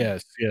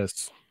 Yes.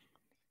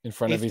 In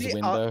front of his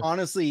window.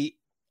 Honestly,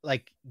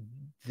 like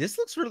this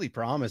looks really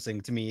promising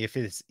to me if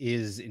it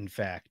is in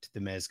fact the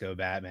Mezco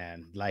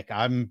Batman. Like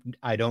I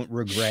don't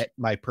regret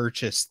my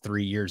purchase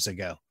 3 years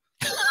ago.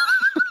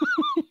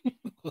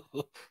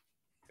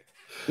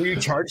 Were you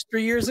charged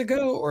 3 years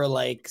ago or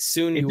like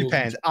soon? It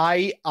depends.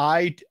 I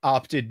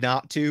opted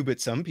not to, but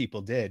some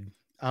people did.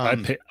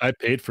 I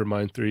paid for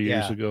mine 3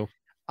 years ago.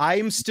 I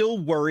am still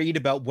worried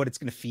about what it's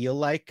going to feel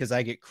like because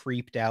I get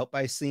creeped out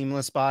by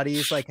seamless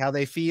bodies, like how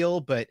they feel.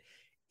 But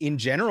in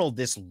general,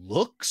 this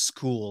looks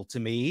cool to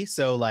me.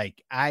 So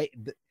like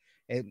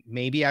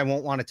maybe I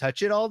won't want to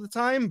touch it all the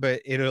time,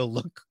 but it'll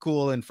look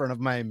cool in front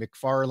of my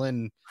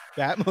McFarlane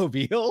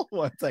Batmobile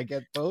once I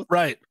get both.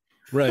 Right.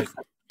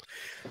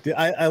 Dude,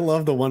 I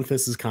love the One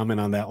Fist's comment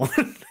on that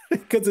one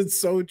because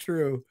it's so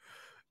true.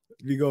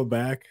 If you go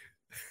back,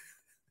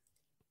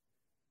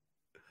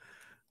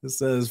 it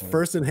says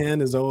first in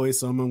hand is always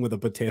someone with a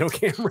potato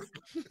camera.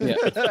 Yeah.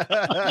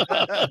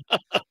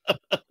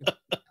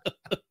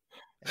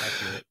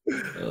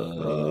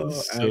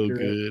 So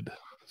good.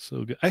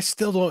 So good. I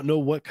still don't know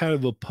what kind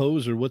of a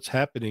pose or what's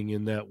happening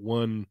in that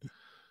one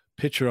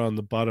picture on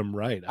the bottom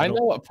right. I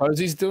know what pose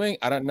he's doing.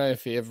 I don't know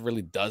if he ever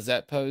really does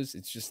that pose.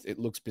 It's just it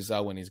looks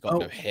bizarre when he's got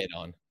no head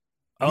on.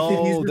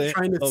 He's just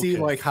trying to see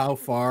like how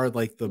far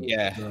like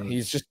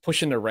he's just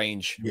pushing the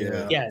range.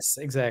 Yeah. Yes,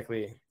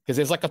 exactly. Because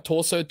there's like a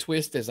torso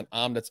twist, there's an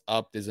arm that's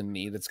up, there's a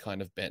knee that's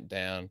kind of bent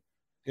down.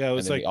 Yeah, it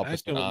was like I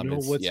don't know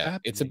what's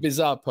happening. It's a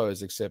bizarre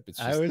pose, except it's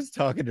just, I was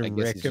talking to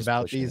Rick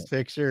about these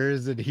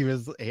pictures, and I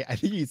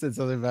think he said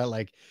something about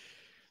like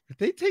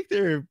they take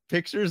their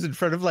pictures in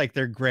front of like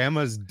their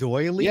grandma's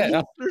doily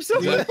or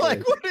something. Exactly.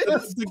 Like what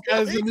is the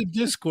guys in the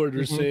Discord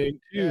are saying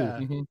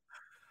too.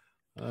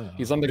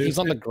 He's on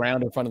the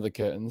ground in front of the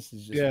curtains.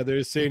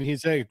 They're saying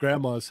he's at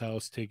grandma's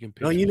house taking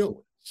pictures. No, you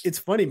know, it's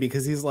funny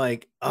because he's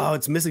like, oh,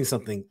 it's missing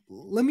something.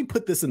 Let me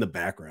put this in the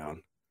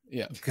background.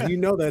 Yeah, because you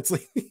know that's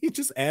like he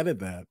just added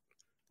that.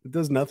 It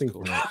does nothing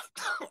for it.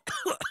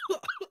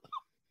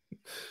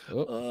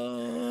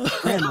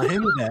 Grandma,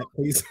 hand me that,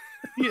 please.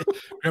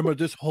 Grandma,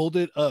 just hold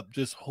it up.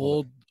 Just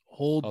hold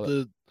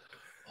the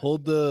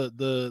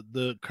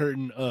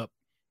curtain up.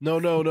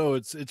 No,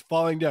 it's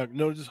falling down.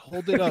 No, just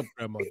hold it up,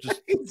 Grandma.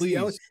 Just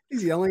please.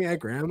 He's yelling at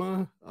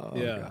Grandma. Oh,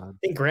 yeah. God. I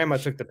think Grandma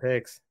took the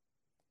pics.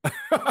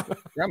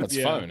 Grandma's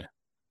phone.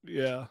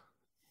 Yeah.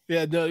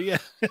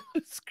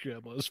 It's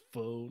Grandma's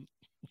phone.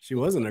 She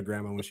wasn't a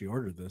grandma when she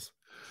ordered this.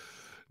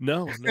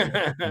 No.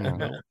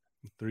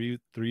 3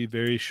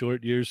 very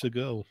short years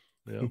ago.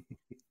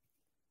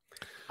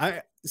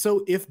 Yeah.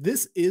 So if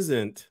this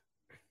isn't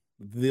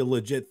the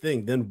legit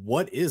thing, then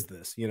what is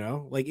this? You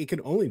know, like it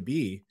could only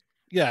be.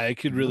 Yeah, it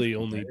could really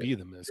only be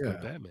the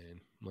Mezco Batman,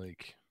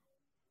 like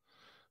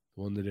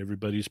the one that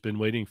everybody's been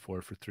waiting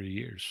for 3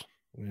 years.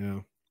 Yeah.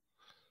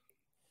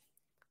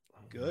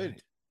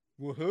 Good.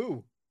 Right.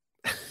 Woohoo.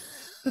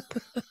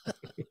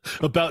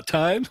 About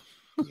time.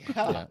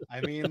 Yeah.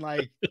 I mean,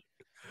 like,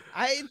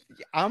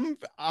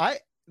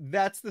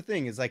 that's the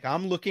thing is like,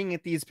 I'm looking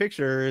at these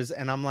pictures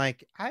and I'm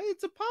like,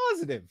 it's a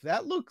positive.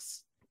 That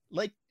looks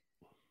like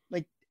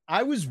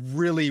I was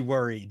really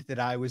worried that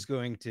I was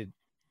going to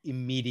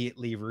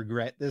immediately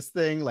regret this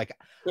thing. Like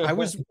I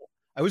was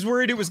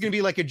worried it was going to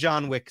be like a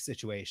John Wick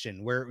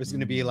situation where it was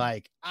going to be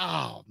like,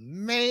 oh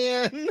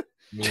man,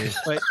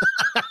 but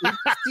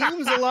it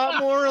seems a lot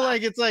more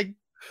like it's like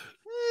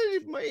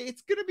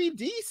it's going to be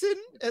decent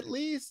at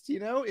least, you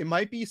know. It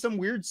might be some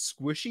weird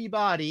squishy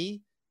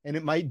body, and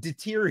it might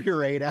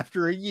deteriorate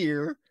after a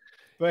year.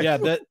 But Yeah,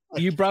 that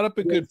you brought up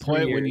a good 3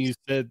 point when years. you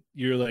said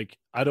you're like,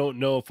 I don't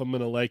know if I'm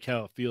gonna like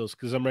how it feels,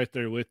 because I'm right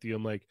there with you.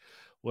 I'm like,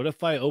 what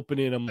if I open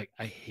it? I'm like,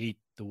 I hate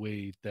the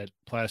way that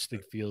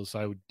plastic feels.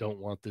 don't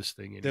want this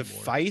thing the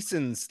anymore.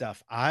 Fison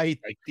stuff, I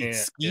it can't.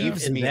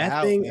 skeeves And me that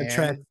out, thing man.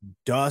 attracts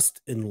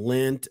dust and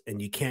lint,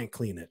 and you can't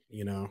clean it.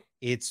 You know,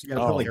 It's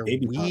gotta put, like, they're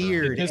baby powder on it.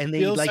 weird, It just and they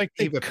feels like like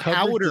they they have a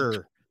covered the-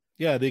 powder.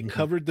 Yeah, they Mhm.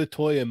 covered the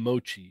toy in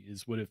mochi,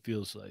 is what it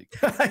feels like.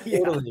 Yeah.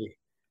 Totally.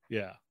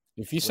 Yeah,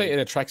 If you say it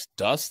attracts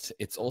dust,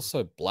 it's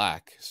also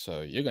black,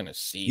 so you're gonna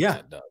see Yeah.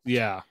 that dust.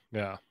 yeah.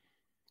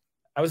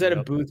 I was at a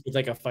Yep. booth with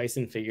like a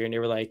Fison figure, and they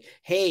were like,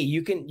 "Hey,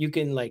 you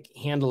can like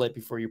handle it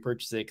before you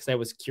purchase it," because I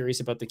was curious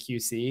about the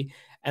QC,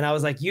 and I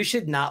was like, "You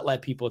should not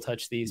let people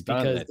touch these Don't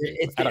because let people.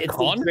 it's At a it's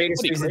con? the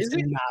greatest What are you, reason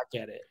crazy? to not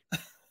get it."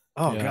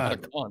 Oh Yeah. god.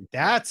 At a con.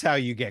 That's how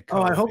you get.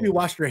 Oh, I hope COVID. you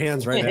washed your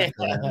hands right after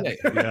that.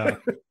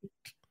 Yeah,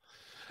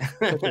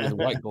 Yeah. with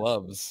white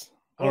gloves.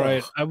 All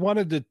right, Ugh. I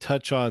wanted to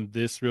touch on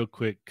this real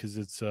quick because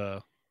it's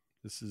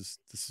this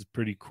is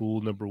pretty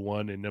cool. Number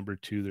one, and number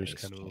two, there's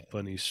Nice kind of a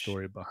funny change.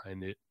 story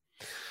behind it.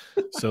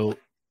 So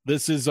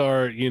this is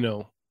our,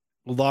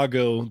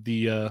 Lago,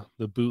 the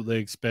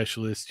bootleg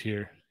specialist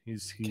here.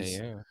 He's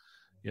KO.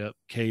 yep,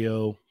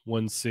 KO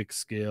 1/6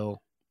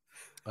 scale.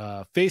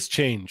 Face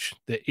change,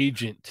 the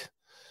agent,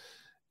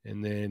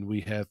 and then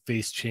we have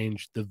face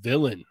change, the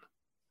villain.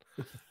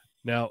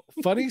 Now,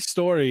 funny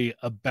story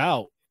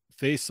about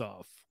Face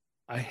Off.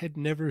 I had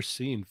never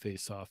seen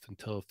Face Off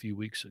until a few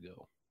weeks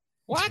ago.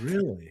 What?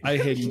 Really? I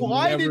had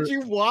Why never, did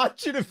you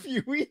watch it a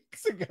few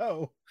weeks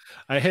ago?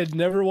 I had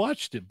never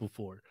watched it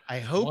before. I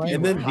hope Why you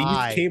And were then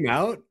high. these came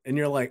out, and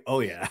you're like, oh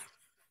yeah.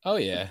 Oh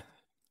yeah.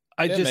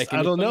 I They're just, making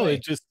I it don't for know. me.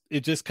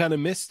 It just kind of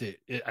missed it.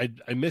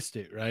 I missed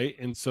it, right?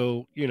 And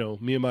so,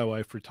 me and my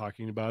wife were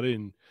talking about it,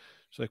 and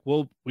she's like,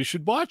 "Well, we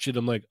should watch it."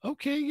 I'm like,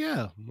 "Okay,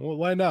 yeah. Well,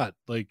 why not?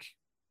 Like,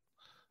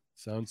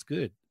 sounds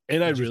good."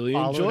 And I You just really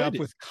followed enjoyed up it.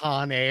 with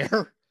Con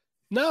Air.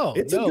 No,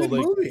 It's no, a good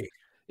like movie.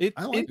 it,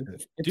 I like it,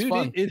 it. It's dude,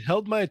 fun. it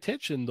held my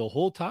attention the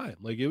whole time.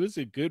 Like, it was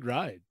a good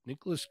ride.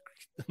 Nicholas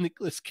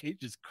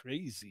Cage is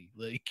crazy.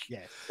 Like,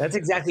 Yes. That's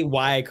exactly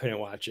why I couldn't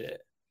watch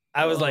it.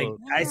 I was like, Oh.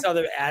 I saw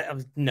the ad. I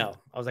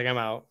was like, I'm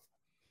out.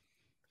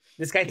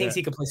 This guy thinks Yeah.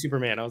 he could play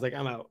Superman. I was like,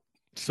 I'm out.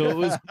 so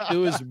it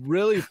was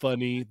really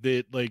funny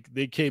that like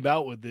they came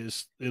out with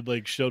this. It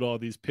like showed all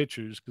these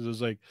pictures because it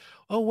was like,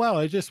 oh wow,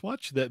 I just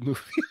watched that movie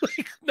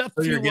like not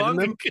So too you're getting long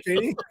them, ago.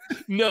 Shady?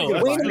 No,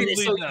 Wait Wait a minute. absolutely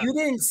So not. you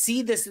didn't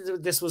see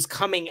this was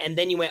coming, and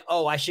then you went,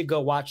 oh, I should go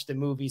watch the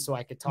movie so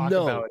I could talk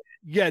No. about it.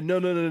 Yeah, no.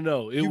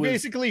 It You was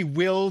basically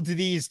willed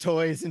these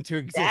toys into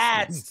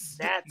existence.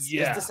 That's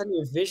Yeah. is this on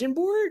your vision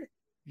board?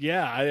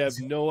 yeah, I have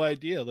no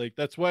idea. Like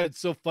that's why it's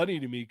so funny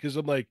to me because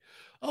I'm like,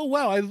 oh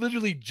wow, I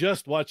literally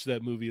just watched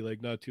that movie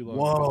like not too long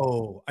ago.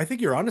 Whoa. I think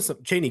you're onto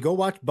something. Cheney, go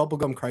watch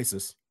Bubblegum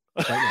Crisis.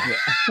 Right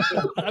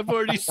I've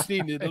already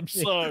seen it. I'm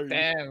sorry.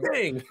 Damn. now.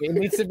 Dang. It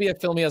needs to be a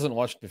film he hasn't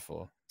watched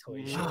before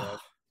Toy show.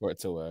 for it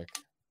to work.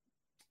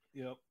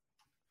 Yep.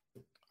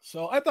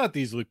 So I thought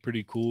these looked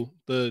pretty cool.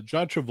 The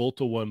John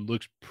Travolta one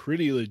looks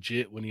pretty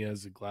legit when he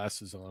has the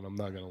glasses on. I'm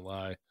not gonna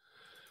lie.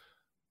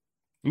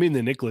 I mean,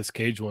 the Nicolas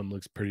Cage one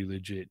looks pretty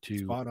legit too.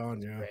 Spot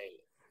on, yeah. Right.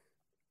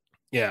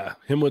 Yeah,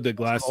 him with the That's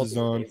glasses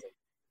also on. amazing.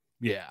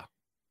 Yeah,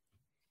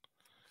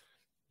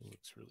 it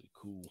looks really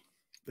cool.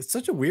 It's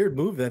such a weird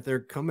move that they're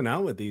coming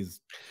out with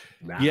these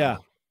now.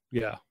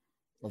 Yeah.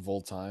 Of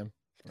all time,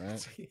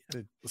 right?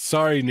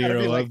 Sorry, Gotta be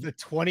Nero. like the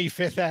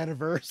 25th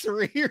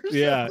anniversary or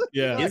Yeah, something.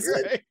 yeah. Like, Is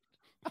it? right?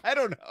 I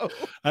don't know.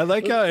 I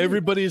like how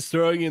everybody is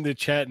throwing in the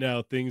chat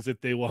now things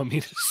that they want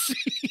me to see.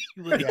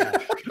 Like, Yeah.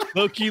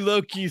 Loki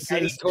Hey,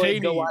 says Toy, Cheney.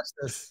 go watch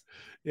this.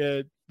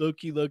 Yeah,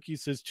 Loki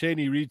says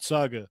Cheney, read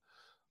Saga.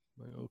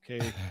 I'm like, okay,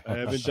 I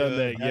haven't done Should.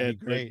 that That'd yet, be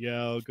but great.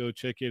 yeah, I'll go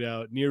check it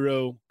out.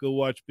 Nero, go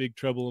watch Big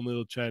Trouble in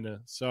Little China.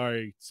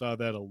 Sorry, saw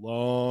that a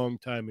long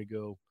time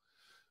ago.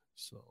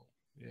 So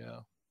yeah.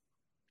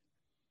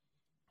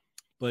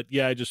 But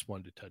yeah, I just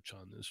wanted to touch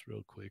on this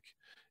real quick.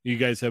 You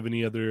guys have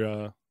any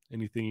other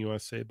anything you want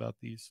to say about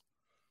these?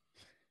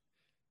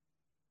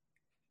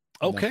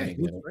 I'm not Okay.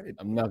 gonna get it.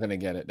 I'm not gonna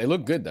get it. They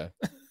look good though.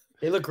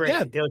 They look great.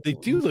 Yeah, look they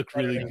do look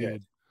very, really very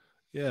good.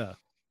 Yeah.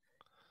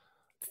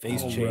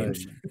 Face All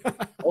change.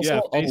 Also Yeah,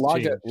 on face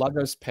Lago, change.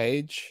 Lago's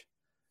page,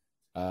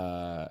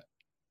 the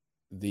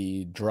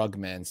drug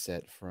man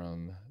set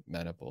from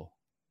Manipul.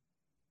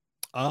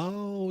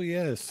 Oh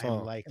yes. I'm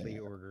huh. likely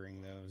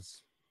ordering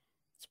those.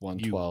 It's You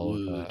 112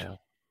 would.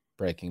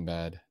 Breaking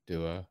Bad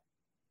duo.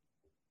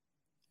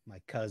 My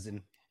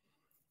cousin.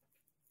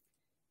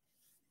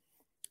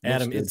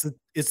 Adam, Looks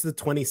it's the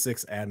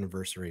 26th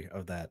anniversary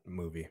of that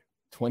movie.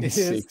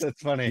 26.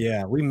 That's funny.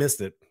 Yeah, we missed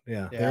it.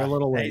 Yeah, they're Yeah. a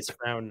little late. nice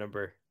round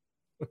number.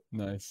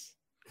 Nice.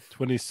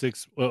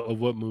 26 of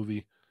what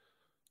movie?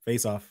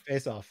 Face Off.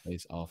 Face off.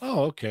 Face off.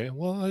 Oh, okay.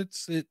 Well, I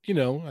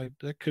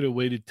could have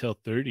waited till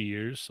 30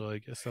 years, so I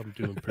guess I'm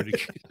doing pretty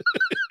good.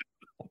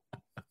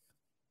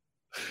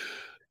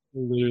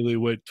 Literally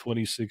went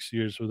 26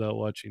 years without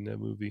watching that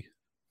movie.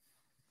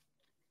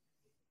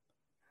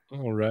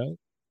 All right.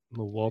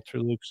 The Walter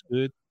looks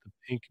good. The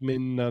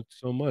Pinkman, not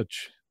so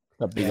much.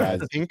 Got big Yeah,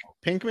 eyes.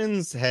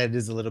 Pinkman's head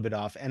is a little bit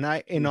off, and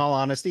in all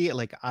honesty,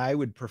 like I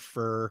would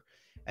prefer.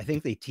 I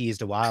think they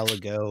teased a while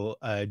ago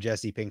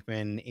Jesse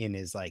Pinkman in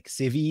his like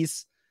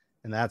civvies,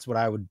 and that's what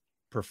I would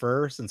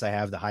prefer since I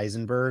have the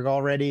Heisenberg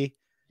already.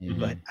 Mhm.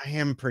 But I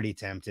am pretty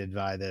tempted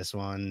by this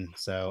one,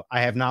 so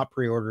I have not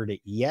pre-ordered it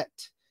yet.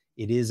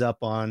 It is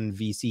up on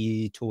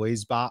VC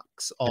Toys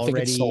box I already.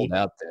 think it's sold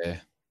out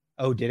there.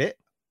 Oh, did it?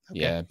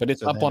 Okay. Yeah, but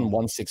it's So up on then-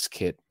 1/6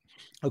 kit.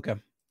 Okay, I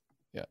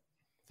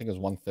think it was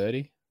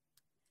 130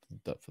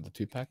 for the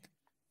 2-pack.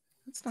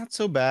 it's not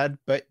so bad,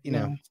 but you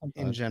know, it's not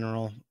in bad.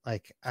 general,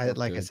 like I not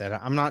like I good. said,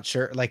 I'm not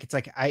sure. Like it's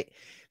like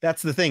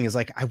that's the thing is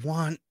like I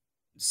want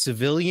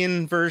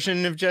civilian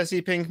version of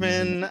Jesse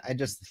Pinkman. I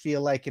just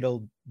feel like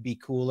it'll be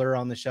cooler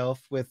on the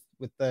shelf with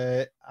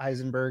the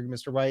Heisenberg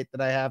Mr. White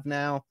that I have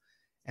now,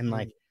 and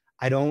like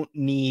I don't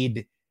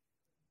need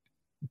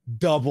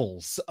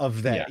doubles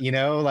of that. Yeah. You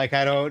know, like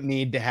I don't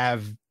need to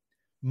have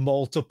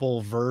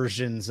multiple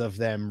versions of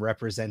them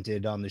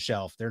represented on the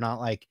shelf. They're not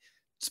like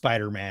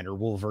Spider-Man or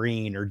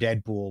Wolverine or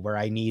Deadpool where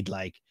I need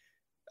like,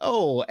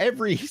 oh,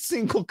 every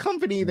single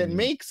company that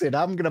makes it,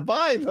 I'm gonna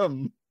buy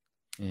them.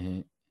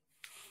 Mhm.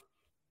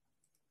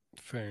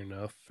 Fair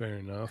enough. Fair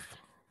enough.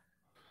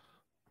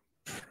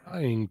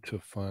 Trying to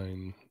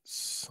find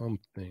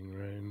something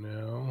right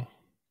now.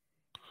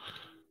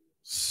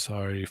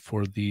 Sorry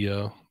for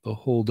the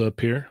hold up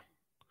here.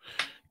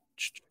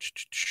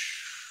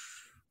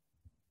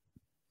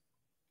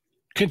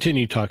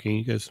 Continue talking.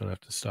 You guys don't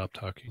have to stop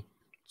talking.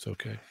 It's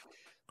okay.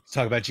 Let's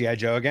talk about G.I.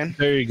 Joe again.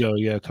 There you go.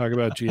 Yeah, talk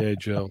about G.I.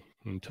 Joe.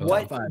 And tell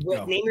What, them.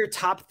 Go. name your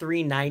top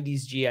 3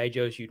 90s GI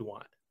Joes you'd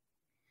want?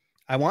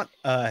 I want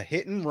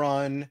Hit and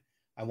Run.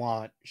 I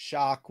want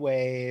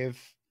Shockwave.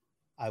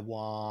 I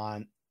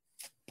want.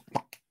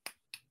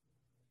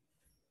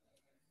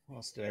 What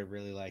else did I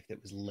really like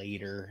that was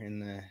later in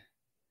the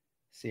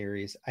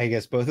series? I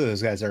guess both of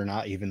those guys are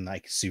not even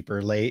like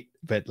super late,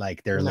 but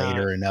like they're No.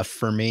 later enough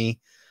for me.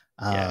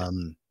 Yeah.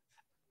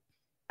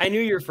 I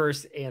knew your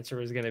first answer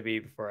was going to be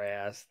before I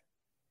asked.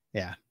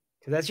 Yeah.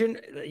 Because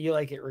you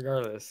like it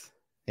regardless.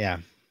 Yeah.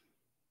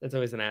 That's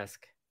always an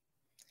ask.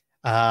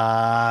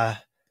 Uh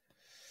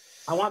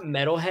I want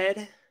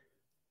Metalhead.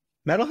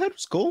 Metalhead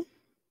was cool.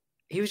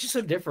 He was just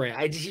so different.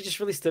 He just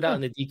really stood out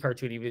in the D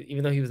cartoon,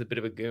 even though he was a bit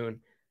of a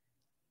goon.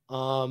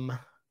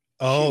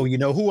 Oh, you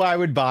know who I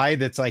would buy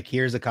that's like,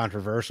 here's a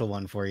controversial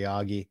one for you,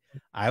 Augie.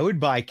 I would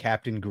buy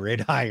Captain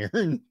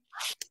Gridiron.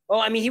 Oh,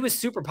 I mean, he was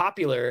super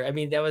popular. I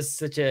mean, that was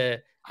such a.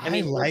 I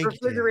mean, liked him.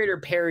 Refrigerator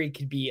Perry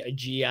could be a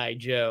GI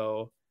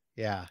Joe.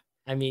 Yeah.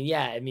 I mean,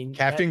 yeah. I mean,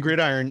 Captain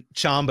Gridiron,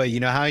 Chamba, you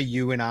know how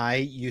you and I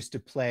used to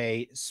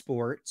play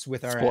sports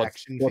with our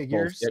action Sports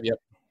figures? balls. Yep.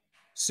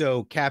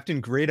 So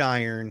Captain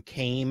Gridiron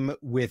came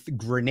with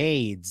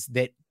grenades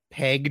that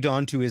pegged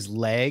onto his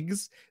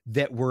legs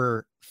that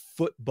were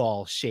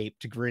football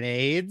shaped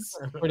grenades.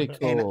 Pretty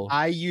And cool.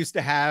 I used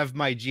to have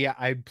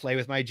I'd play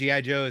with my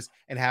GI Joes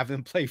and have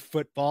them play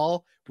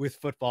football with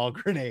football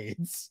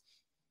grenades.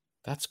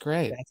 That's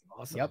great. That's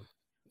awesome. Yep.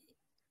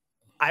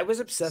 I was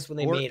obsessed when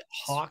they made Sports.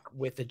 Hawk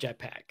with the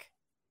jetpack.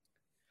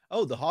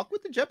 Oh, the Hawk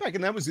with the jetpack,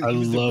 and that was, he I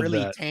was the love really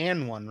that.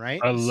 tan one,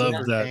 right? I love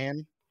Super that.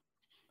 tan.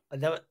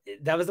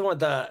 That was the one.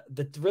 The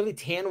really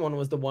tan one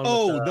was the one.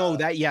 Oh with the, no,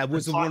 that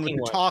was the one with talking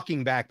the one.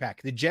 talking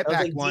backpack. The that was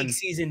jetpack like one. Geek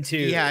season 2.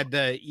 He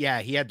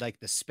had like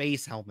the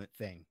space helmet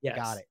thing. Yes.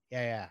 Got it.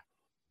 Yeah.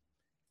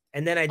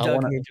 And then I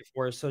dug wanna- Ninja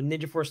Force. So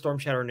Ninja Force Storm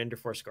Shadow and Ninja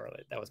Force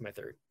Scarlet. That was my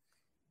third.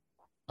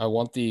 I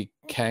want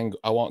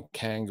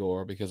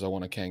Kangor because I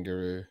want a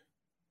kangaroo.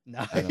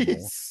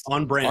 Nice.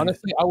 On brand.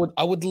 Honestly,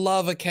 I would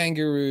love a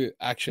kangaroo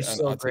action It's and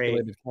so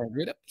articulated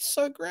kangaroo. That'd be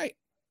so great.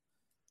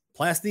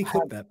 Plastic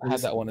clip that. I had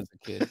please. that one as a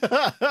kid.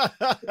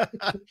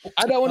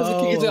 I don't want as a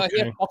kid. Oh, I hear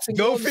okay. boxing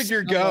Go gloves. Figure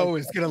I'm Go like,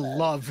 is gonna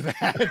love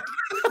that.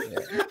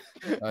 yeah.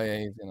 Oh yeah,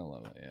 he's gonna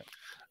love it. Yeah.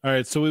 All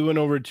right, so we went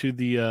over to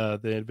the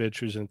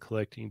Adventures in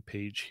Collecting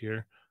page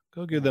here.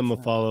 Go give them a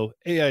follow.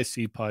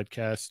 AIC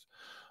podcast.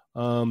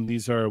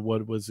 These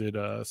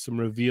are some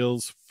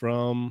reveals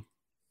from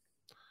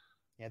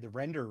Yeah, the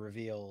render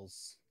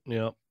reveals.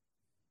 yeah.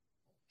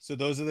 So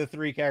those are the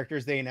 3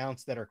 characters they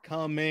announced that are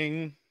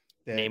coming.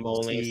 that Name we'll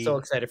only. see So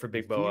excited for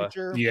Big in the Boa.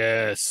 future.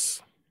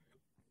 Yes.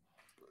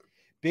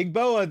 Big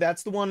Boa,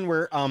 that's the one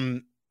where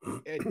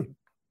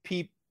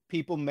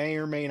people may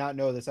or may not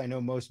know this. I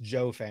know most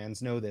Joe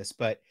fans know this,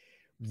 but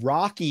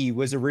Rocky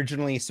was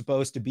originally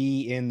supposed to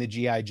be in the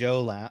GI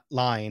Joe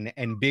line,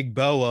 and Big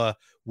Boa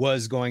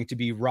was going to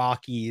be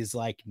Rocky's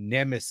like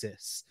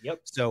nemesis. Yep.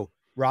 So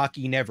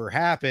Rocky never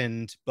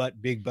happened,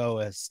 but Big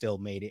Boa still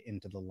made it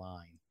into the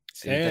line.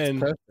 See, that's And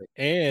perfect.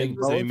 and Big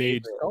they Boa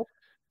made favorite.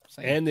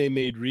 Same. and they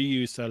made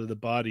reuse out of the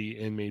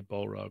body and made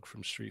Balrog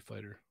from Street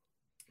Fighter.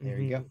 There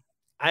you go.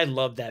 I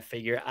love that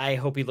figure. I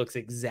hope he looks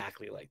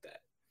exactly like that.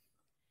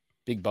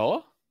 Big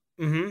Boa.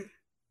 Mm-hmm. And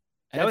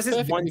That was it's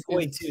his perfect one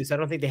toy because too, so I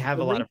don't think they have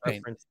the a lot of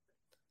repaint. reference.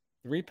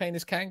 The repaint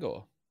is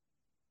Kangor.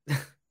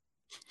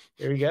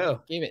 There we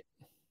go. Give it.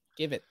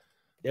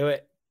 Do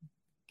it.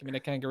 Give me the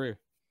kangaroo.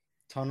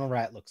 Tunnel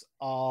Rat looks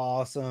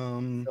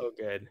awesome. So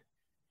good.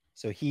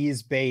 So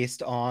he's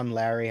based on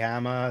Larry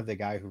Hama, the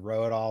guy who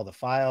wrote all the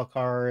file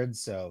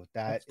cards. So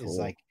That's is cool.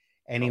 like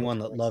anyone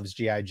that comics. loves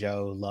G.I.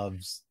 Joe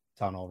loves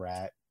Tunnel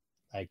Rat.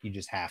 Like you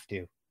just have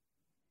to.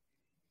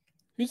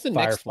 Who's the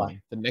next Firefly.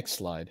 one? The next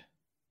slide.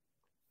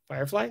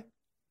 Firefly?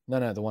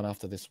 No, the one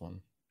after this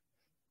one.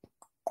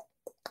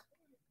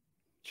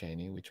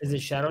 Cheney, which Is one?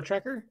 it Shadow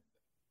Tracker?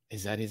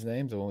 Is that his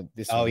name? The one with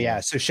this Oh one? yeah.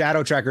 So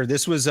Shadow Tracker.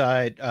 This was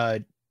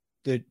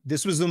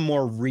this was the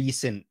more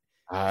recent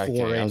Okay, I was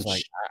 4-inch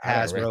like, I don't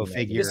Hasbro recognize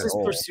figure. this This at is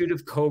all. Pursuit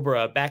of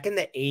Cobra. Back in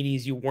the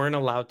 80s, you weren't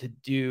allowed to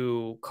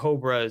do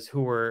Cobras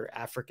who were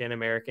African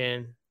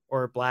American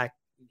or Black.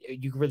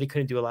 You really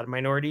couldn't do a lot of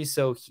minorities.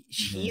 So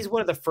he's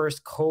one of the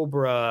first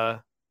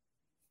Cobra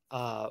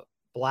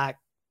Black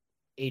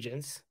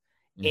agents.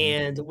 Mhm.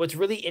 And what's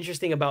really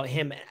interesting about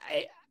him,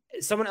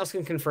 someone else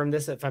can confirm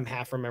this if I'm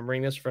half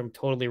remembering this, if I'm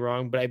totally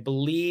wrong, but I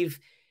believe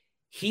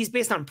he's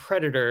based on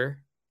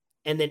Predator.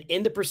 And then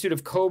in the Pursuit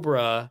of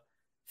Cobra,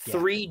 Yeah.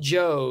 3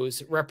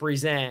 Joes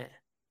represent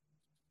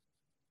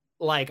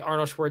like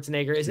Arnold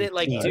Schwarzenegger. Isn't it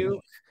like Yeah.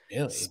 Duke?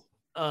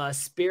 Really?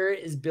 Spirit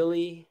is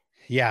Billy.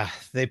 Yeah,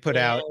 they put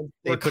out and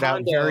very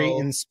Rakondo-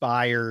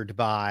 inspired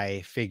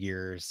by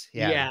figures.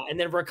 Yeah. And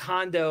then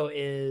Rakondo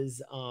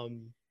is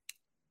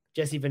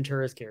Jesse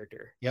Ventura's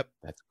character. Yep.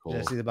 That's cool.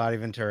 Jesse the Body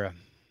Ventura.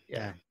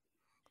 Yeah.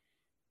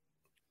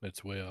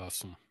 That's way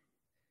awesome.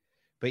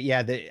 But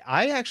yeah,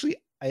 I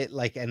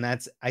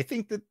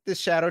think that the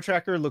Shadow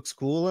Tracker looks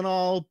cool and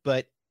all,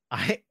 but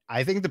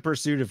I think the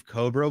Pursuit of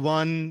Cobra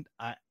one,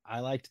 I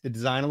liked the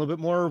design a little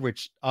bit more,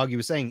 which Augie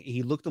was saying,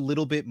 he looked a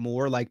little bit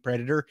more like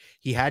Predator.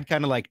 He had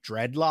kind of like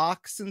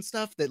dreadlocks and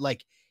stuff that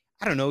like,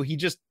 I don't know, he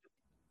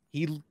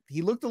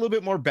looked a little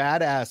bit more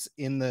badass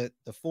in the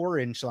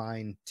 4-inch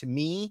line. To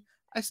me,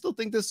 I still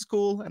think this is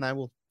cool and I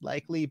will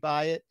likely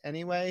buy it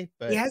anyway.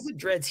 But He has the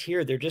dreads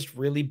here. They're just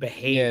really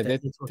behaved. Yeah,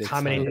 That's that's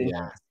combination totally- of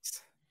yeah.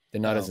 masks.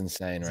 They're not Oh, as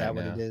insane is right that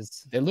now. what it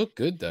is? They look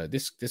good though.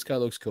 This guy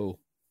looks cool.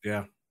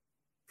 Yeah,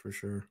 for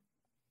sure.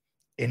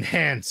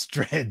 Enhanced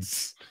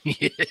dreads.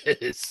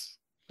 Yes.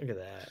 Look at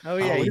that. Oh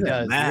yeah, look he at that does.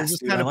 They're mask, just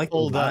dude. kind I of like those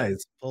pulled up,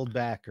 eyes. pulled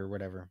back or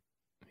whatever.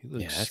 He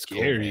looks Yeah, that's cool,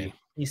 scary. man.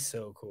 He's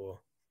so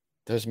cool.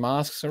 Those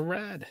masks are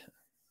rad.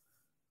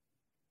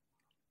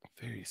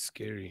 Very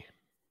scary.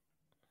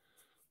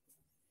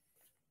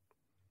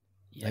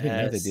 I didn't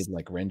know they Yes. did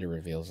like render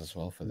reveals as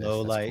well for this. Low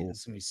That's light. cool.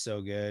 It's gonna be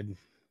so good.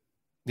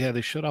 Yeah,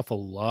 they showed off a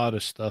lot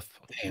of stuff.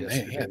 Damn,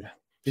 yesterday. yeah.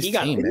 This He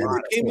got team, They man,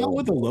 never came out cool.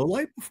 with a low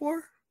light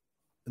before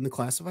in the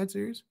classified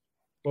series.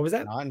 What was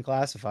that? Not in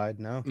classified,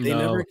 no. They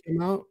never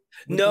came out.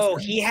 with No,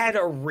 this he had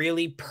a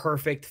really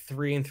perfect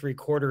 3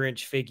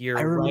 3/4-inch figure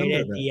I right remember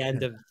at that, the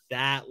end yeah. of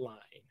that line.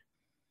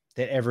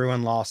 That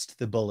everyone lost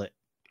the bullet.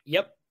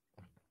 Yep.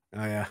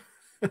 Oh yeah.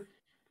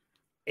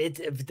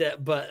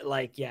 But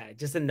like, yeah,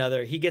 just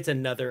he gets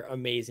another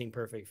amazing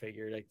perfect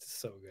figure. Like,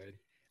 so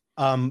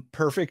good.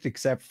 Perfect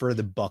except for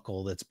the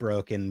buckle that's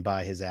broken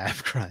by his ab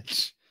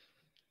crunch.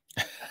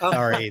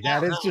 Sorry,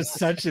 that is just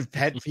such a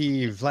pet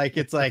peeve. Like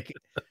it's like,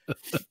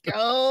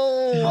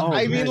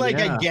 I mean, man, like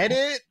yeah. I get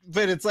it,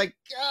 but it's like,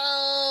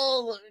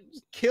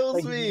 it kills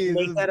Like, me.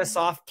 make that a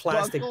soft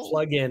plastic buckle.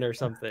 plug-in or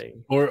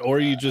something. Or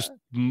you just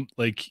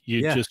like you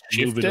Yeah, just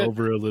move shift it it.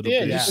 over a little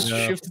Yeah, bit. just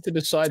Yeah. shift it to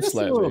the side Just a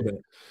slightly. little bit.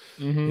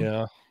 Mhm.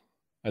 Yeah.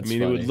 That's I mean,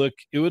 funny.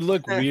 it would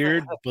look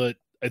weird, but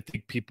I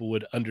think people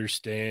would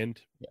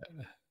understand.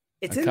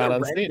 It's I in can't the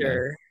unsee it now.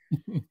 render,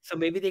 so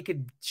maybe they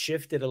could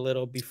shift it a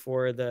little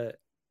before the.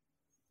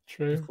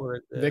 True.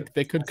 Before the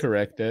They could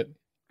correct it.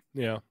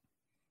 Yeah.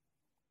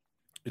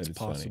 It's That is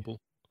funny.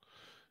 possible.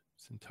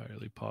 It's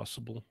entirely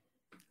possible.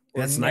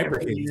 or That sniper never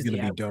kit is use gonna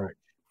the be ab dope. crunch.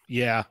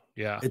 Yeah,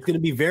 yeah. It's gonna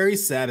be very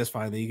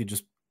satisfying that you could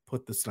just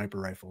put the sniper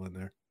rifle in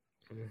there.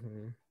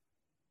 Mhm.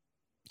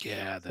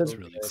 Yeah, that's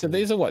really So cool.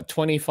 these are what,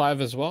 25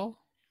 as well?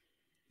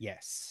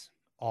 Yes.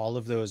 All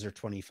of those are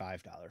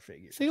 $25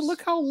 figures. See,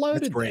 look how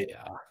loaded great. they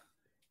are.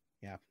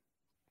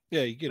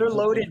 Yeah, you get a They're whole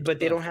loaded, bunch of but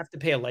they stuff. don't have to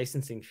pay a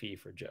licensing fee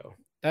for Joe.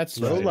 That's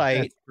Low right.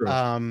 light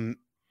That's true.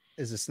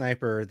 is a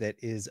sniper that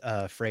is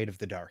afraid of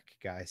the dark,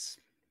 guys.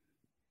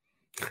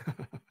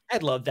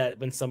 I'd love that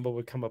when someone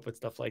would come up with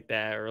stuff like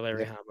that, or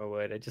Larry Hama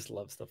would. I just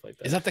love stuff like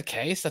that. Is that the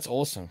case? That's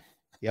awesome.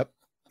 Yep.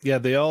 Yeah,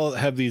 they all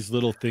have these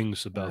little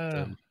things about Ah.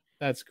 them.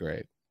 That's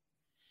great.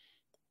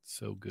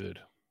 So good.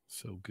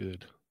 So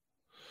good.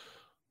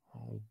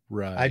 All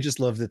right. I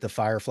just love that the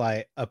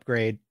Firefly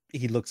upgrade,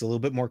 he looks a little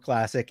bit more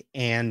classic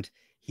and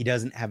he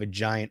doesn't have a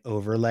giant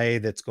overlay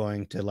that's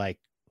going to like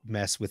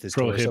mess with his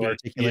torso Prohibit.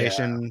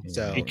 articulation. Yeah.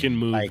 So he can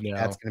move like now.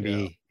 that's gonna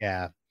be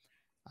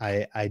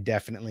I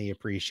definitely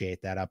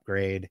appreciate that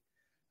upgrade.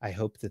 I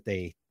hope that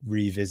they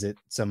revisit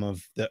some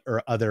of the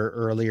other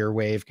earlier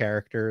wave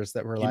characters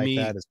that were like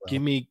that as well.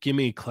 Give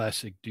me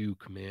classic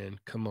Duke, man.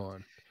 Come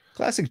on.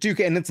 Classic Duke,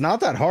 and it's not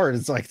that hard.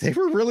 It's like they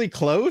were really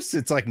close.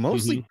 It's like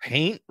mostly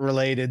paint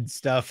related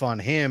stuff on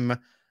him.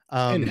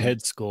 And head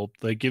sculpt.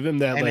 Like give him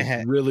that and a like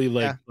head- really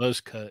like yeah.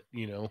 buzz cut,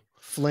 you know.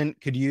 Flint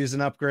could use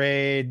an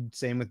upgrade.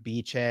 Same with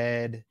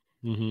Beachhead.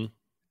 Mm-hmm.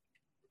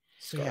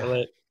 So, yeah.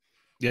 Scarlet.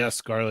 Yeah,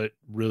 Scarlet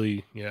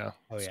really, yeah.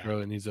 Oh, yeah.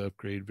 Scarlet needs to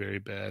upgrade very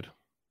bad.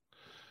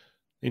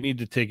 They need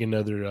to take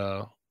another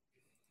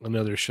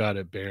shot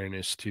at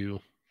Baroness too.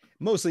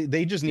 Mostly,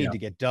 they just need Yeah. to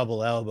get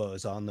double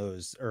elbows on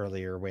those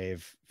earlier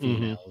wave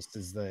females.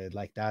 Is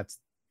that's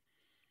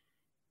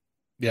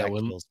Yeah, that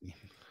when kills me.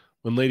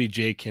 Lady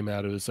J came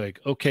out, it was like,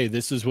 okay,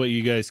 this is what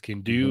you guys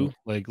can do.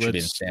 Like, Should be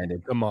let's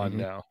standard. come on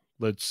now.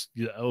 Let's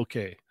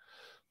okay.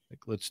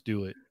 Like, let's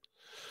do it.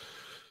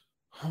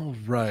 All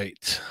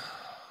right.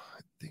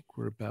 I think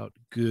we're about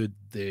good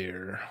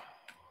there.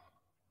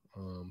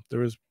 There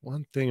was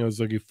one thing I was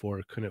looking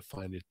for, couldn't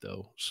find it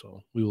though.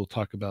 So we will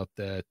talk about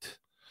that.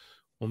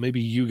 Well,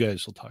 maybe you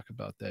guys will talk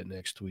about that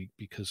next week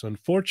because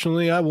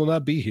unfortunately I will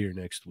not be here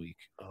next week.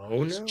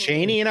 Oh no.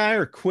 Cheney and I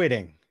are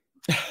quitting.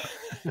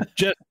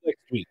 Just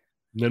next week.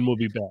 And then we'll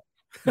be back.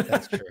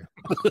 That's true.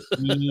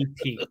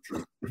 Repeat.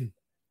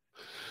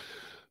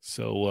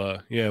 So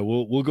yeah,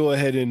 we'll go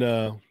ahead and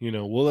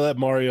we'll let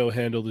Mario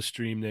handle the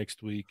stream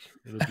next week.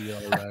 It'll be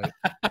all right.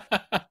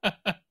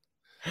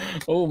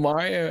 Oh,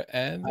 Mario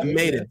and I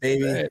made it,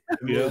 baby. I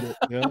made Yep.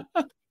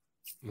 it.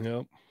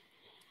 Yep.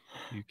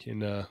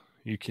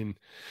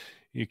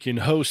 You can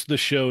host the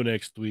show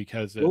next week.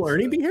 How's that? Will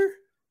Ernie be here?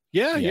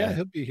 Yeah, Yeah.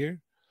 he'll be here.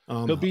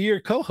 He'll be your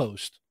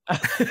co-host.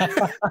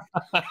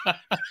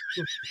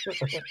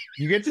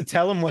 You get to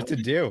tell him what to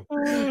do. All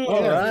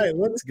right,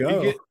 let's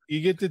go.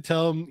 You get to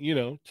tell him,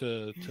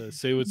 to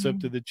say what's up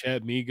to the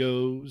chat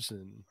Migos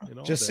and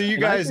all Just so that. you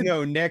And I guys can-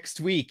 know, next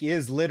week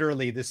is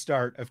literally the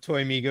start of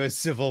Toy Migos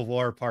Civil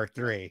War Part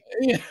 3.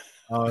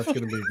 Oh, it's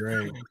gonna be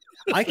great.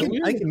 I can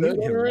we mute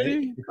done him already?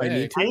 already if I Yeah.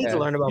 need I to. need to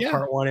learn about Yeah.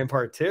 part 1 and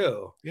part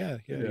 2. Yeah,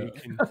 you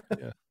can.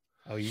 Yeah.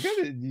 Oh,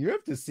 you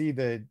have to see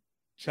the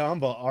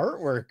Chamba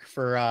artwork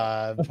for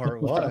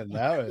Part 1.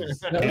 That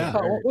was Yeah.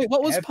 Wait,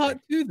 what was Epic. part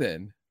 2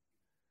 then?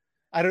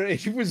 I don't know.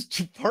 It was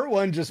Part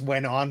 1 just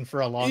went on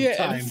for a long Yeah,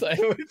 time. it's like-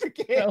 So it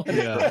became-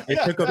 Yeah. It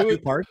took up 2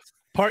 parts.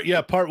 Part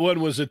 1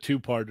 was a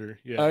 2-parter.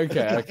 Yeah.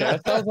 Okay. I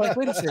was like,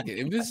 wait a second.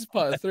 If this is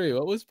part 3,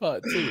 what was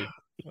part 2?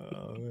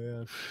 Oh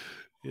man.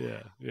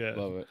 Yeah.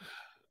 Love it.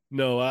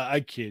 No,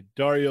 I kid.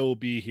 Dario will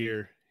be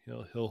here.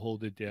 He'll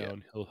hold it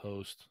down. He'll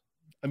host.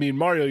 I mean,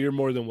 Mario, you're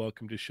more than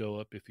welcome to show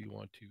up if you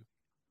want to.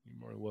 You're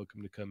more than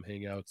welcome to come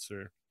hang out,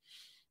 sir.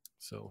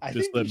 So I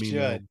just think let you me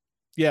know. should.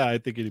 Yeah, I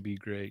think it'd be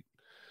great.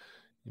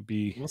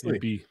 We'll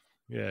see.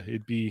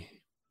 It'd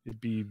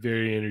be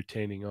very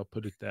entertaining. I'll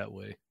put it that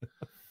way.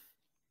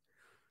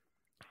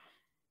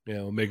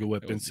 Yeah, Omega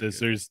Weapon be says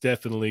good. there's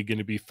definitely going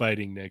to be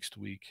fighting next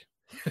week.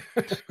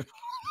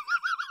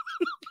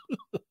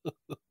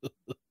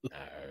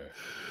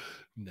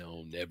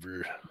 No,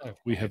 never.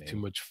 We have too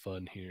much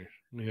fun here.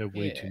 We have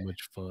way too Yeah.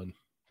 much fun.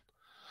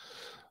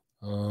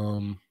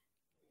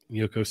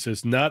 Yoko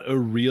says, not a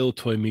real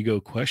Toy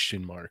Migo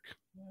question mark.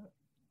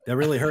 That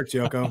really hurts,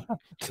 Yoko.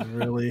 It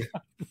really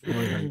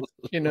hurts.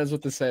 She knows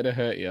what to say to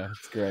hurt you.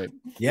 It's great.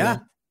 Yeah,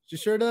 she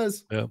sure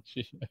does.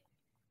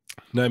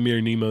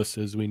 Nightmare Nemo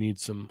says we need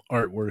some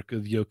artwork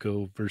of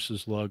Yoko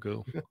versus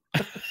Lago.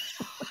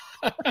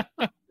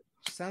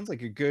 Sounds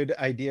like a good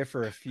idea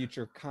for a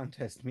future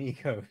contest,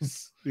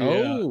 Migos.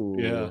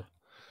 Yeah.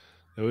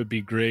 That would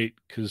be great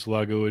because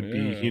Lago would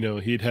be, Yeah.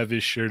 he'd have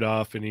his shirt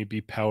off and he'd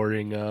be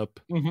powering up.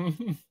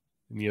 And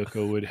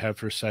Yoko would have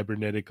her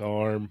cybernetic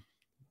arm.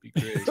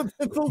 It'd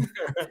be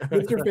great.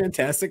 With her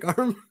fantastic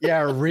arm.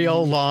 Yeah, a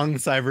real long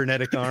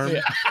cybernetic arm.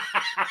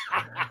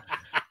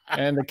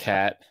 And the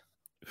cat.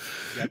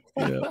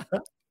 Yeah.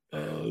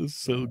 Oh,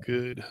 so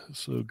good.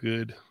 So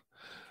good.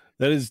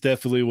 That is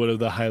definitely one of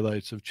the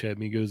highlights of Chat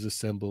Migos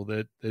Assemble.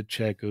 That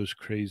chat goes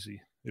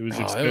crazy. It was Oh,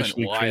 they went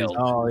especially crazy. wild.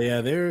 Oh yeah,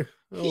 they're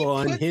a little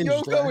put unhinged.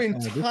 Yoko in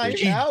last time. time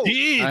He out.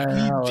 did.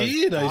 I know, He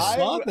did. I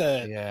saw I-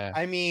 that. Yeah.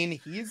 I mean,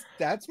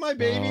 that's my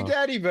baby Oh.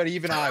 daddy, but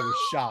even I was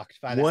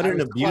shocked by that. What I an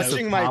was abuse of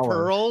clutching my power.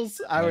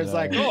 pearls. I I was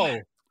like, know. oh,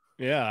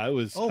 Yeah, I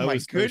was. Oh I my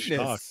was so goodness.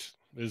 shocked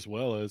as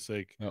well. I was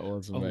like, That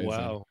was oh amazing.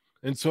 wow.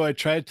 And so I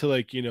tried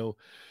to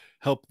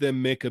help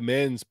them make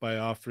amends by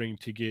offering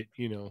to get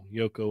Yoko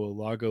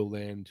a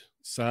Lagoland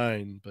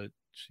sign, but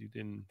she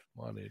didn't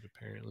want it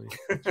apparently.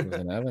 She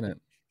wasn't having it.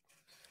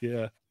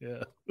 Yeah.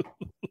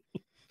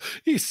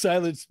 He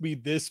silenced me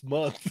this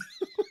month.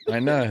 I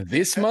know.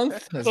 This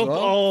month as Of well?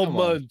 all Come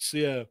on. months,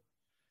 yeah.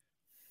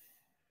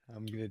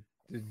 I'm gonna.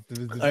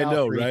 The I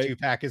know, Valkyrie right?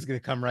 2-pack is gonna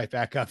come right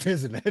back up,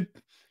 isn't it?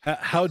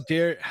 How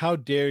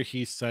dare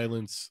he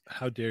silence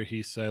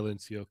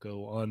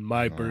Yoko on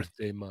my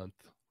birthday month,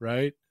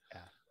 right?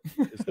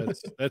 Yeah.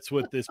 'Cause that's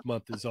what this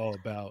month is all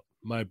about.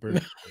 My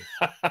birthday.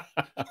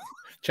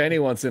 Cheney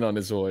wants in on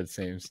this war, it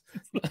seems.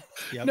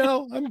 Yep.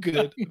 No, I'm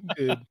good.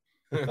 I'm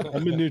a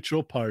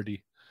neutral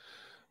party.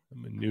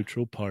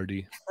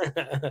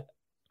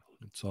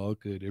 It's all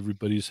good.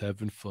 Everybody's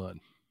having fun.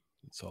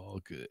 It's all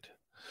good.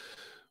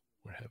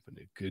 We're having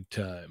a good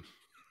time.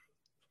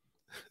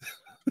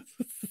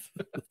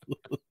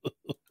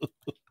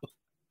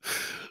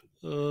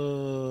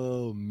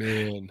 Oh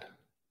man.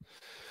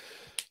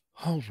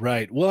 All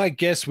right. Well, I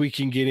guess we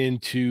can get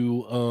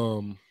into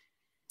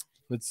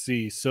let's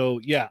see. So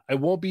yeah, I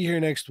won't be here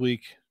next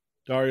week.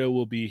 Dario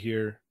will be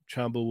here.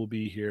 Chamba will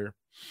be here.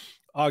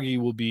 Augie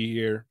will be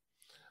here.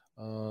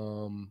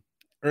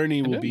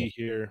 Ernie will be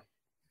here.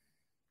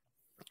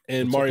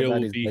 And Mario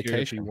will be here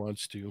if he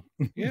wants to.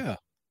 Yeah.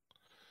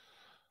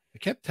 I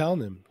kept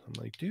telling him, I'm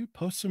like, dude,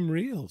 post some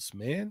reels,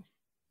 man.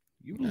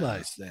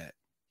 Utilize that.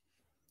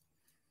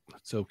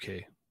 That's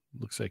okay.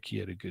 Looks like he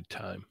had a good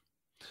time.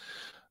 I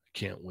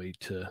can't wait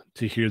to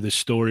hear the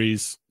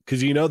stories,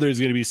 because you know there's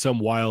going to be some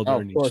wild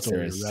Ernie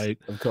story, right?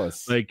 Of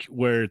course. Like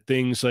where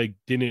things like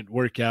didn't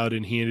work out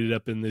and he ended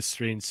up in this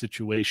strange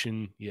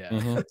situation. Yeah,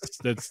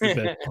 that's the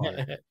best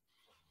part.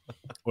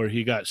 Or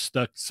he got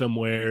stuck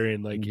somewhere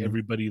and like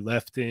everybody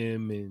left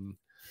him, and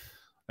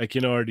I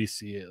can already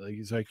see it. Like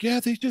he's like, yeah,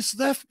 they just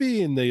left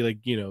me, and they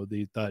like, you know,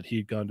 they thought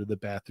he'd gone to the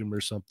bathroom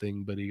or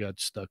something, but he got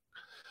stuck.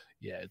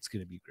 Yeah, it's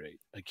gonna be great.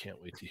 I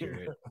can't wait to hear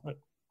it.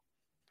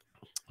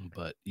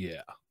 But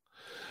yeah.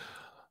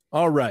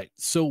 All right.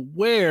 So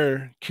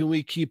where can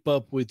we keep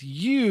up with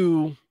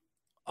you,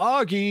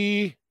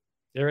 Augie?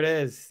 There it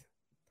is.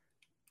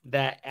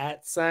 That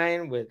 @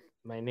 sign with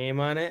my name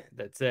on it.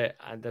 That's it.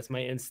 That's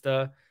my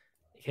Insta.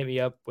 Hit me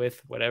up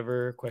with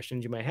whatever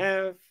questions you might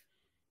have.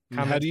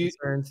 Comments,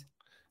 concerns.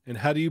 And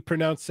how do you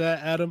pronounce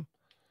that, Adam?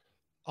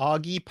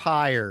 Augie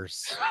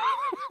Pyres.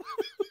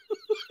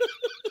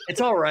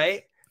 It's all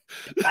right.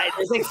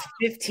 There's like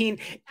 15.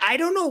 I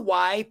don't know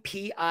why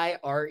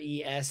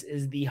Pires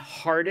is the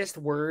hardest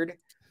word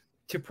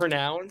to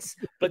pronounce,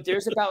 but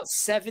there's about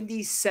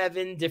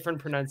 77 different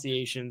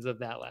pronunciations of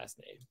that last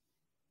name,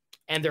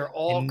 and they're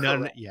all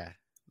correct. Yeah.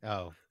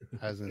 Oh,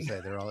 I was gonna say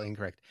they're all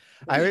incorrect.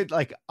 I would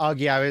like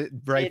Augie. I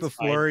would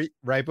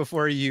right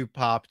before you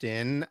popped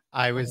in.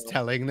 I was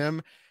telling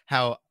them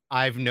how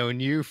I've known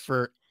you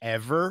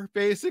forever,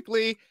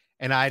 basically.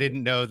 And I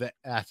didn't know that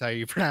that's how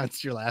you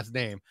pronounced your last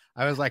name.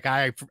 I was like,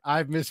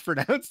 I've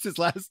mispronounced his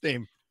last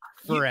name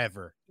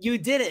forever. You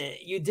didn't.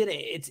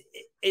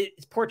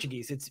 It's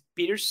Portuguese. It's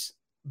Peters.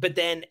 But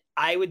then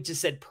I would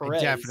just said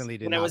Perez. I definitely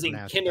did when I was in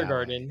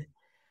kindergarten.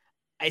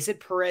 I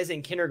said Perez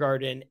in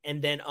kindergarten, and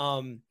then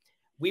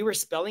we were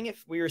spelling it.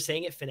 We were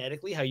saying it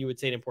phonetically, how you would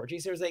say it in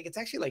Portuguese. It was like it's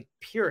actually like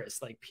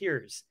Purus, like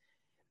Piers.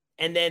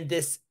 And then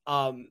this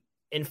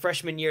in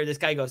freshman year, this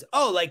guy goes,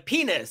 oh, like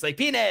penis.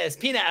 And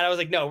I was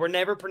like, no, we're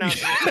never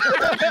pronouncing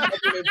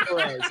it.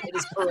 Perez. It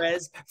is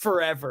Perez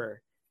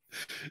forever.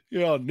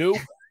 Yeah, nope.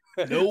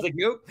 Like,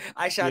 nope.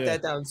 I shot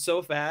that down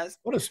so fast.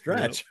 What a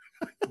stretch.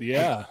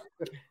 Yeah.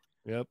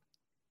 Yep.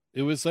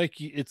 It was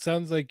like, it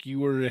sounds like you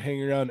were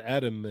hanging around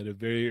Adam at a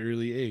very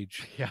early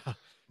age. Yeah.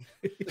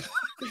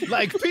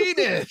 Like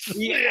penis.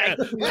 Yeah.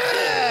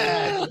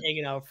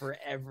 Hanging out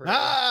forever.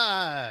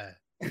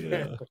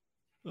 Yeah.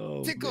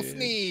 Oh, tickle man.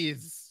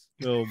 Sneeze.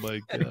 Oh my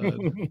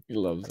God. He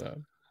loves that.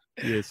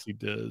 Yes, he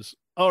does.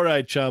 All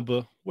right,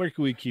 Chamba, where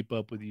can we keep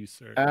up with you,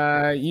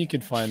 sir? You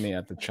can find me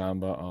at the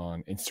Chamba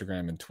on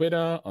Instagram and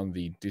Twitter, on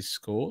the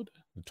Discord,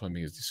 the Toy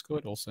Amigos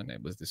Discord, also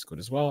Neighbors Discord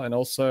as well, and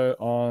also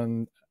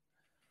on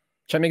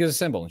Chat Amigos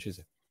Assemble on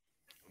Tuesday.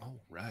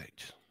 All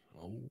right.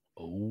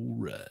 All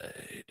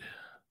right.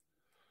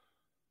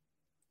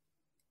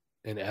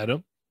 And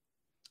Adam?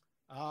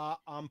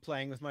 I'm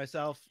playing with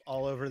myself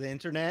all over the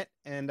internet,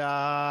 and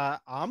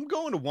I'm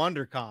going to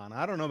WonderCon.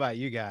 I don't know about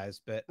you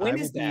guys, but I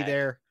will be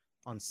there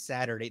on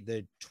Saturday,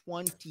 the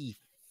 24th.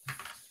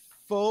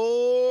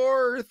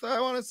 I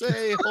want to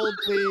say, hold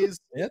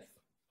please.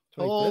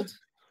 Hold.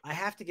 I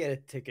have to get a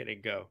ticket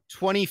and go.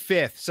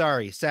 25th.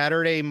 Sorry,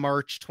 Saturday,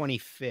 March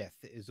 25th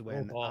is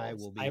when I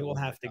will be. I will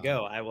have to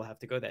go. I will have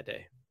to go that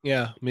day.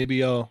 Yeah,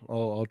 maybe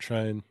I'll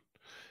try and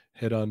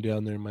head on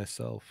down there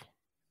myself.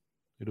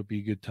 It'll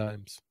be good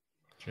times.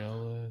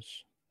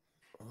 Jealous.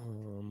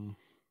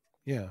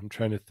 Yeah, I'm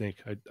trying to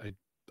think. I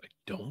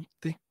don't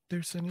think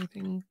there's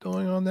anything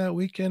going on that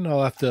weekend.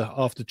 I'll have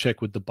to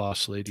check with the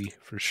boss lady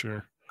for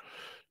sure.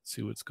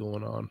 See what's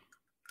going on.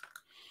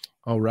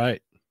 All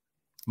right.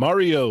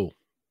 Mario.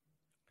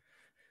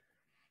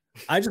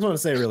 I just want to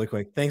say really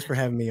quick, thanks for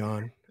having me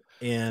on.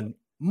 And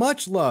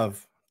much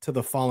love to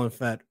the Fallen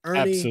Fett. Ernie,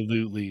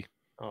 absolutely.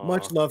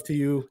 Much love to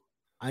you.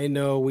 I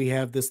know we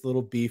have this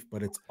little beef,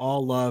 but it's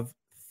all love.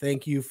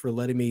 Thank you for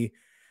letting me,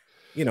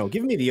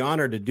 giving me the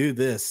honor to do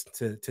this,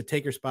 to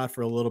take your spot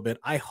for a little bit.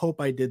 I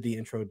hope I did the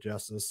intro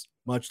justice.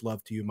 Much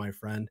love to you, my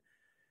friend.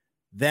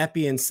 That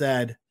being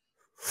said,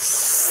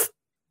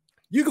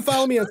 you can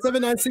follow me on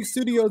 796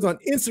 Studios on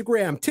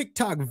Instagram,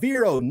 TikTok,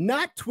 Vero,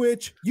 not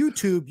Twitch,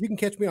 YouTube. You can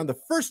catch me on the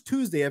first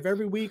Tuesday of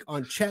every week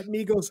on Chat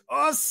Migos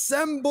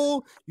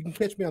Assemble. You can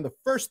catch me on the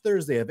first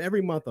Thursday of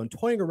every month on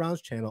Toying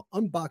Around's channel,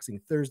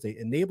 Unboxing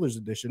Thursday, Enablers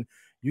Edition.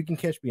 You can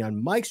catch me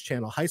on Mike's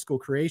channel, High School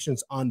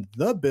Creations, on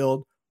The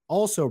Build.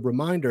 Also,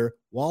 reminder,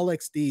 Wall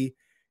XD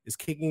is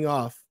kicking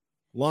off,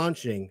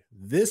 launching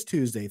this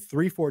Tuesday,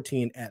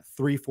 3/14 at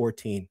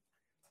 3/14.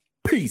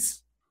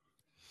 Peace.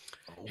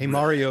 Hey,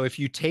 Mario, if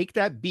you take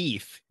that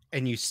beef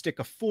and you stick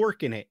a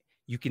fork in it,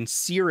 you can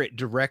sear it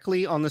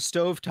directly on the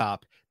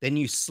stovetop. Then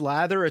you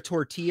slather a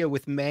tortilla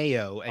with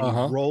mayo and you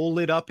roll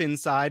it up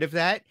inside of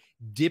that,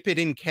 dip it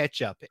in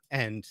ketchup,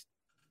 and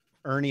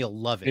Ernie will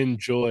love it.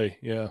 Enjoy.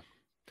 Yeah.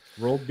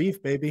 Rolled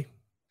beef, baby.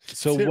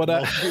 So Sit what I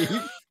roll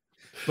beef.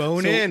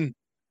 Bone So- in.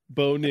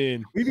 bone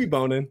in. We be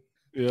boning.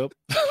 Yep.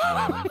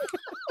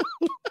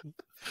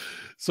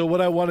 So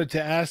what I wanted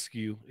to ask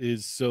you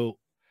is, so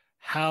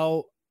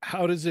how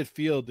does it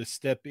feel to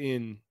step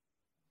in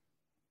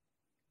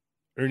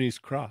Ernie's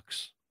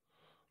Crocs?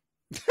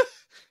 I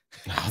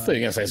thought you were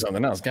gonna say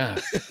something else.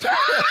 God,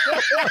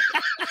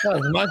 that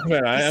was much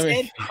better. He I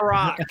mean, said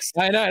Crocs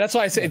I know. That's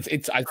why I said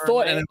it's. I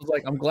thought, and I was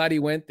like, I'm glad he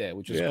went there,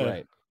 which is Yeah.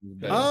 great.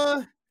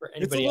 Better. for It's a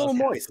anybody little else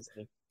moist.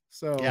 listening.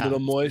 So Yeah. A little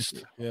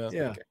moist. Yeah.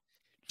 yeah.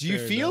 Do you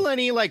Fair feel enough.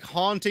 any like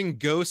haunting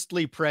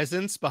ghostly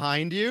presence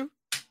behind you?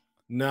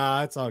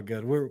 Nah, it's all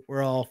good.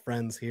 We're all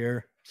friends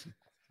here.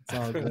 It's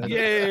all good.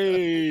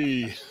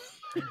 Yay.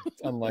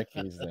 It's unlike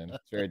he's then.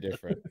 It's very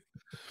different.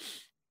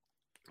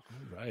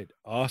 All right.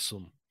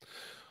 Awesome.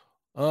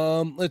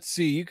 Let's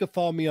see. You can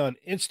follow me on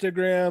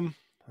Instagram.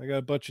 I got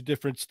a bunch of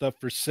different stuff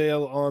for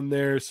sale on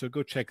there, so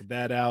go check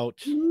that out.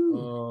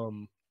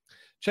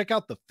 Check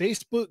out the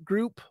Facebook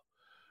group.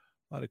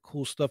 A lot of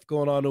cool stuff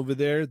going on over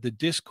there. The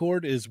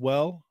Discord as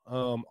well.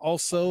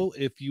 Also,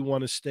 if you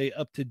want to stay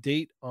up to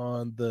date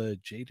on the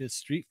Jada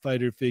Street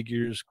Fighter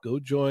figures, go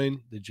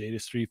join the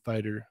Jada Street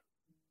Fighter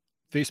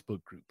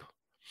Facebook group.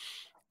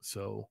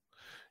 So,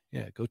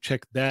 yeah, go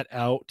check that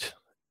out.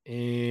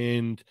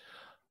 And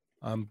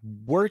I'm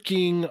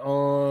working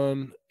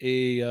on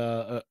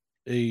a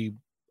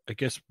I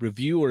guess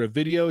review or a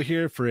video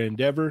here for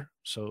Endeavor.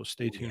 So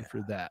stay tuned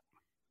for that.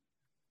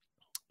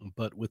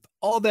 But with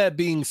all that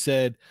being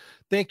said,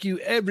 thank you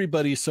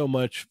everybody so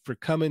much for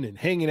coming and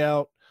hanging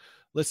out,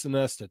 listening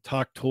to us to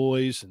talk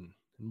toys and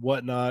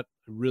whatnot.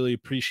 I really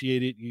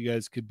appreciate it. You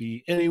guys could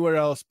be anywhere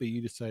else, but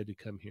you decided to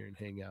come here and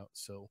hang out.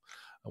 So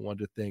I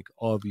wanted to thank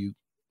all of you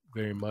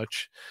very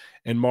much.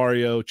 And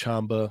Mario,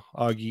 Chamba,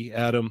 Augie,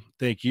 Adam,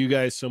 thank you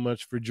guys so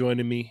much for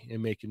joining me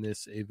and making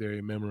this a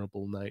very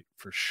memorable night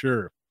for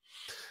sure.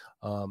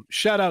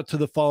 Shout out to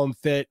the Fallen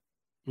Fit.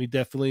 We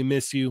definitely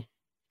miss you.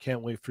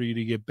 Can't wait for you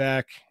to get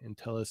back and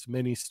tell us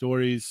many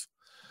stories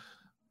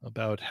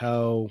about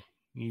how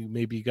you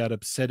maybe got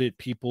upset at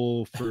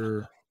people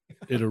for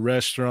at a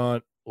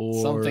restaurant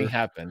or Something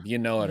happened. You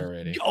know it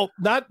already. Oh,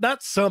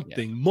 not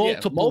something.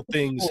 Multiple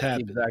things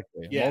happened.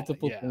 Exactly. Yeah,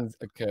 Multiple yeah. things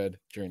occurred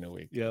during the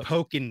week. Yep.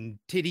 Poking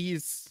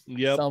titties.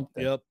 Yep.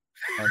 Something. Yep.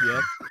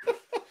 Yep.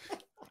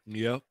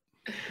 Yep.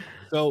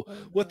 So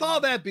with all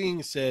that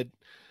being said,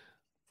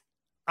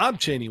 I'm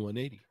Cheney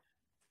 180.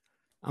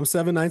 I'm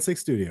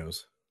 796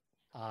 Studios.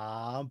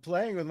 I'm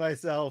playing with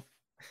myself.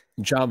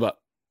 Jamba.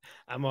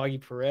 I'm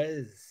Augie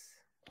Perez.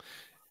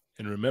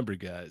 And remember,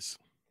 guys,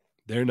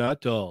 they're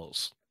not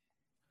dolls.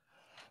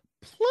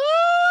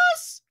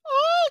 Plus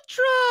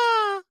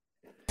Ultra.